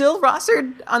 like he's still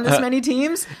rostered on this many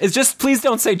teams. It's just, please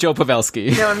don't say Joe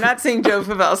Pavelski. No, I'm not saying Joe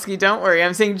Pavelski. Don't worry.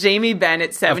 I'm saying Jamie Benn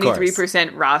at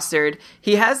 73% rostered.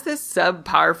 He has this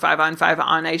sub-par 5-on-5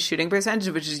 on-ice shooting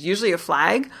percentage, which is usually a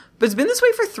flag, but it's been this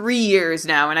way for 3 years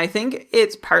now, and I think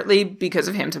it's partly because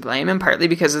of him to blame and partly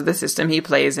because of the system he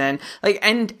plays in. Like,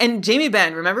 and Jamie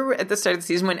Benn, remember at the start of the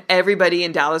season when everybody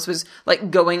in Dallas was like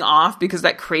going off because of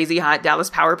that crazy hot Dallas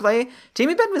power play?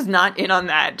 Jamie Benn was not in on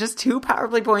that. Just 2 power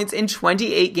play points in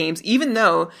 28 games, even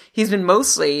though he's been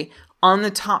mostly on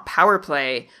the top power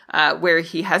play, where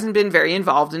he hasn't been very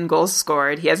involved in goals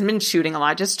scored. He hasn't been shooting a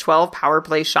lot, just 12 power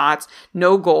play shots,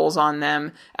 no goals on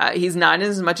them. He's not in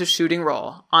as much a shooting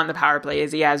role on the power play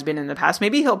as he has been in the past.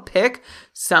 Maybe he'll pick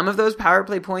some of those power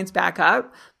play points back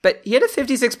up, but he had a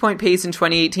 56-point pace in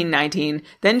 2018-19.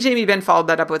 Then Jamie Benn followed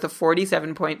that up with a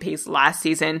 47-point pace last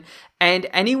season. And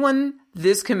anyone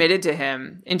this committed to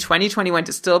him in 2021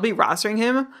 to still be rostering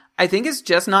him, I think is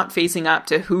just not facing up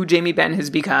to who Jamie Benn has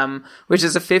become, which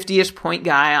is a 50-ish point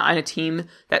guy on a team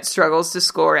that struggles to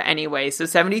score anyway. So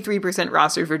 73%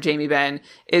 roster for Jamie Benn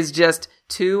is just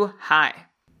too high.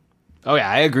 Oh yeah,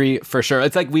 I agree for sure.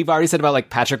 It's like we've already said about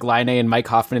like Patrick Laine and Mike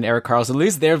Hoffman and Erik Karlsson. At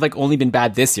least they've like only been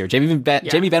bad this year. Jamie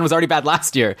Benn was already bad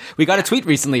last year. We got a tweet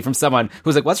recently from someone who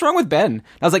was like, "What's wrong with Ben?" And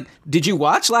I was like, "Did you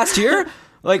watch last year?"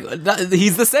 Like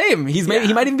he's the same. He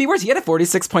might even be worse. He had a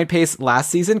 46-point pace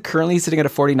last season. Currently, he's sitting at a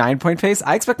 49-point pace.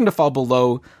 I expect him to fall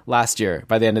below last year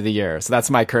by the end of the year. So that's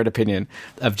my current opinion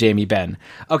of Jamie Benn.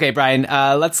 Okay, Brian,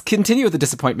 let's continue with the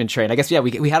disappointment train. I guess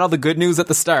we had all the good news at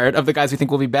the start of the guys we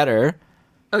think will be better.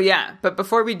 Oh, yeah. But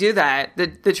before we do that,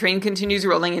 the train continues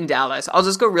rolling in Dallas. I'll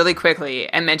just go really quickly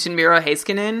and mention Miro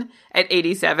Heiskanen at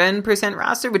 87%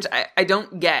 roster, which I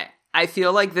don't get. I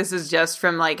feel like this is just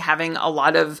from like having a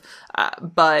lot of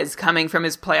buzz coming from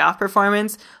his playoff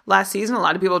performance last season. A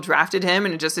lot of people drafted him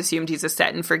and just assumed he's a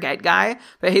set and forget guy,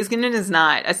 but Heiskanen is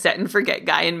not a set and forget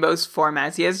guy in most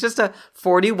formats. He has just a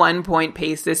 41 point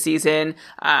pace this season.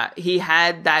 He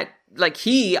had that, like,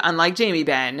 he, unlike Jamie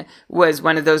Benn, was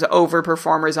one of those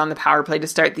overperformers on the power play to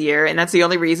start the year. And that's the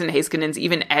only reason Heiskanen's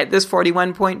even at this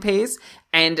 41 point pace.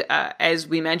 And as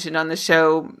we mentioned on the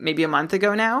show maybe a month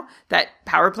ago now, that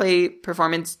power play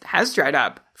performance has dried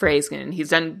up for Heiskanen. He's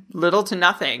done little to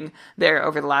nothing there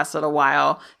over the last little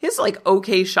while. He has like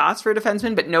okay shots for a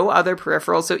defenseman, but no other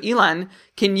peripherals. So Elon,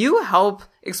 can you help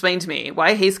explain to me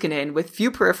why Heiskanen, with few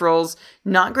peripherals,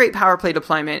 not great power play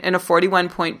deployment, and a 41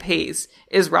 point pace,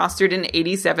 is rostered in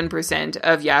 87%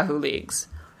 of Yahoo leagues?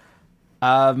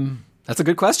 That's a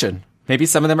good question. Maybe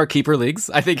some of them are keeper leagues.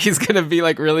 I think he's going to be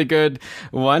like really good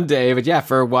one day. But yeah,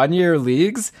 for 1 year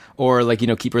leagues or like,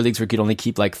 keeper leagues where you could only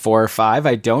keep like 4 or 5,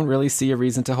 I don't really see a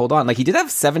reason to hold on. Like he did have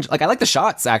 7, like I like the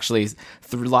shots actually. They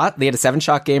had a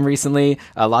 7-shot game recently,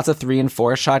 lots of 3 and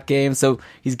 4 shot games. So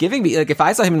he's giving me, like if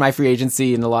I saw him in my free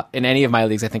agency in any of my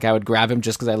leagues, I think I would grab him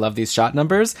just because I love these shot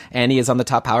numbers. And he is on the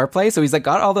top power play. So he's like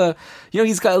got all the,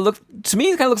 he's got to me,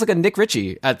 he kind of looks like a Nick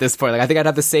Ritchie at this point. Like I think I'd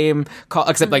have the same call,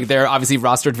 except like they're obviously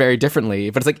rostered very differently.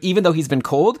 But it's like, even though he's been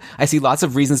cold, I see lots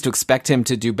of reasons to expect him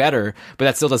to do better, but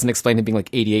that still doesn't explain him being like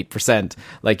 88%.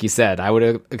 Like you said, I would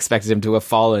have expected him to have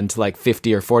fallen to like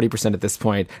 50 or 40% at this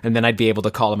point, and then I'd be able to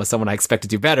call him as someone I expect to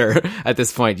do better at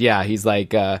this point. Yeah, he's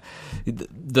like,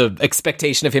 the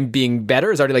expectation of him being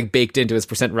better is already like baked into his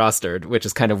percent rostered, which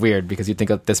is kind of weird because you'd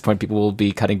think at this point people will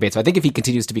be cutting bait. So I think if he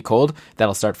continues to be cold,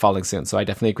 that'll start falling soon. So I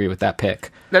definitely agree with that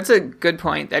pick. That's a good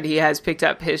point that he has picked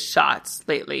up his shots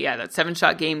lately. Yeah, that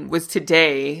 7-shot game was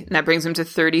today, and that brings him to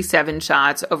 37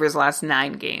 shots over his last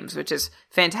 9 games, which is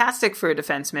fantastic for a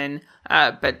defenseman,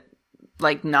 but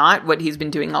like not what he's been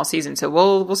doing all season. So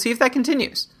we'll see if that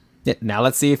continues. Yeah, now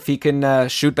let's see if he can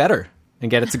shoot better and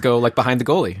get it to go like behind the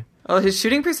goalie. Well, his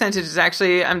shooting percentage is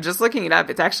actually, I'm just looking it up.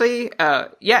 It's actually,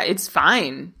 it's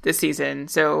fine this season.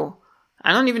 So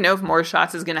I don't even know if more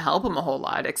shots is going to help him a whole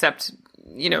lot, except,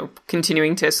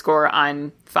 continuing to score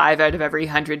on 5 out of every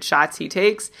 100 shots he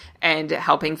takes and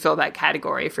helping fill that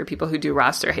category for people who do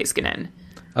roster Heiskanen.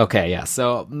 Okay, yeah.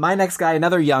 So my next guy,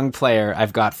 another young player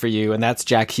I've got for you, and that's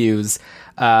Jack Hughes.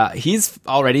 He's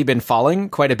already been falling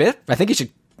quite a bit.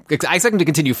 I expect him to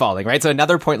continue falling, right? So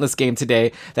another pointless game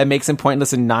today that makes him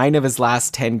pointless in 9 of his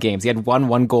last 10 games. He had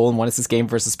one goal and 1 assist game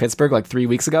versus Pittsburgh like 3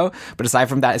 weeks ago. But aside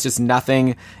from that, it's just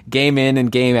nothing game in and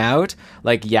game out.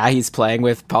 Like, yeah, he's playing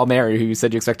with Palmieri, who you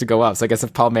said you expect to go up. So I guess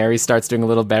if Palmieri starts doing a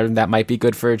little better, that might be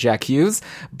good for Jack Hughes.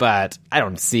 But I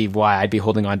don't see why I'd be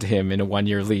holding on to him in a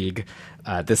 1-year league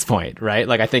at this point, right?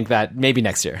 Like, I think that maybe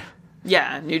next year.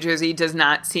 Yeah, New Jersey does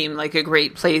not seem like a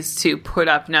great place to put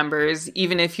up numbers,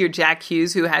 even if you're Jack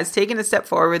Hughes, who has taken a step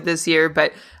forward this year,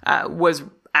 but was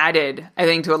added, I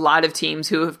think, to a lot of teams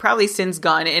who have probably since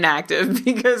gone inactive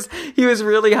because he was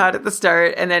really hot at the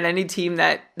start. And then any team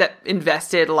that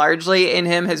invested largely in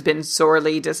him has been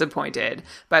sorely disappointed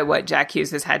by what Jack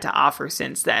Hughes has had to offer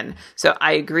since then. So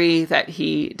I agree that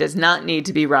he does not need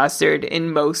to be rostered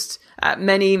in most,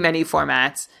 many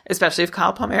formats, especially if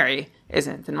Kyle Palmieri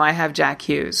isn't. Then why have Jack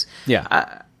Hughes?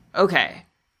 Yeah. Okay.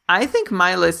 I think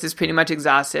my list is pretty much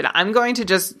exhausted. I'm going to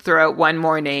just throw out one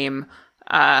more name.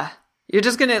 You're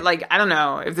just gonna, like, I don't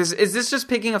know if is this just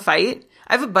picking a fight?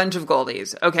 I have a bunch of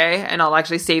goalies, okay? And I'll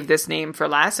actually save this name for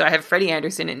last. So I have Freddie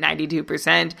Anderson at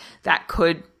 92%. That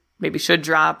should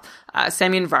drop.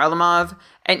 Semyon Varlamov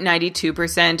at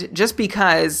 92%, just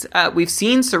because we've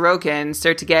seen Sorokin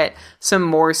start to get some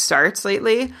more starts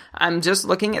lately. I'm just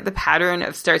looking at the pattern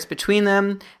of starts between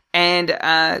them,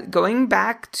 and going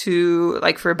back to,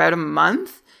 like, for about a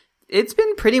month, it's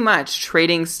been pretty much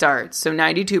trading starts. So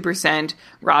 92%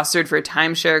 rostered for a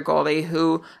timeshare goalie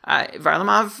who,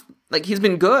 Varlamov, like, he's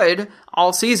been good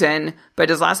all season, but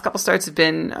his last couple starts have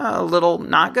been a little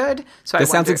not good. So this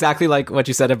sounds exactly like what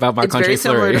you said about Marc-Andre Fleury. It's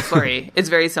very similar to Fleury. It's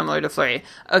very similar to Fleury.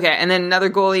 Okay, and then another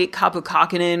goalie, Kaapo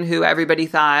Kähkönen, who everybody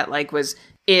thought, like, was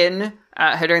in,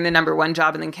 during the number 1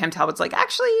 job, and then Cam Talbot's like,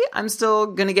 actually, I'm still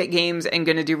going to get games and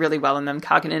going to do really well in them.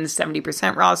 Kähkönen is 70%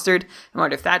 rostered. I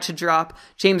wonder if that should drop.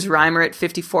 James Reimer at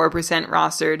 54%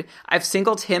 rostered. I've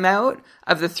singled him out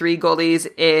of the 3 goalies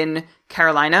in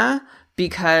Carolina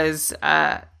because,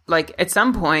 like, at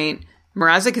some point,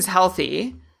 Mrazek is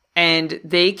healthy, and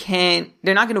they're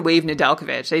not going to waive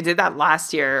Nedeljkovic. They did that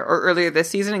last year or earlier this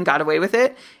season and got away with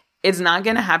it. It's not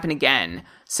going to happen again.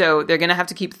 So they're going to have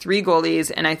to keep 3 goalies,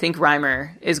 and I think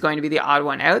Reimer is going to be the odd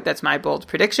one out. That's my bold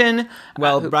prediction.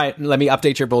 Well, Brian, let me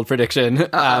update your bold prediction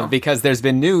because there's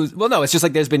been news. Well, no, it's just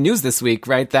like there's been news this week,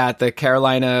 right? That the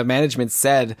Carolina management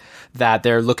said that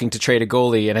they're looking to trade a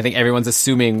goalie, and I think everyone's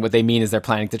assuming what they mean is they're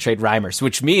planning to trade Reimer,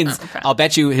 which means I'll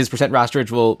bet you his percent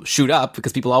rosterage will shoot up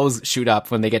because people always shoot up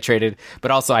when they get traded.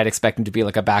 But also, I'd expect him to be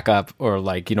like a backup or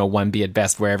like 1B at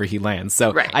best wherever he lands.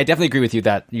 So I definitely agree with you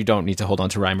that you don't need to hold on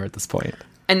to Reimer at this point.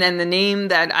 And then the name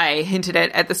that I hinted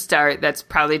at the start, that's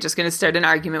probably just going to start an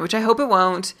argument, which I hope it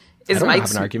won't, is Mike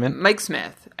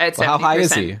Smith at 70% how high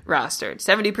is he? rostered.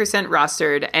 70%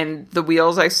 rostered, and the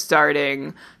wheels are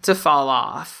starting to fall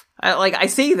off. I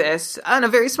see this on a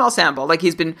very small sample. Like,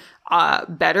 he's been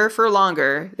better for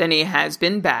longer than he has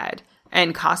been bad.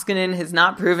 And Koskinen has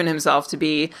not proven himself to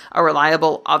be a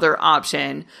reliable other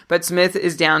option, but Smith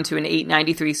is down to an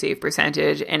 .893 save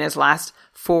percentage in his last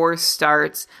 4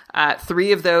 starts.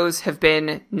 3 of those have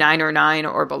been 909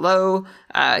 or below.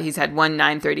 He's had one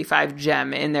 .935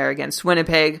 gem in there against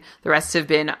Winnipeg. The rest have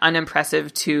been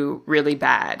unimpressive to really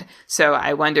bad. So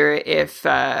I wonder if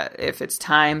it's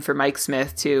time for Mike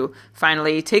Smith to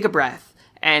finally take a breath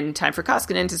and time for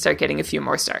Koskinen to start getting a few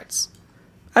more starts.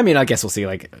 I mean, I guess we'll see.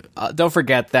 Don't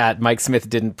forget that Mike Smith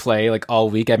didn't play all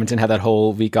week. Edmonton had that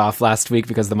whole week off last week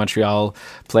because the Montreal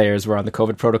players were on the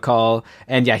COVID protocol.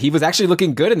 And yeah, he was actually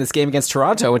looking good in this game against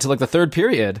Toronto until the third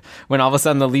period when all of a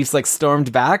sudden the Leafs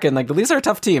stormed back. And the Leafs are a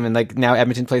tough team. And now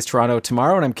Edmonton plays Toronto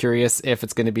tomorrow. And I'm curious if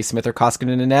it's going to be Smith or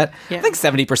Koskinen in net. Yeah. I think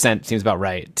 70% seems about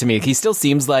right to me. He still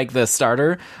seems like the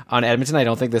starter on Edmonton. I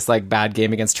don't think this bad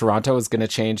game against Toronto is going to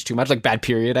change too much. Bad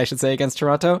period, I should say, against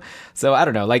Toronto. So I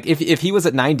don't know. If he was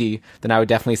at 90, then I would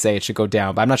definitely say it should go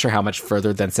down. But I'm not sure how much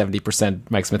further than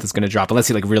 70% Mike Smith is going to drop, unless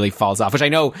he really falls off, which I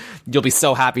know you'll be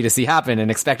so happy to see happen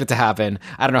and expect it to happen.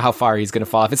 I don't know how far he's going to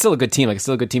fall off. It's still a good team. It's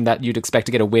still a good team that you'd expect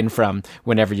to get a win from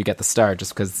whenever you get the start,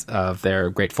 just because of their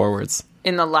great forwards.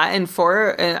 In the Latin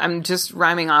 4, I'm just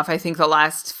rhyming off, I think the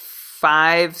last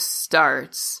 5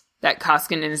 starts that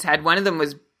Koskinen has had, one of them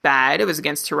was bad. It was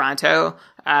against Toronto.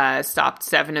 Stopped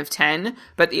 7 of 10,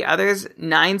 but the others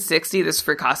 960. This is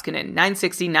for Koskinen: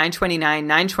 960, 929,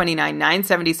 929,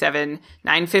 977,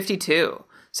 952.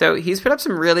 So he's put up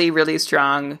some really, really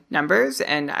strong numbers,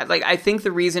 and I think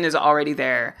the reason is already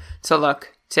there to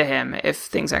look to him if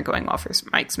things aren't going well for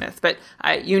Mike Smith. But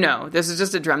this is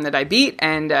just a drum that I beat,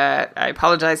 and I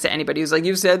apologize to anybody who's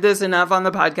you've said this enough on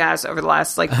the podcast over the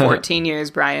last 14 years.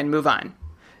 Brian, move on.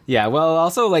 Yeah, well,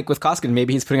 also, with Koskinen,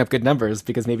 maybe he's putting up good numbers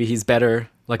because maybe he's better,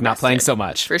 not playing so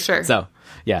much. For sure. So,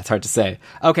 yeah, it's hard to say.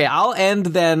 Okay, I'll end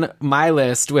then my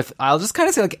list with, I'll just kind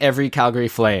of say, every Calgary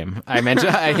Flame. I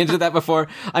hinted that before.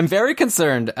 I'm very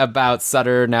concerned about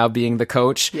Sutter now being the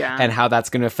coach and how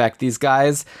that's going to affect these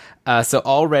guys. So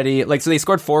already, so they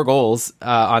scored 4 goals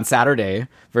on Saturday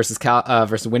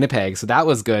versus Winnipeg, so that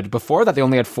was good. Before that, they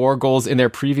only had 4 goals in their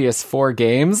previous 4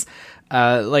 games.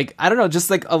 I don't know,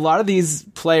 just a lot of these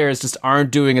players just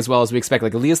aren't doing as well as we expect.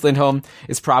 Elias Lindholm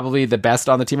is probably the best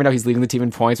on the team right now. He's leading the team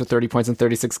in points with 30 points in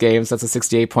 36 games. That's a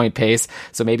 68-point pace.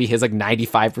 So maybe his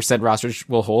 95% roster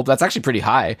will hold. That's actually pretty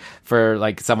high for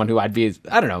someone who I'd be,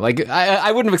 I don't know, I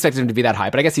wouldn't have expected him to be that high,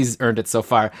 but I guess he's earned it so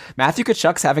far. Matthew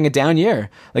Tkachuk's having a down year,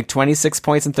 26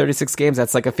 points in 36 games.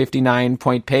 That's a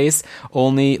 59-point pace.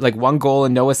 Only 1 goal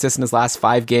and no assist in his last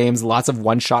 5 games. Lots of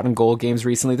 1-shot and goal games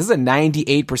recently. This is a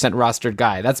 98% roster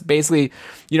guy. That's basically,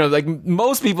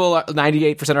 most people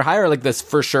 98% or higher are this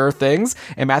for sure things,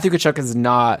 and Matthew Tkachuk has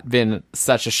not been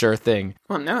such a sure thing.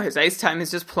 Well, no, his ice time is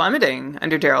just plummeting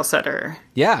under Daryl Sutter.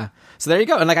 Yeah. So there you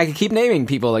go. And I could keep naming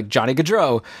people like Johnny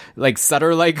Gaudreau,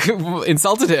 Sutter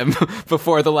insulted him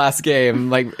before the last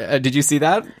game. Did you see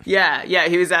that? Yeah.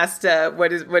 He was asked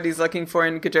what he's looking for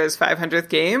in Gaudreau's 500th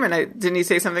game, and didn't he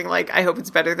say something I hope it's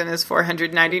better than his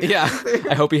 499? Yeah,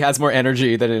 I hope he has more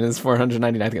energy than in his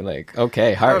 499.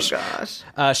 Okay, harsh. Oh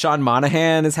gosh. Sean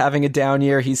Monahan is having a down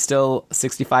year. He's still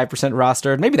 65%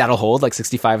 rostered. Maybe that'll hold.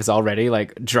 65 is already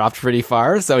dropped pretty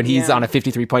far. So he's on a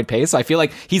 53-point pace. So I feel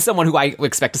he's someone who I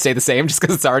expect to stay the same just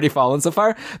because it's already fallen so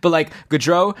far. But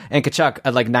Gaudreau and Tkachuk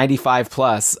at 95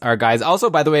 plus are guys. Also,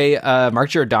 by the way, Mark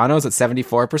Giordano's at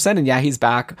 74%, and he's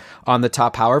back on the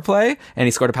top power play, and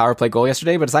he scored a power play goal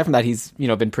yesterday. But aside from that, he's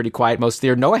been pretty quiet most of the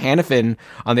year. Noah Hanifin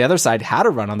on the other side had a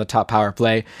run on the top power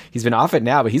play. He's been off it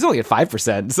now, but he's only at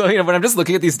 5%. So when I'm just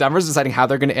looking at these numbers, deciding how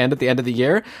they're going to end at the end of the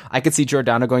year, I could see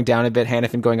Giordano going down a bit,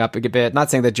 Hanifin going up a bit. Not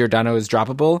saying that Giordano is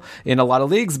droppable in a lot of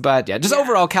leagues, but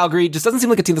overall, Calgary just doesn't seem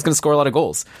like a team that's going to score a lot of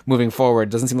goals moving forward.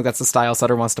 Doesn't seem like that's the style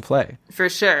Sutter wants to play. For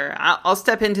sure. I'll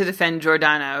step in to defend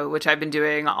Giordano, which I've been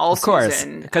doing all season. Of course,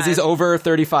 because he's over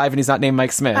 35 and he's not named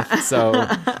Mike Smith. So,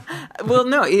 Well,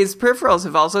 no, his peripherals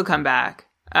have also come back.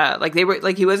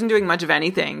 He wasn't doing much of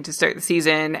anything to start the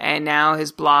season, and now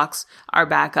his blocks are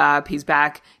back up. He's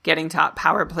back getting top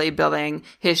power play billing.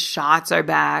 His shots are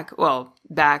back. Well,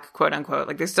 back, quote unquote.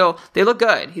 Like they look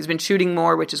good. He's been shooting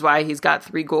more, which is why he's got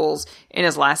 3 goals in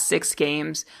his last 6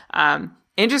 games.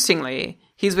 Interestingly,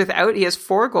 he has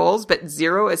 4 goals, but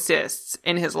 0 assists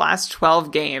in his last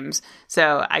 12 games.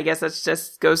 So I guess that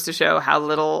just goes to show how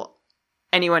little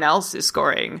anyone else is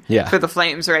scoring for the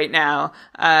Flames right now.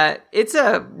 It's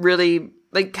a really,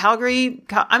 Calgary,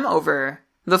 I'm over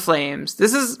the Flames.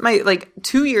 This is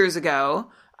 2 years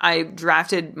ago, I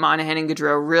drafted Monahan and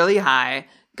Gaudreau really high,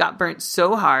 got burnt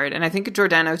so hard, and I think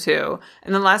Giordano too.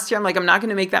 And then last year, I'm not going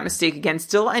to make that mistake again.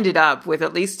 Still ended up with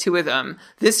at least 2 of them.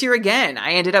 This year again,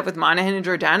 I ended up with Monahan and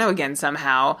Giordano again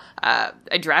somehow. I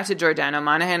drafted Giordano.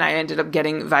 Monahan I ended up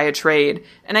getting via trade,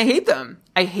 and I hate them.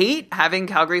 I hate having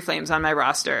Calgary Flames on my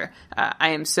roster.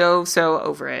 I am so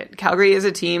over it. Calgary is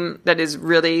a team that is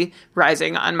really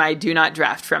rising on my do not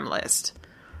draft from list.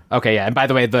 Okay, yeah. And by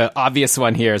the way, the obvious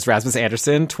one here is Rasmus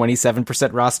Andersson, 27%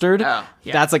 rostered. Oh,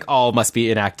 yeah. That's all must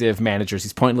be inactive managers.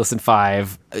 He's pointless in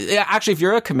 5. Actually, if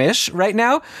you're a commish right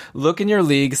now, look in your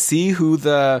league, see who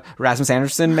the Rasmus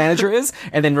Andersson manager is,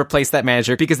 and then replace that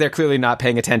manager because they're clearly not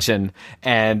paying attention.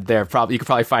 And you could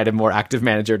probably find a more active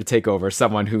manager to take over,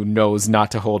 someone who knows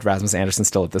not to hold Rasmus Andersson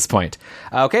still at this point.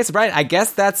 Okay, so Brian, I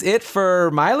guess that's it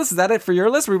for my list. Is that it for your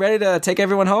list? Are we ready to take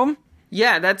everyone home?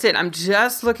 Yeah, that's it. I'm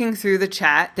just looking through the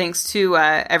chat. Thanks to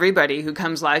everybody who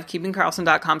comes live,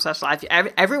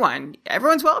 keepingkarlsson.com/live.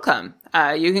 Everyone's welcome.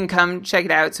 You can come check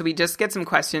it out. So we just get some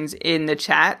questions in the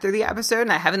chat through the episode,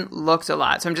 and I haven't looked a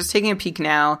lot. So I'm just taking a peek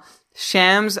now.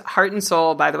 Shams, heart and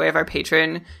soul, by the way, of our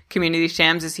patron community,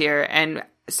 Shams is here and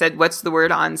said, what's the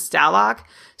word on Stalock?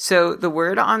 So the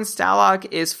word on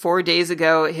Stalock is 4 days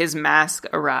ago, his mask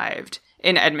arrived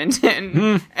in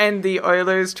Edmonton. And the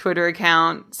Oilers Twitter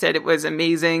account said it was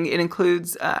amazing. It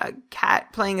includes a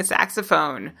cat playing a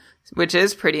saxophone, which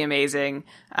is pretty amazing.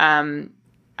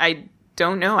 I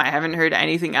don't know. I haven't heard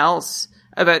anything else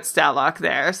about Stalock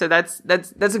there. So that's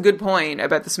a good point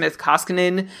about the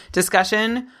Smith-Koskinen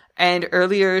discussion. And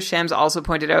earlier, Shams also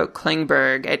pointed out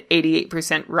Klingberg at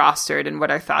 88% rostered and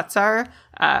what our thoughts are.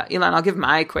 Elon, I'll give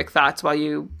my quick thoughts while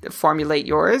you formulate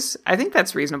yours. I think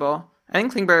that's reasonable. I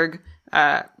think Klingberg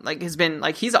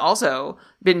he's also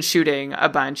been shooting a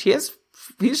bunch. He has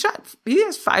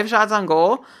 5 shots on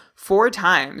goal 4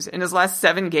 times in his last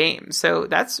 7 games. So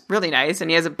that's really nice. And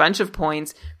he has a bunch of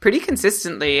points pretty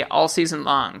consistently all season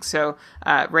long. So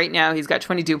right now he's got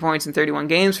 22 points in 31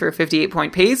 games for a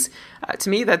 58-point pace. To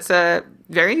me, that's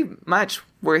very much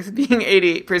worth being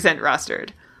 88%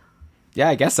 rostered. Yeah,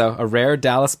 I guess so. A rare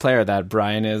Dallas player that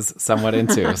Brian is somewhat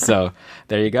into. So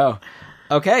there you go.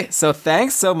 Okay, so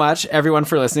thanks so much, everyone,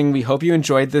 for listening. We hope you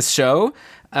enjoyed this show.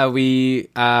 We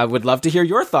would love to hear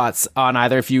your thoughts on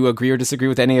either if you agree or disagree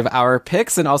with any of our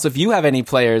picks, and also if you have any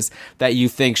players that you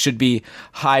think should be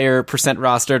higher percent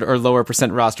rostered or lower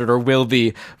percent rostered or will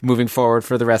be moving forward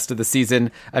for the rest of the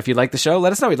season. If you like the show,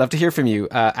 let us know. We'd love to hear from you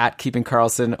at Keeping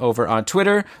Karlsson over on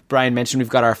Twitter. Brian mentioned we've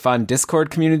got our fun Discord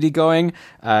community going.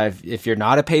 If you're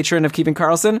not a patron of Keeping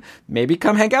Karlsson, maybe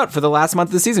come hang out for the last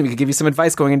month of the season. We could give you some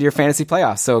advice going into your fantasy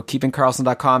playoffs. So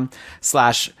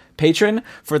keepingkarlsson.com/patron.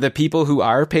 For the people who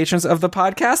are patrons of the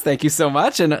podcast, thank you so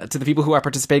much. And to the people who are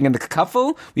participating in the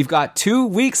Cupful, we've got 2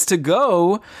 weeks to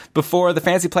go before the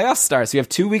fantasy playoffs start. So you have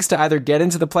 2 weeks to either get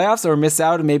into the playoffs or miss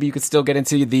out, and maybe you could still get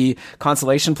into the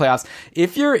consolation playoffs.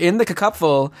 If you're in the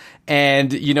Cupful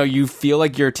and you feel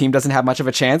like your team doesn't have much of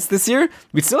a chance this year,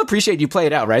 we'd still appreciate you play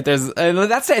it out, right?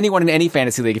 That's to anyone in any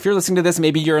fantasy league. If you're listening to this,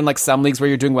 maybe you're in some leagues where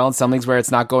you're doing well and some leagues where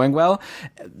it's not going well.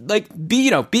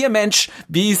 Be a mensch,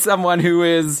 be someone who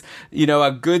is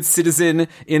a good citizen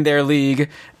in their league,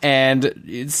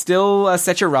 and still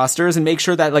set your rosters and make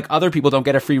sure that other people don't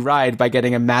get a free ride by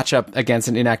getting a matchup against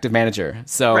an inactive manager.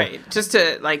 So right, just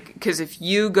to because if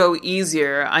you go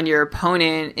easier on your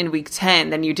opponent in week 10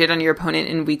 than you did on your opponent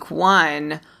in week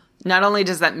 1, not only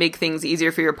does that make things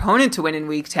easier for your opponent to win in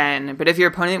week 10, but if your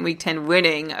opponent in week 10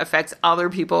 winning affects other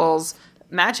people's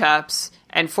matchups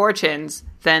and fortunes,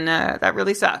 then that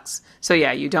really sucks. So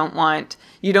yeah, you don't want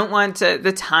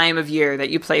the time of year that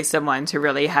you play someone to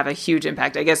really have a huge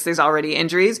impact. I guess there's already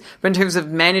injuries, but in terms of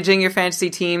managing your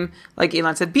fantasy team, like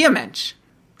Elon said, be a mensch.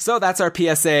 So that's our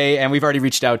PSA, and we've already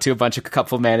reached out to a bunch of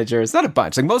Cupful managers. Not a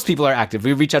bunch. Like, most people are active.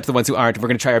 We reach out to the ones who aren't, and we're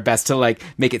going to try our best to, like,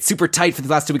 make it super tight for the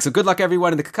last 2 weeks. So good luck,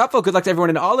 everyone in the Cupful. Good luck to everyone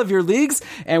in all of your leagues,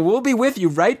 and we'll be with you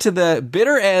right to the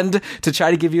bitter end to try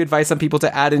to give you advice on people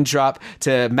to add and drop to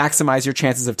maximize your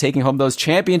chances of taking home those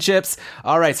championships.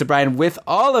 All right, so Brian, with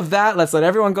all of that, let's let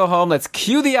everyone go home. Let's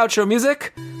cue the outro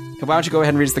music. And why don't you go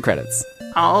ahead and read us the credits?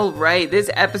 All right, this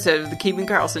episode of the Keeping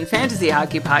Karlsson Fantasy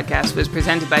Hockey Podcast was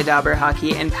presented by Dobber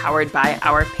Hockey and powered by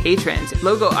our patrons.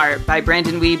 Logo art by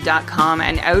BrandonWeeb.com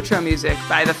and outro music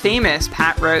by the famous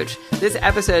Pat Roach. This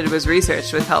episode was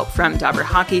researched with help from Dobber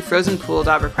Hockey, Frozen Pool,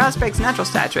 Dobber Prospects, Natural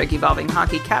Stat Trick, Evolving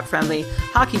Hockey, Cap Friendly,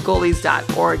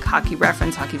 HockeyGoalies.org, Hockey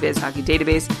Reference, Hockey Viz, Hockey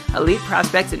Database, Elite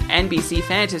Prospects, and NBC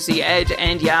Fantasy Edge,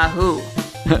 and Yahoo!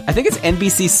 I think it's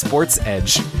NBC Sports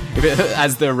Edge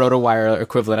as the RotoWire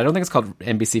equivalent. I don't think it's called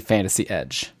NBC Fantasy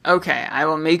Edge. Okay, I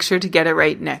will make sure to get it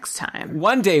right next time.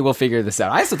 One day we'll figure this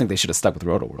out. I still think they should have stuck with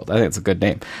RotoWorld. I think it's a good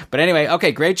name. But anyway,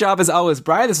 okay, great job as always,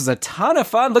 Brian. This was a ton of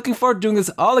fun. Looking forward to doing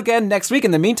this all again next week.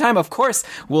 In the meantime, of course,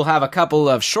 we'll have a couple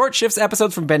of short shifts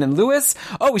episodes from Ben and Lewis.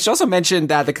 Oh, we should also mention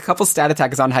that the Couple Stat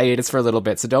Attack is on hiatus for a little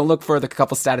bit, so don't look for the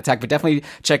Couple Stat Attack, but definitely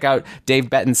check out Dave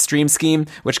Betton's Stream Scheme,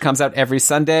 which comes out every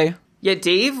Sunday. Yeah,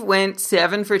 Dave went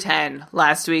 7 for 10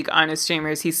 last week on his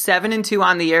streamers. He's 7-2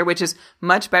 on the year, which is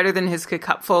much better than his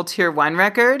Cupful Tier 1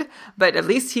 record, but at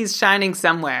least he's shining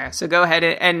somewhere. So go ahead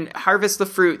and harvest the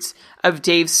fruits of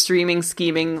Dave's streaming,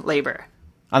 scheming labor.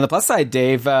 On the plus side,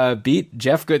 Dave beat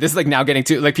Jeff Good. This is like now getting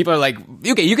to, like, people are like,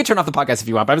 okay, you can turn off the podcast if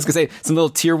you want, but I'm just going to say some little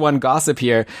tier 1 gossip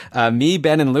here. Me,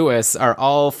 Ben, and Lewis are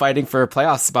all fighting for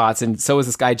playoff spots, and so is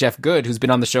this guy, Jeff Good, who's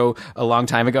been on the show a long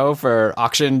time ago for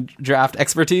auction draft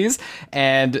expertise,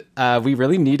 and we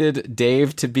really needed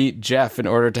Dave to beat Jeff in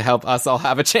order to help us all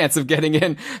have a chance of getting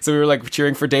in. So we were like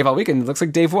cheering for Dave all week, and it looks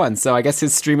like Dave won. So I guess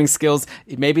his streaming skills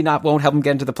maybe won't help him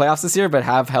get into the playoffs this year, but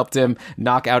have helped him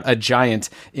knock out a giant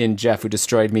in Jeff, who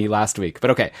destroyed me last week. But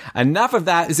okay, enough of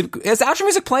that. Is outro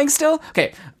music playing still?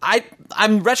 Okay,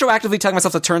 I'm retroactively telling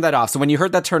myself to turn that off. So when you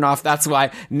heard that turn off, that's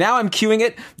why. Now I'm cueing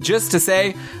it just to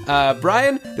say,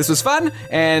 Brian, this was fun,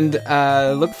 and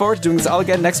look forward to doing this all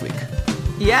again next week.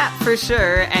 Yeah, for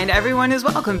sure. And everyone is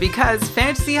welcome because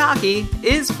fantasy hockey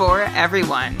is for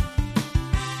everyone.